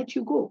law may let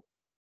you go,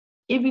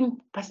 even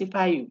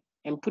pacify you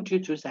and put you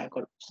through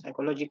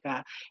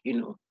psychological,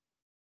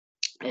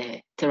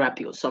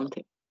 therapy or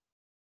something.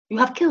 You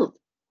have killed,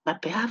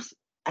 but perhaps,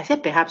 I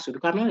said perhaps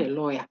because I'm not a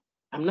lawyer,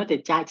 I'm not a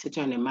judge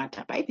sitting on a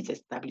matter, but if it's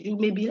established, you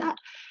may be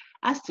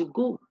asked to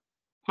go.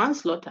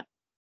 Manslaughter,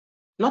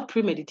 not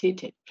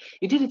premeditated.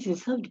 You did it in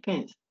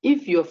self-defense.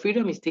 If your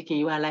freedom is taken,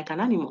 you are like an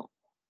animal.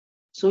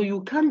 So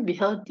you can't be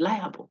held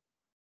liable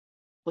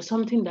for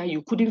something that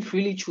you couldn't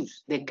freely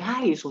choose. The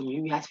guy is on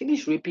you, he has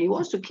finished raping, he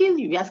wants to kill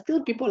you, he has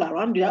killed people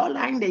around you, they're all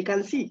lying there, you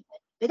can see.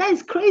 The guy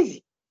is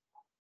crazy.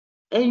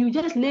 And you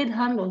just laid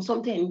hand on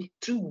something and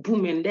threw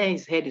boom, and then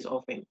his head is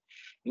off and,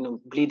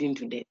 bleeding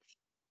to death.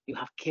 You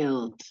have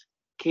killed.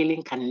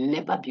 Killing can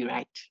never be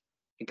right,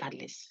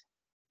 regardless.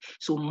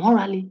 So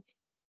morally,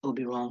 it will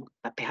be wrong,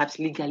 but perhaps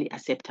legally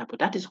acceptable.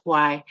 That is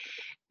why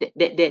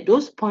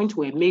those points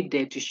were made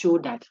there to show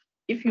that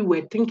if you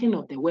were thinking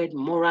of the word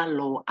moral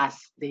law as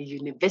the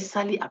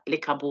universally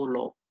applicable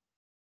law,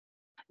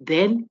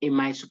 then it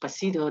might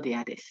supersede all the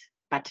others.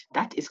 But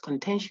that is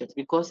contentious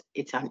because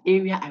it's an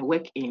area I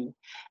work in.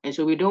 And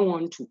so we don't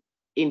want to,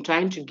 in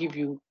trying to give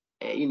you,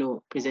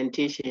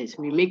 presentations,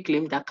 we make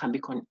claims that can be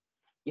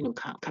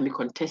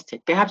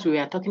contested. Perhaps we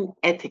are talking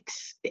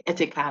ethics, the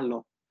ethical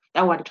law.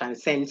 That one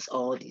transcends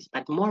all this.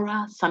 But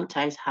moral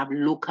sometimes have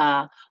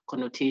local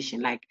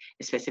connotation, like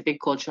a specific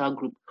cultural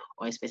group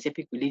or a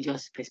specific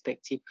religious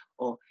perspective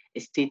or a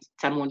state,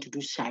 someone to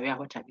do Sharia,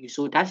 what have you.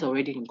 So that's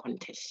already in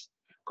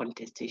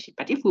contestation.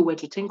 But if we were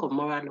to think of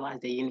moral law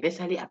as the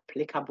universally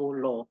applicable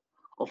law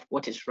of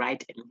what is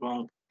right and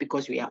wrong,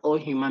 because we are all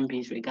human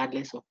beings,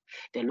 regardless of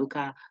the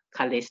local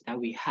colors that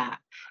we have,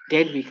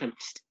 then we can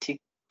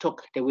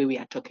talk the way we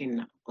are talking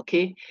now,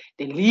 okay?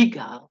 The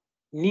legal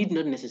need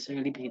not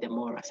necessarily be the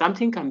moral.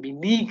 Something can be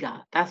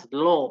legal, that's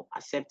law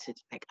accepted,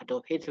 like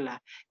Adolf Hitler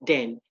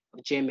then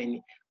of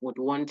Germany would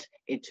want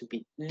it to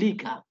be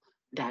legal,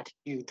 that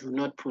you do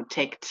not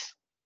protect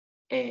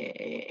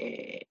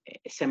a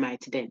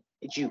Semite then,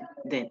 a Jew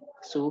then.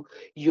 So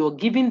you're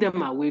giving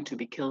them away to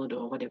be killed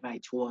or whatever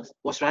it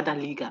was rather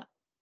legal.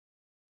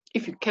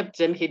 If you kept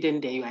them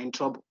hidden there, you are in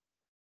trouble.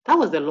 That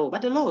was the law,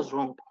 but the law was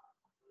wrong.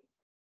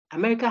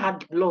 America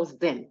had laws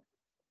then,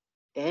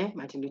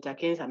 Martin Luther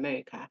King's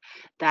America,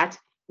 that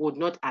would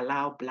not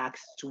allow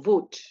Blacks to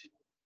vote.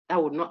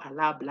 That would not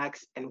allow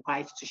Blacks and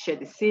whites to share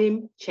the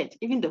same church.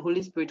 Even the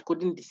Holy Spirit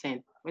couldn't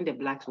descend when the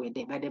Blacks were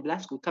there, but the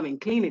Blacks could come and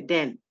clean it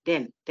then.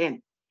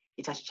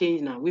 It has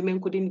changed now.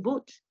 Women couldn't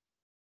vote,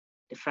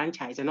 the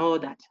franchise and all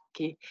that,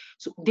 okay?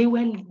 So they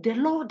were the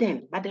law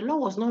then, but the law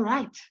was not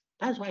right.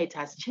 That's why it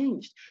has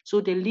changed.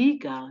 So the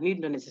legal need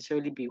not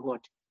necessarily be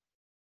what?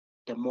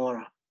 The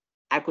moral.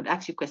 I could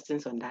ask you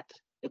questions on that.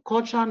 The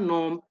cultural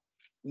norm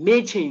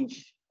may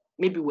change.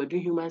 Maybe we're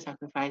doing human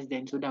sacrifice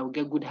then so that we'll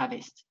get good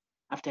harvest.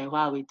 After a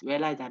while, we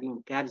realize that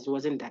no, perhaps it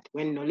wasn't that.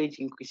 When knowledge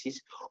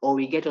increases or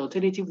we get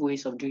alternative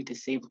ways of doing the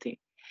same thing,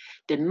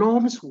 the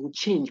norms will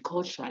change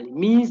culturally,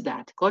 means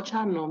that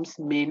cultural norms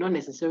may not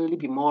necessarily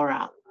be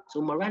moral.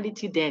 So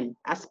morality then,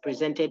 as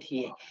presented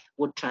here,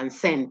 would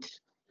transcend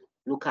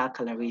local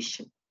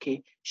coloration,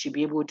 okay? Should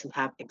be able to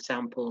have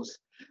examples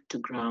to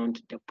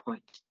ground the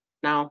point.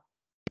 Now,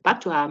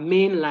 back to our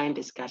mainline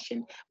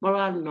discussion,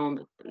 moral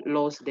norm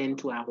laws then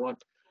to our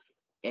what?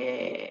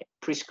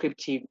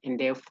 Prescriptive and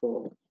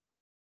therefore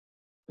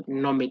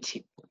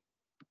normative.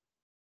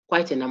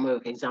 Quite a number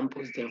of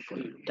examples there for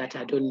you that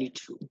I don't need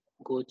to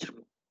go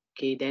through.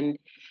 Okay, then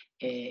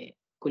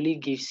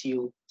colleague gives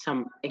you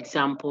some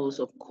examples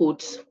of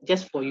quotes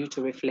just for you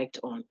to reflect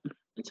on,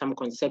 and some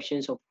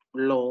conceptions of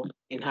law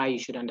and how you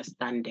should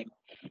understand them.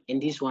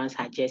 And these ones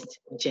are just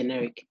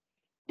generic.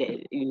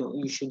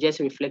 You should just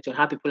reflect on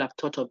how people have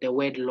thought of the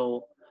word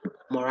law,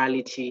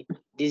 morality,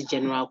 these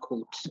general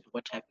quotes,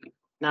 what have you.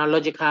 Now,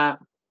 logical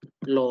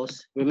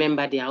laws,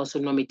 remember, they are also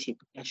normative.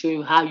 They show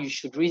you how you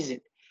should reason.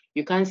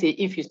 You can't say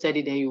if you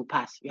study, then you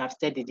pass. You have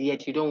studied,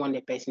 yet you don't want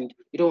the person,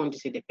 you don't want to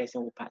say the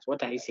person will pass.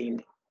 What are you saying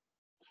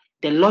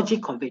there? The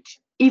logic of it,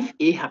 if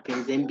A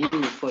happens, then B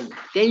will follow.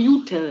 Then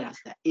you tell us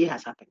that A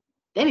has happened.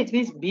 Then it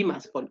means B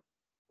must follow.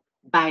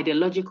 By the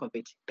logic of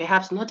it,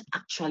 perhaps not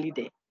actually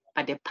there,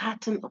 but the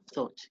pattern of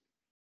thought.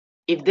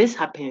 If this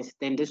happens,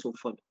 then this will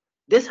follow.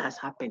 This has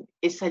happened.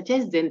 It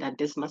suggests then that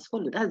this must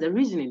follow. That's the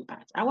reasoning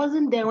part. I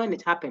wasn't there when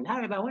it happened.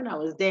 However, when I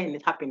was there and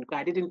it happened,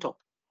 I didn't talk.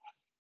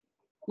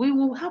 We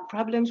will have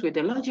problems with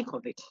the logic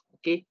of it,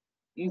 okay?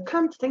 You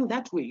can't think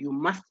that way. You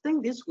must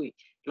think this way,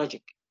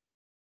 logic.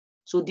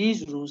 So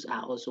these rules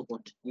are also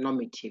what?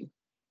 Normative.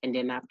 And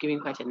then I've given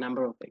quite a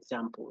number of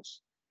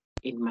examples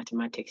in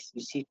mathematics.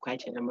 You see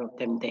quite a number of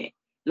them there.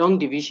 Long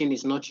division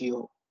is not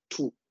your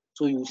 2.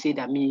 So you say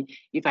that me,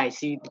 if I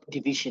see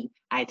division,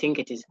 I think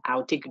it is,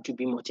 I'll take it to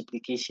be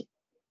multiplication.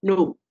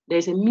 No,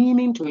 there's a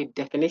meaning to it,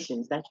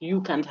 definitions that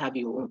you can't have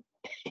your own.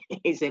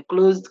 It's a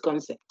closed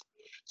concept.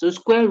 So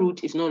square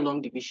root is not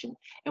long division,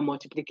 and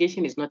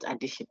multiplication is not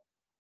addition.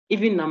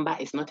 Even number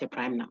is not a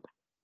prime number.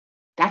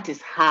 That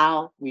is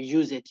how we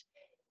use it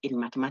in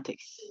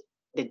mathematics,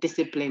 the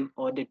discipline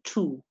or the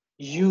tool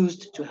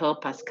used to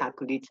help us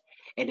calculate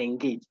and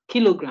engage.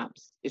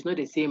 Kilograms is not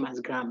the same as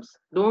grams.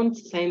 Don't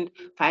send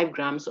 5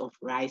 grams of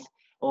rice,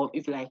 or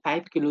if you like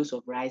 5 kilos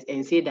of rice,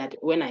 and say that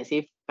when I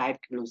say 5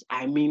 kilos,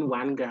 I mean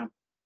 1 gram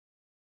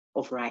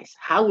of rice.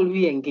 How will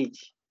we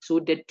engage? So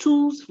the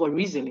tools for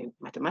reasoning,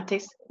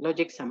 mathematics,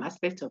 logic, some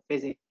aspects of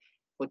physics,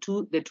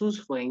 the tools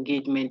for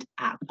engagement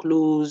are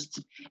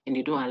closed and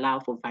they don't allow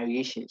for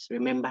variations.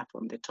 Remember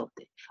from the top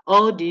there.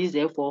 All these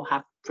therefore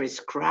have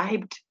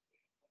prescribed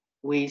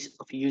ways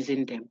of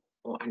using them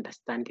or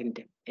understanding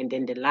them. And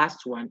then the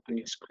last one on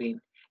your screen,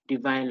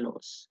 divine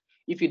laws.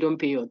 If you don't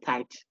pay your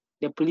tithe,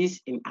 the police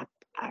in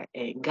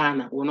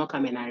Ghana will not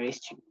come and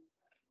arrest you,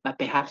 but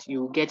perhaps you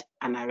will get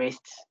an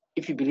arrest.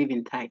 If you believe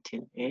in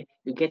tithing,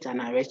 you get an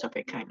arrest of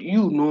a kind.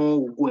 You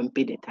know, go and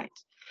pay the tithe,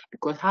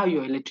 because how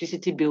your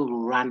electricity bill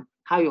will run,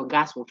 how your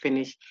gas will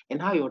finish, and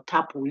how your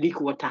tap will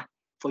leak water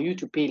for you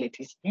to pay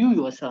electricity. You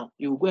yourself,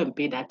 you will go and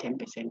pay that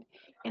 10%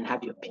 and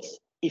have your peace,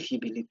 if you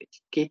believe it.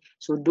 Okay,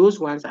 so those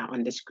ones are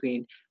on the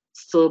screen.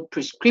 So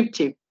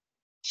prescriptive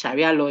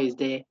Sharia law is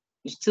there.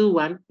 You steal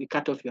one, you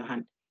cut off your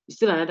hand. You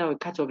steal another, you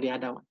cut off the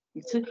other one.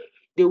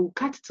 They will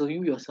cut till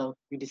you yourself,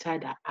 you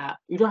decide that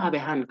you don't have a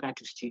hand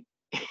to steal.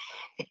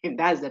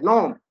 That's the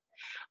norm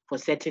for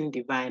certain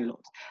divine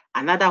laws.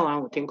 Another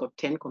one will think of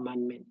 10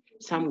 commandments.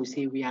 Some will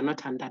say we are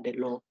not under the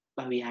law,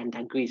 but we are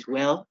under grace.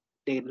 Well,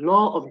 the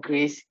law of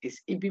grace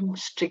is even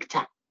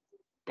stricter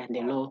than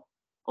the law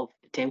of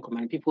the 10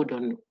 commandments. People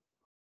don't know.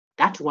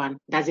 That one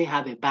doesn't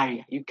have a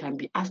barrier. You can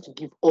be asked to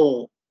give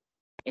all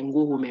and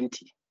go home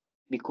empty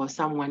because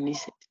someone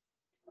needs it.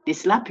 They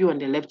slap you on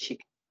the left cheek.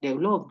 The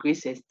law of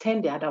grace says,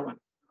 turn the other one.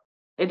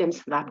 Let them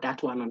slap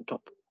that one on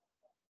top.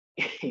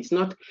 It's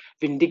not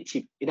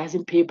vindictive. It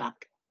doesn't pay back.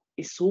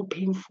 It's so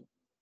painful.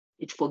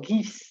 It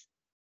forgives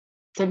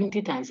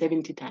 70 times,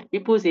 70 times.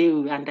 People say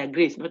we're under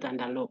grace, not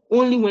under law,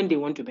 only when they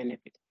want to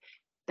benefit.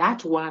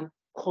 That one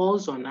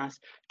calls on us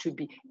to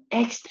be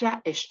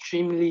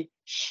extremely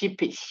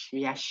sheepish.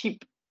 We are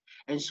sheep.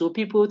 And so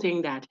people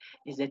think that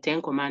it's the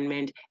 10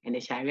 commandments and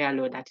the Sharia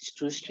law that is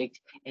too strict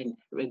and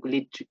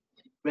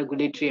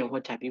regulatory and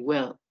what have you.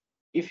 Well,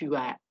 if you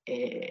are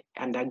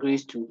under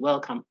grace to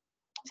welcome,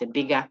 it's a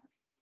bigger,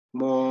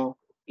 more,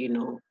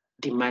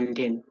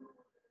 demanding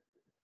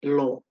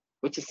law,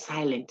 which is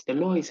silent. The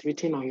law is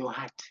written on your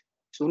heart.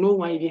 So no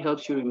one even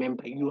helps you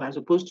remember. You are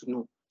supposed to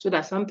know. So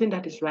that something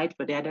that is right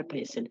for the other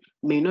person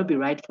may not be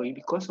right for you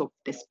because of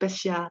the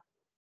special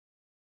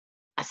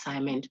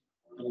assignment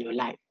in your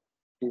life.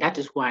 And that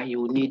is why you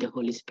will need the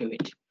Holy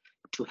Spirit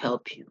to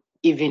help you,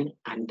 even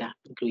under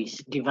grace.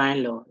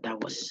 Divine law,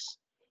 that was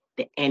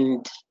the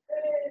end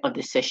of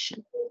the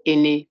session.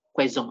 Any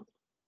question?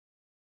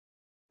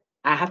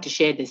 I have to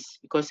share this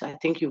because I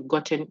think you've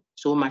gotten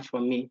so much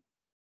from me.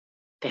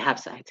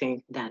 Perhaps I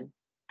think than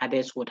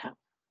others would have.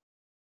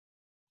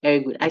 Very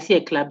good. I see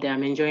a clap there.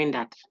 I'm enjoying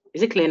that.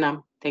 Is it clear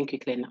now? Thank you,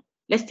 clear now.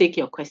 Let's take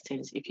your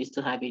questions if you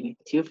still have any.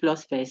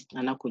 Theophilus first,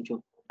 Nana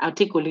Kojo. I'll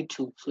take only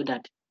 2 so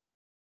that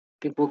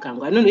people can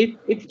go. I don't know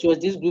if it was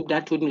this group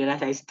that told me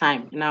that it's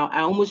time. Now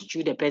I almost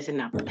chewed the person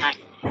up.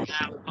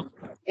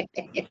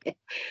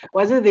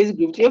 Was it this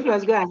group?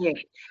 Theophilus, go ahead.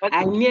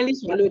 I nearly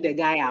swallowed the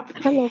guy up.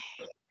 Hello.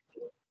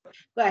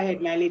 Go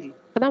ahead, my lady.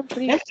 Madam,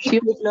 please.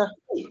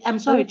 I'm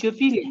sorry,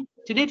 Theophilia.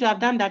 Today to have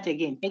done that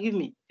again. Forgive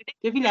me.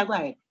 Theophilia, go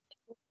ahead.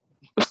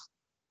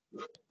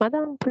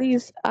 Madam,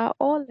 please, are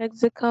all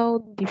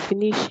lexical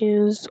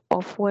definitions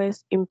of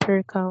words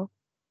empirical?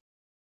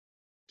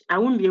 I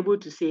won't be able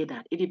to say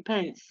that. It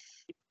depends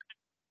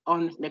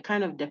on the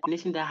kind of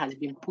definition that has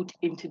been put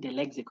into the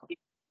lexicon.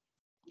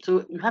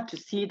 So you have to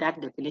see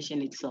that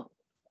definition itself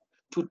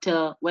to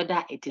tell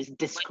whether it is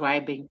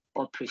describing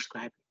or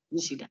prescribing. You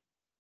see that?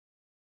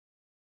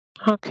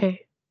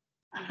 Okay.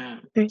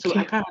 Thank So you.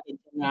 I can't have a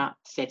general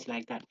set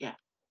like that. Yeah.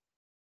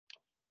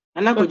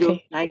 Nana Kojo,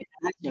 I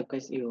asked your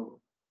question.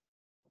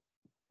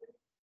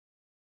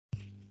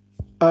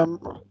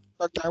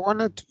 But I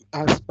wanted to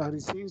ask, but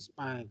it seems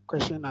my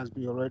question has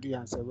been already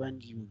answered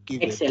when you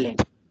give Excellent.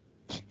 a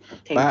date.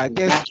 But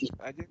Thank you.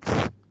 I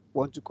just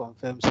want to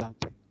confirm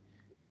something.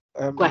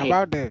 Go ahead.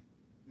 About the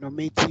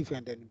normative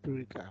and the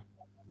empirical.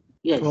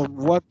 Yes. From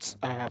what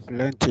I have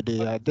learned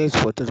today, I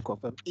just wanted to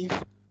confirm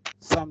if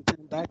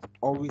something that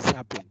always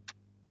happens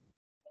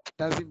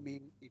doesn't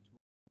mean it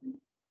will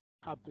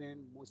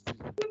happen mostly.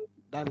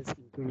 That is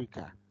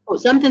empirical. Oh,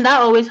 something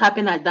that always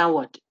happen has done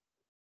what?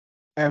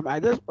 I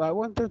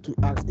wanted to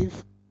ask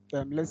if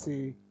let's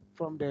say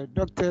from the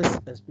doctor's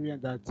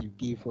experience that you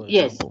gave, for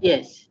Yes, example.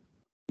 yes.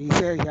 He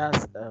said he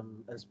has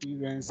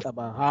experience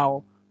about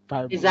how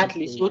fibroid.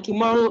 Exactly. So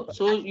tomorrow,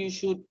 so you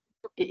should,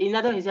 in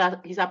other words,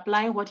 he's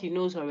applying what he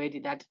knows already.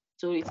 That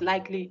so it's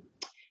likely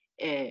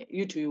that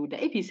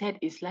if he said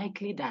it's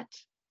likely that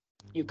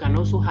you can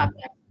also have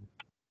that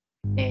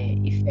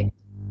effect.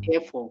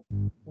 Therefore,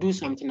 do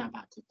something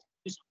about it.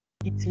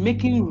 It's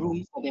making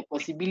room for the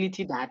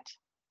possibility that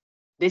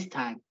this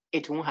time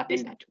it won't happen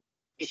that way.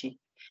 You see,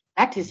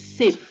 that is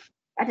safe.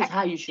 That is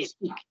how you should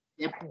speak.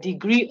 The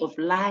degree of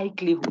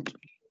likelihood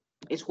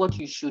is what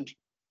you should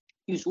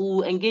use. We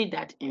will engage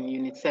that in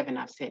Unit 7,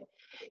 I've said.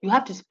 You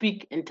have to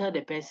speak and tell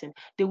the person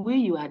the way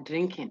you are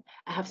drinking.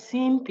 I have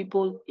seen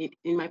people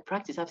in my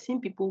practice, I've seen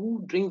people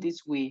who drink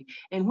this way,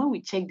 and when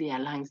we check their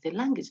lungs, the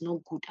lung is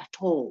not good at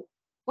all.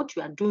 What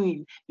you are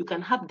doing, you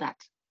can have that.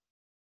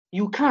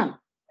 You can.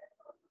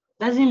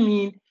 Doesn't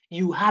mean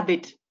you have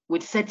it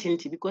with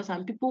certainty, because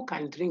some people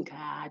can drink.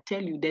 I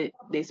tell you,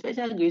 the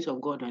special grace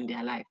of God on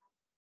their life.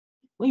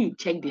 When you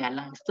check their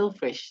lungs, still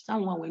fresh.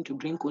 Someone went to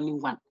drink only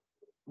one,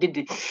 did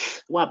the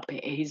whap,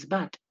 he's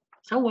bad.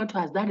 Someone who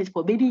has done it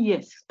for many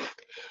years.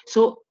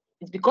 So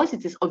it's because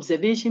it is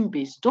observation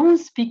based. Don't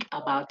speak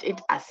about it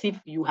as if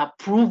you have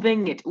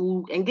proven it.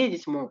 We'll engage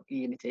it more.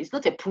 It's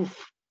not a proof.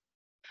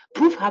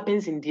 Proof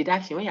happens in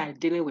deduction when you are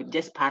dealing with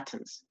just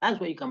patterns. That's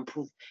where you can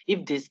prove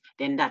if this,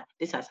 then that,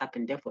 this has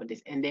happened, therefore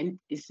this. And then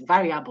it's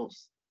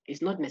variables.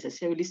 It's not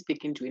necessarily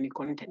speaking to any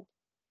content.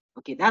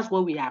 Okay, that's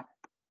what we are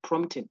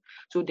prompting.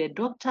 So the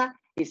doctor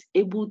is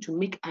able to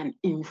make an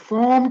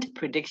informed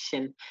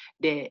prediction.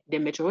 The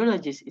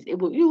meteorologist is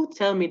able, you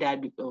tell me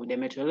that the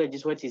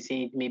meteorologist, what he's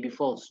saying may be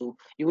false. So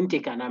you won't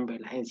take an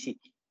umbrella and see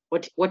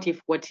what if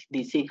what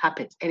they say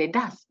happens. And it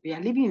does. We are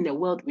living in a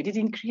world we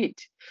didn't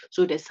create.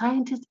 So the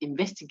scientist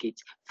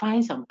investigates,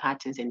 finds some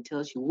patterns and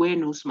tells you wear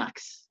nose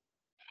masks.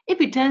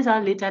 If it turns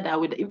out later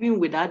that even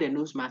without the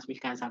nose mask, we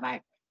can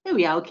survive, then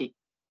we are okay.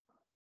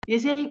 They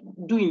say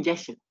do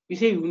injection. You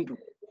say you won't do.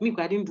 Me,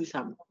 I didn't do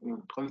some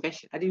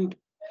confession. I didn't do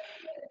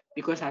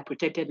because I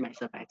protected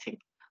myself, I think.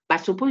 But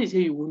suppose you say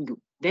you won't do,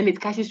 then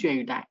it catches you and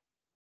you die.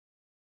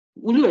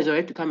 Will you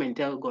resurrect to come and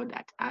tell God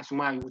that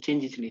tomorrow you will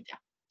change it later?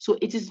 So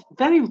it is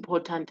very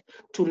important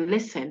to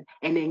listen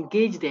and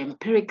engage the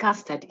empirical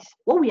studies.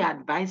 What we are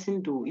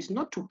advising though is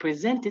not to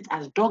present it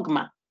as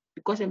dogma,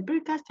 because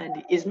empirical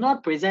study is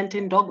not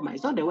presenting dogma.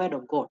 It's not the word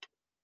of God,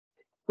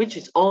 which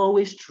is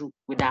always true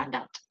without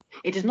doubt.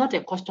 It is not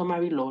a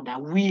customary law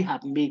that we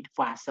have made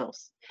for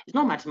ourselves. It's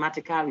not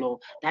mathematical law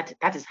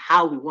that is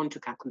how we want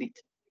to calculate.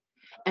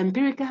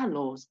 Empirical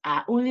laws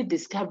are only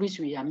discoveries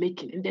we are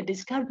making, and the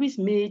discoveries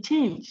may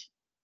change.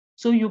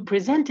 So you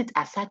present it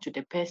as such to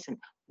the person,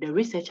 the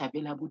research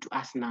available to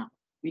us now.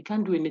 We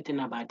can't do anything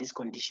about this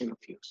condition of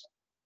yours.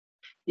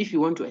 If you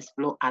want to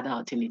explore other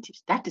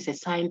alternatives, that is a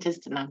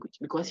scientist's language,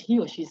 because he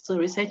or she is still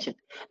researching.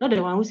 Not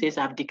the one who says,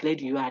 I've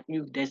declared you,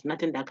 there's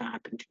nothing that can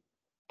happen to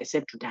you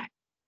except to die.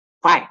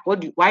 Why?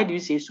 Why do you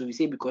say so? You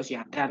say because you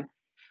have done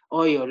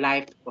all your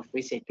life of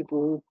research. People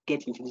who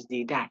get into this,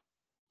 they die.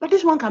 But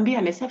this one can be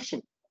an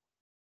exception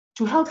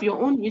to help your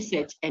own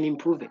research and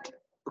improve it.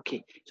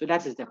 Okay, so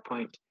that is the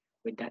point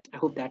with that. I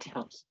hope that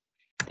helps.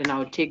 Then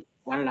I'll take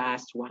one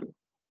last one,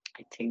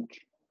 I think.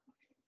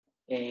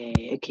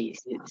 Okay,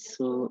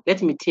 so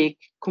let me take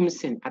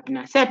Kumsin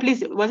Abna. Sir,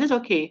 please, was it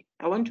okay?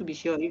 I want to be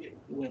sure if you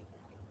were.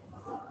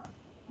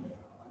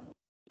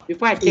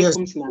 Before I take Yes.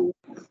 Kumsin,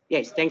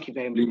 yes, thank you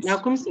very much. Please. Now,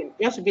 Kumsin,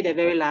 just to be the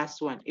very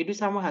last one. Edu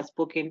Samuel has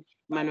spoken,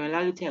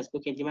 Manuelality has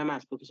spoken, Jimama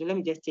has spoken. So let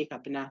me just take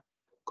Abna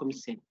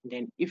Kumsin.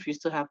 Then if you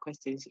still have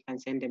questions, you can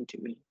send them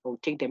to me or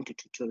take them to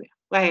tutorial.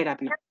 Go ahead,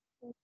 Abna.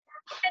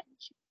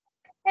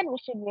 Then we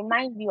should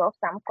remind you of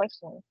some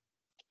questions.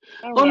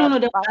 Oh,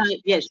 no,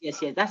 yes,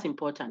 that's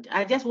important.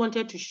 I just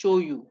wanted to show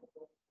you,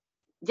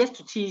 just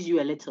to tease you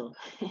a little.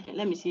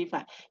 Let me see if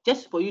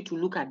just for you to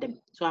look at them.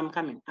 So I'm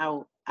coming. I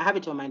have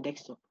it on my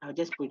desktop. I'll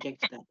just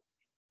project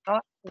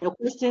that. The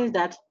questions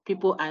that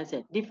people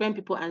answered, different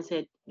people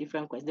answered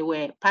different questions. They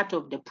were part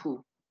of the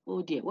pool.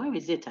 Oh dear, where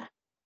is it?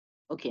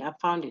 Okay, I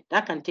found it.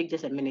 That can take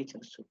just a minute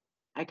or so.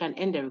 I can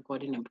end the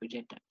recording and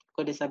project that.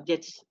 Because the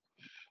subjects,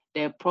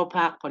 the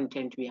proper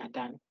content we are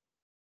done.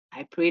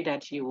 I pray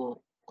that you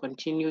will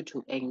continue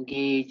to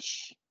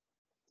engage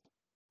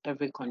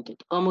every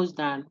content. Almost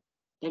done.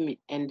 Let me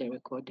end the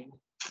recording.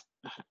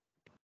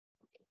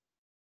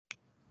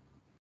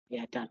 We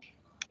are done.